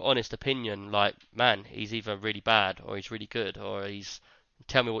like your honest opinion. Like, man, he's either really bad or he's really good, or he's.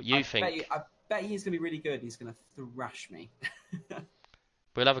 Tell me what you think. I bet he's going to be really good. He's going to thrash me.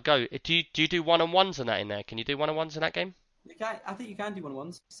 We'll have a go. Do you do one-on-ones and that in there? Can you do one-on-ones in that game? You can. I think you can do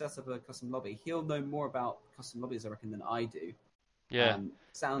one-on-ones. Set up a custom lobby. He'll know more about custom lobbies, I reckon, than I do. Yeah.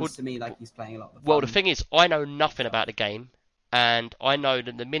 Sounds to me like he's playing a lot of the fun. Well, the thing is, I know nothing about the game, and I know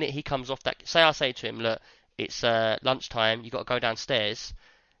that the minute he comes off that, I say to him, look, it's lunchtime, you got to go downstairs.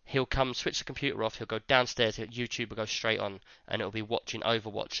 He'll come, switch the computer off. He'll go downstairs. YouTube will go straight on, and it'll be watching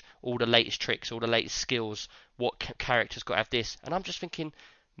Overwatch, all the latest tricks, all the latest skills. What character's got to have this? And I'm just thinking,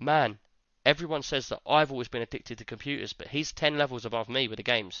 man, everyone says that I've always been addicted to computers, but he's 10 levels above me with the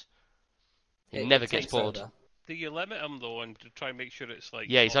games. He never gets bored. Over. Do you limit him though, and to try and make sure it's like?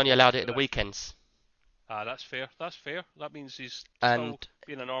 Yeah, he's only allowed it at the weekends. Ah, that's fair. That's fair. That means he's And still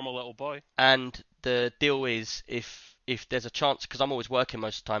being a normal little boy. And the deal is, if there's a chance, because I'm always working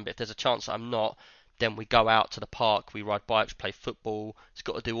most of the time, but if there's a chance that I'm not, then we go out to the park, we ride bikes, play football. He's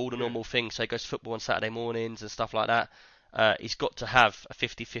got to do all the normal things. So he goes to football on Saturday mornings and stuff like that. He's got to have a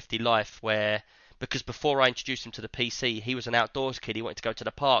 50-50 life where, because before I introduced him to the PC, he was an outdoors kid. He wanted to go to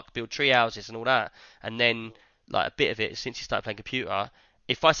the park, build tree houses and all that. And then, like a bit of it, since he started playing computer,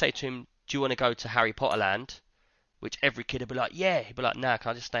 if I say to him, do you want to go to Harry Potter Land? Which every kid would be like, yeah. He'd be like, nah,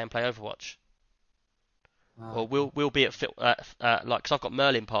 can I just stay and play Overwatch? Or we'll be at like, cause I've got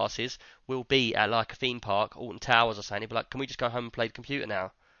Merlin passes. We'll be at like a theme park, Alton Towers or something. He'd be like, can we just go home and play the computer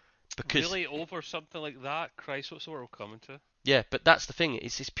now? Because Really, over something like that? Christ, what's the world coming to? yeah, but that's the thing.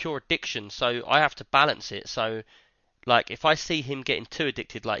 It's this pure addiction. So I have to balance it. So like, if I see him getting too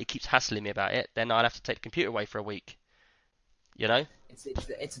addicted, like he keeps hassling me about it, then I'll have to take the computer away for a week. You know? It's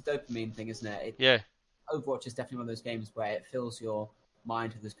a dopamine thing, isn't it? Yeah. Overwatch is definitely one of those games where it fills your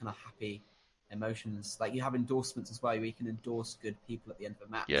mind with those kind of happy emotions. Like you have endorsements as well, where you can endorse good people at the end of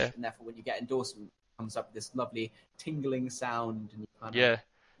a match. Yeah. And therefore, when you get endorsement, it comes up with this lovely tingling sound, and you kind of Yeah.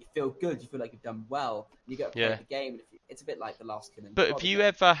 you feel good. You feel like you've done well. You get to play Yeah. the game. And it's a bit like the last Killing. But have you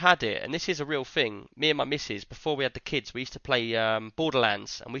ever had it, and this is a real thing, me and my missus, before we had the kids, we used to play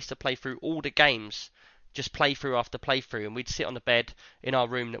Borderlands, and we used to play through all the games, just playthrough after playthrough, and we'd sit on the bed in our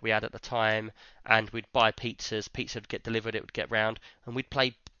room that we had at the time, and we'd buy pizzas, pizza would get delivered, it would get round, and we'd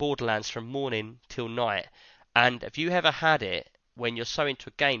play Borderlands from morning till night. And have you ever had it, when you're so into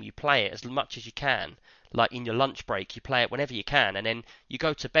a game, you play it as much as you can, like in your lunch break, you play it whenever you can, and then you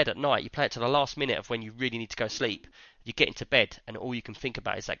go to bed at night, you play it to the last minute of when you really need to go sleep, you get into bed, and all you can think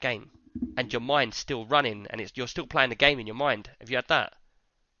about is that game, and your mind's still running, and you're still playing the game in your mind. Have you had that?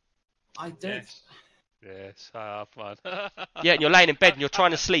 I don't. Yes. Yes, I have, man. Yeah, and you're laying in bed and you're trying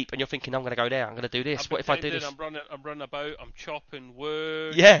to sleep, and you're thinking, I'm going to go there, I'm going to do this. I'm What if I do pretending this? I'm running about, I'm chopping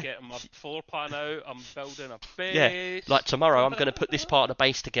wood, Yeah. getting my floor plan out, I'm building a base. Yeah, like tomorrow I'm going to put this part of the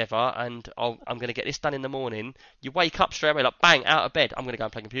base together, and I'm going to get this done in the morning. You wake up straight away, like bang, out of bed. I'm going to go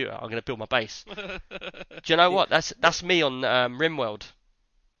and play computer. I'm going to build my base. Do you know what? That's me on RimWorld.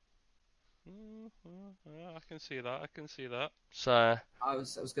 I can see that. I can see that. So I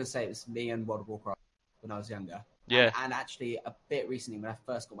was going to say it was me and World of Warcraft when I was younger. yeah, And actually, a bit recently, when I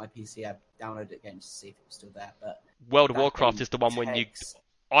first got my PC, I downloaded it again just to see if it was still there. But World of that Warcraft game is the one when you. takes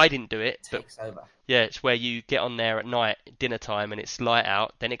I didn't do it, but over. yeah, it's where you get on there at night, dinner time, and it's light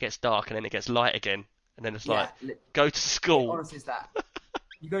out. Then it gets dark, and then it gets light again, and then it's like go to It school. honestly is that.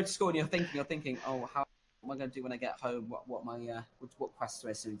 You go to school and you're thinking, oh, how am I going to do when I get home? What quests do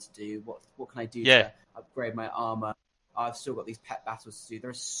I still need to do? What can I do Yeah. to upgrade my armor? I've still got these pet battles to do.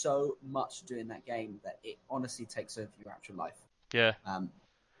 There's so much to do in that game that it honestly takes over your actual life. Yeah,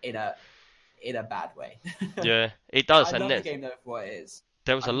 In a bad way. yeah, it does. I And love the game though for what it is.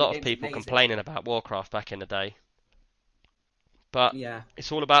 there was a I think lot the of game's people amazing. complaining about Warcraft back in the day. But Yeah.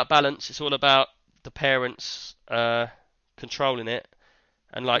 it's all about balance. It's all about the parents controlling it,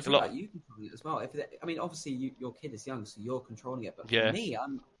 and like It's a all lot. about you controlling it as well. Obviously your kid is young, so you're controlling it. But for Yeah. me,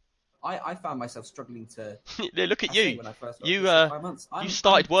 I found myself struggling to. Yeah, look at I say you. when I first got You, this at 5 months, You I'm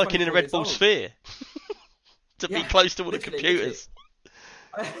started working in a 24 Red years Bull old. Sphere to be Yeah, close to all the literally, computers.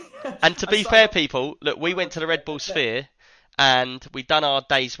 And to be fair, people, look, we went to the Red Bull Sphere and we done our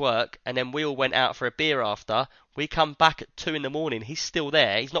day's work, and then we all went out for a beer after. We come back at 2 in the morning. He's still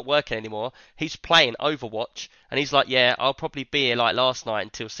there. He's not working anymore. He's playing Overwatch, and he's like, "Yeah, I'll probably be here like last night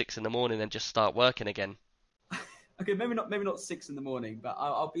until 6 in the morning and just start working again." Okay, maybe not 6 in the morning, but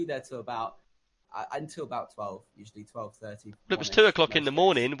I'll be there till about until about 12, usually 12:30. It was 2 o'clock in the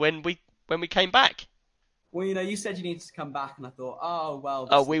morning when we came back. Well, you said you needed to come back, and I thought, oh well.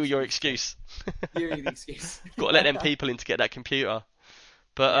 Oh, we were your excuse. You were the excuse. Got to let them people in to get that computer.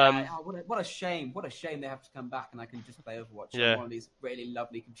 But what a shame! What a shame they have to come back, and I can just play Overwatch Yeah. on one of these really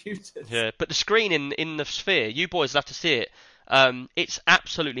lovely computers. yeah, but the screen in the Sphere, you boys will have to see it. It's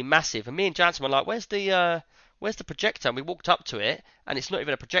absolutely massive. And me and Jansen were like, "Where's the projector?" And we walked up to it, and it's not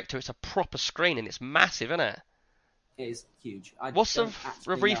even a projector; it's a proper screen, and it's massive, isn't it? It is huge. What's the don't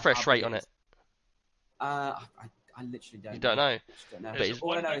actually know refresh how rate big on it it? is. I literally don't. You don't know? I just don't know. But it's-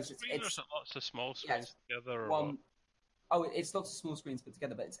 All I one know big is screen or is it lots of small screens it's together? Or one. Oh, it's lots of small screens put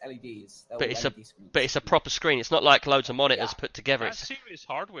together, but it's LEDs. They're But all it's LED screens. But it's a proper screen. It's not like loads of monitors Yeah. put together. That's It's, serious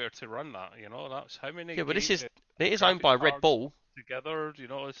hardware to run that. That's how many. yeah, but this games is it is owned by graphics Red cards Bull. together.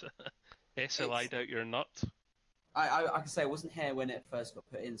 It's SLI'd out your nut. I can say I wasn't here when it first got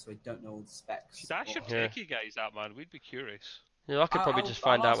put in, so I don't know all the specs. That's your Yeah. techie guys, that man. We'd be curious. Yeah, I could probably I'll- just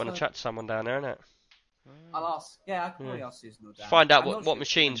find I'll out when I ask chat to someone down there, innit? I'll ask. Yeah, I can probably ask Susan or Dan. Find out I'm not what sure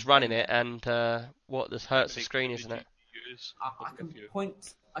machine's if running it and what the hertz of Big screen is in it. GPUs. I can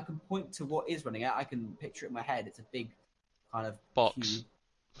point. I can point to what is running it. I can picture it in my head. It's a big kind of Box. cube.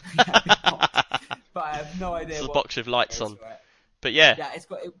 Yeah, big box. But I have no idea. It's a what box with lights it is, on. right? But yeah, Yeah,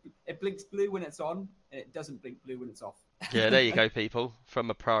 it blinks blue when it's on, and it doesn't blink blue when it's off. yeah, there you go, people, from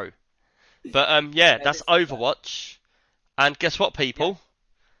a pro. But yeah, that's this is Overwatch. And guess what, people?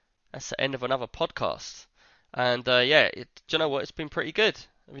 That's the end of another podcast. And yeah, do you know what? It's been pretty good.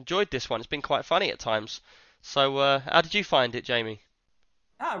 I've enjoyed this one. It's been quite funny at times. So how did you find it, Jamie?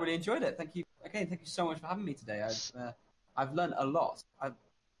 I really enjoyed it. Thank you again. Thank you so much for having me today. I've learned a lot. I've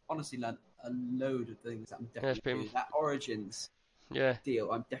honestly learned a load of things that I'm definitely it's been- doing. That Origins Yeah,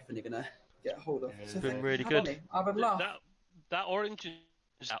 deal, I'm definitely gonna get a hold of. Yeah. So Been thank- really have good. on me. I've had a laugh. That Origins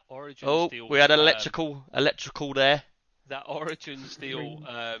Oh, deal. we had an electrical there. That Origins deal.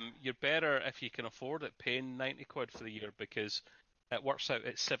 You're better if you can afford it, paying £90 for the year, because it works out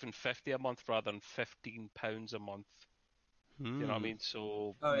at £7.50 a month rather than £15 a month. You know what I mean?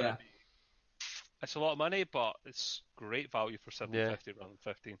 So Oh, yeah. it's a lot of money, but it's great value for £7.50 rather than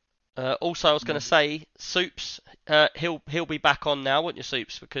 15. Also, I was going to say, Soups, he'll be back on now, won't you,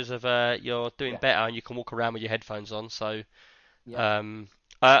 Soups? Because of you're doing Yeah. better and you can walk around with your headphones on. So, Yeah.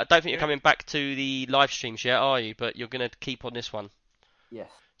 I don't think you're coming back to the live streams yet, are you? But you're going to keep on this one. Yes.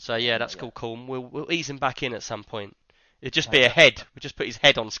 So yeah, Not that's yet. cool. We'll ease him back in at some point. It'd just be a head. We'll just put his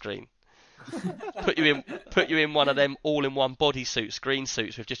head on screen. put you in one of them all-in-one bodysuits, green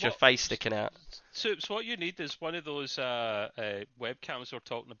suits with just your What? face sticking out. Soups, what you need is one of those webcams we're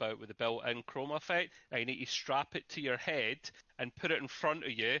talking about with the built-in chroma effect. And you need to strap it to your head and put it in front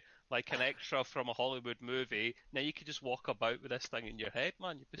of you like an extra from a Hollywood movie. Now you could just walk about with this thing in your head,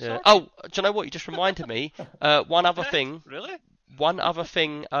 man. You'd be Yeah. sorted. Oh, do you know what? You just reminded me. One other thing. Really? One other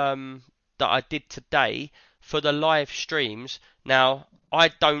thing that I did today for the live streams. Now, I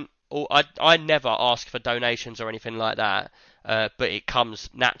never ask for donations or anything like that, but it comes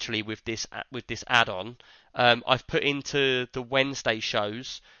naturally with this add-on. I've put into the Wednesday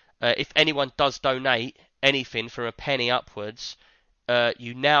shows. If anyone does donate anything from a penny upwards,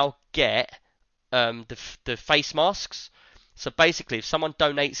 you now get the face masks. So basically, if someone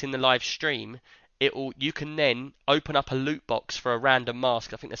donates in the live stream, you can then open up a loot box for a random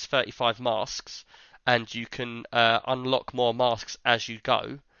mask. I think there's 35 masks, and you can unlock more masks as you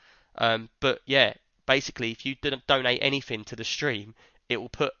go. But yeah, basically, if you didn't donate anything to the stream, it will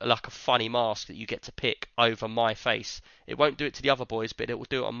put like a funny mask that you get to pick over my face. It won't do it to the other boys, but it will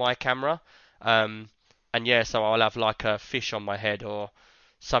do it on my camera. And yeah, so I'll have like a fish on my head or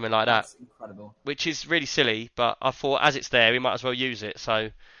something like that, That's incredible. which is really silly. But I thought, as it's there, we might as well use it. So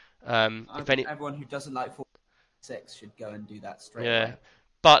if any, Everyone who doesn't like 46 should go and do that straight yeah. away.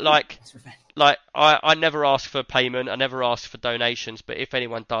 But like, It's revenge. I never ask for payment. I never ask for donations. But if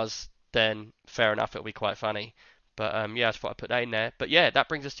anyone does, then fair enough. It'll be quite funny. But yeah, I thought I'd put that in there. But yeah, that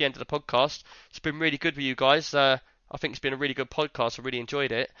brings us to the end of the podcast. It's been really good with you guys. I think it's been a really good podcast. I really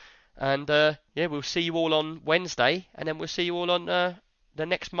enjoyed it. And yeah, we'll see you all on Wednesday, and then we'll see you all on the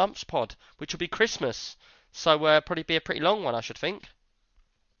next month's pod, which will be Christmas. So probably be a pretty long one, I should think.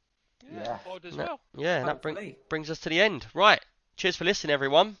 Yeah. Odd as No- well. Yeah, and that Hopefully. brings us to the end. Right. Cheers for listening,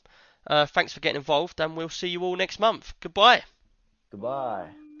 everyone. Thanks for getting involved, and we'll see you all next month. Goodbye. Goodbye.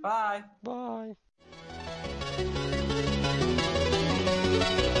 Bye. Bye.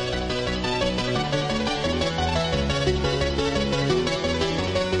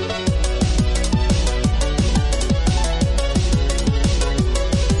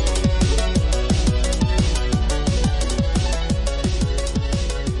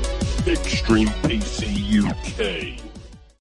 Big Extreme PC UK.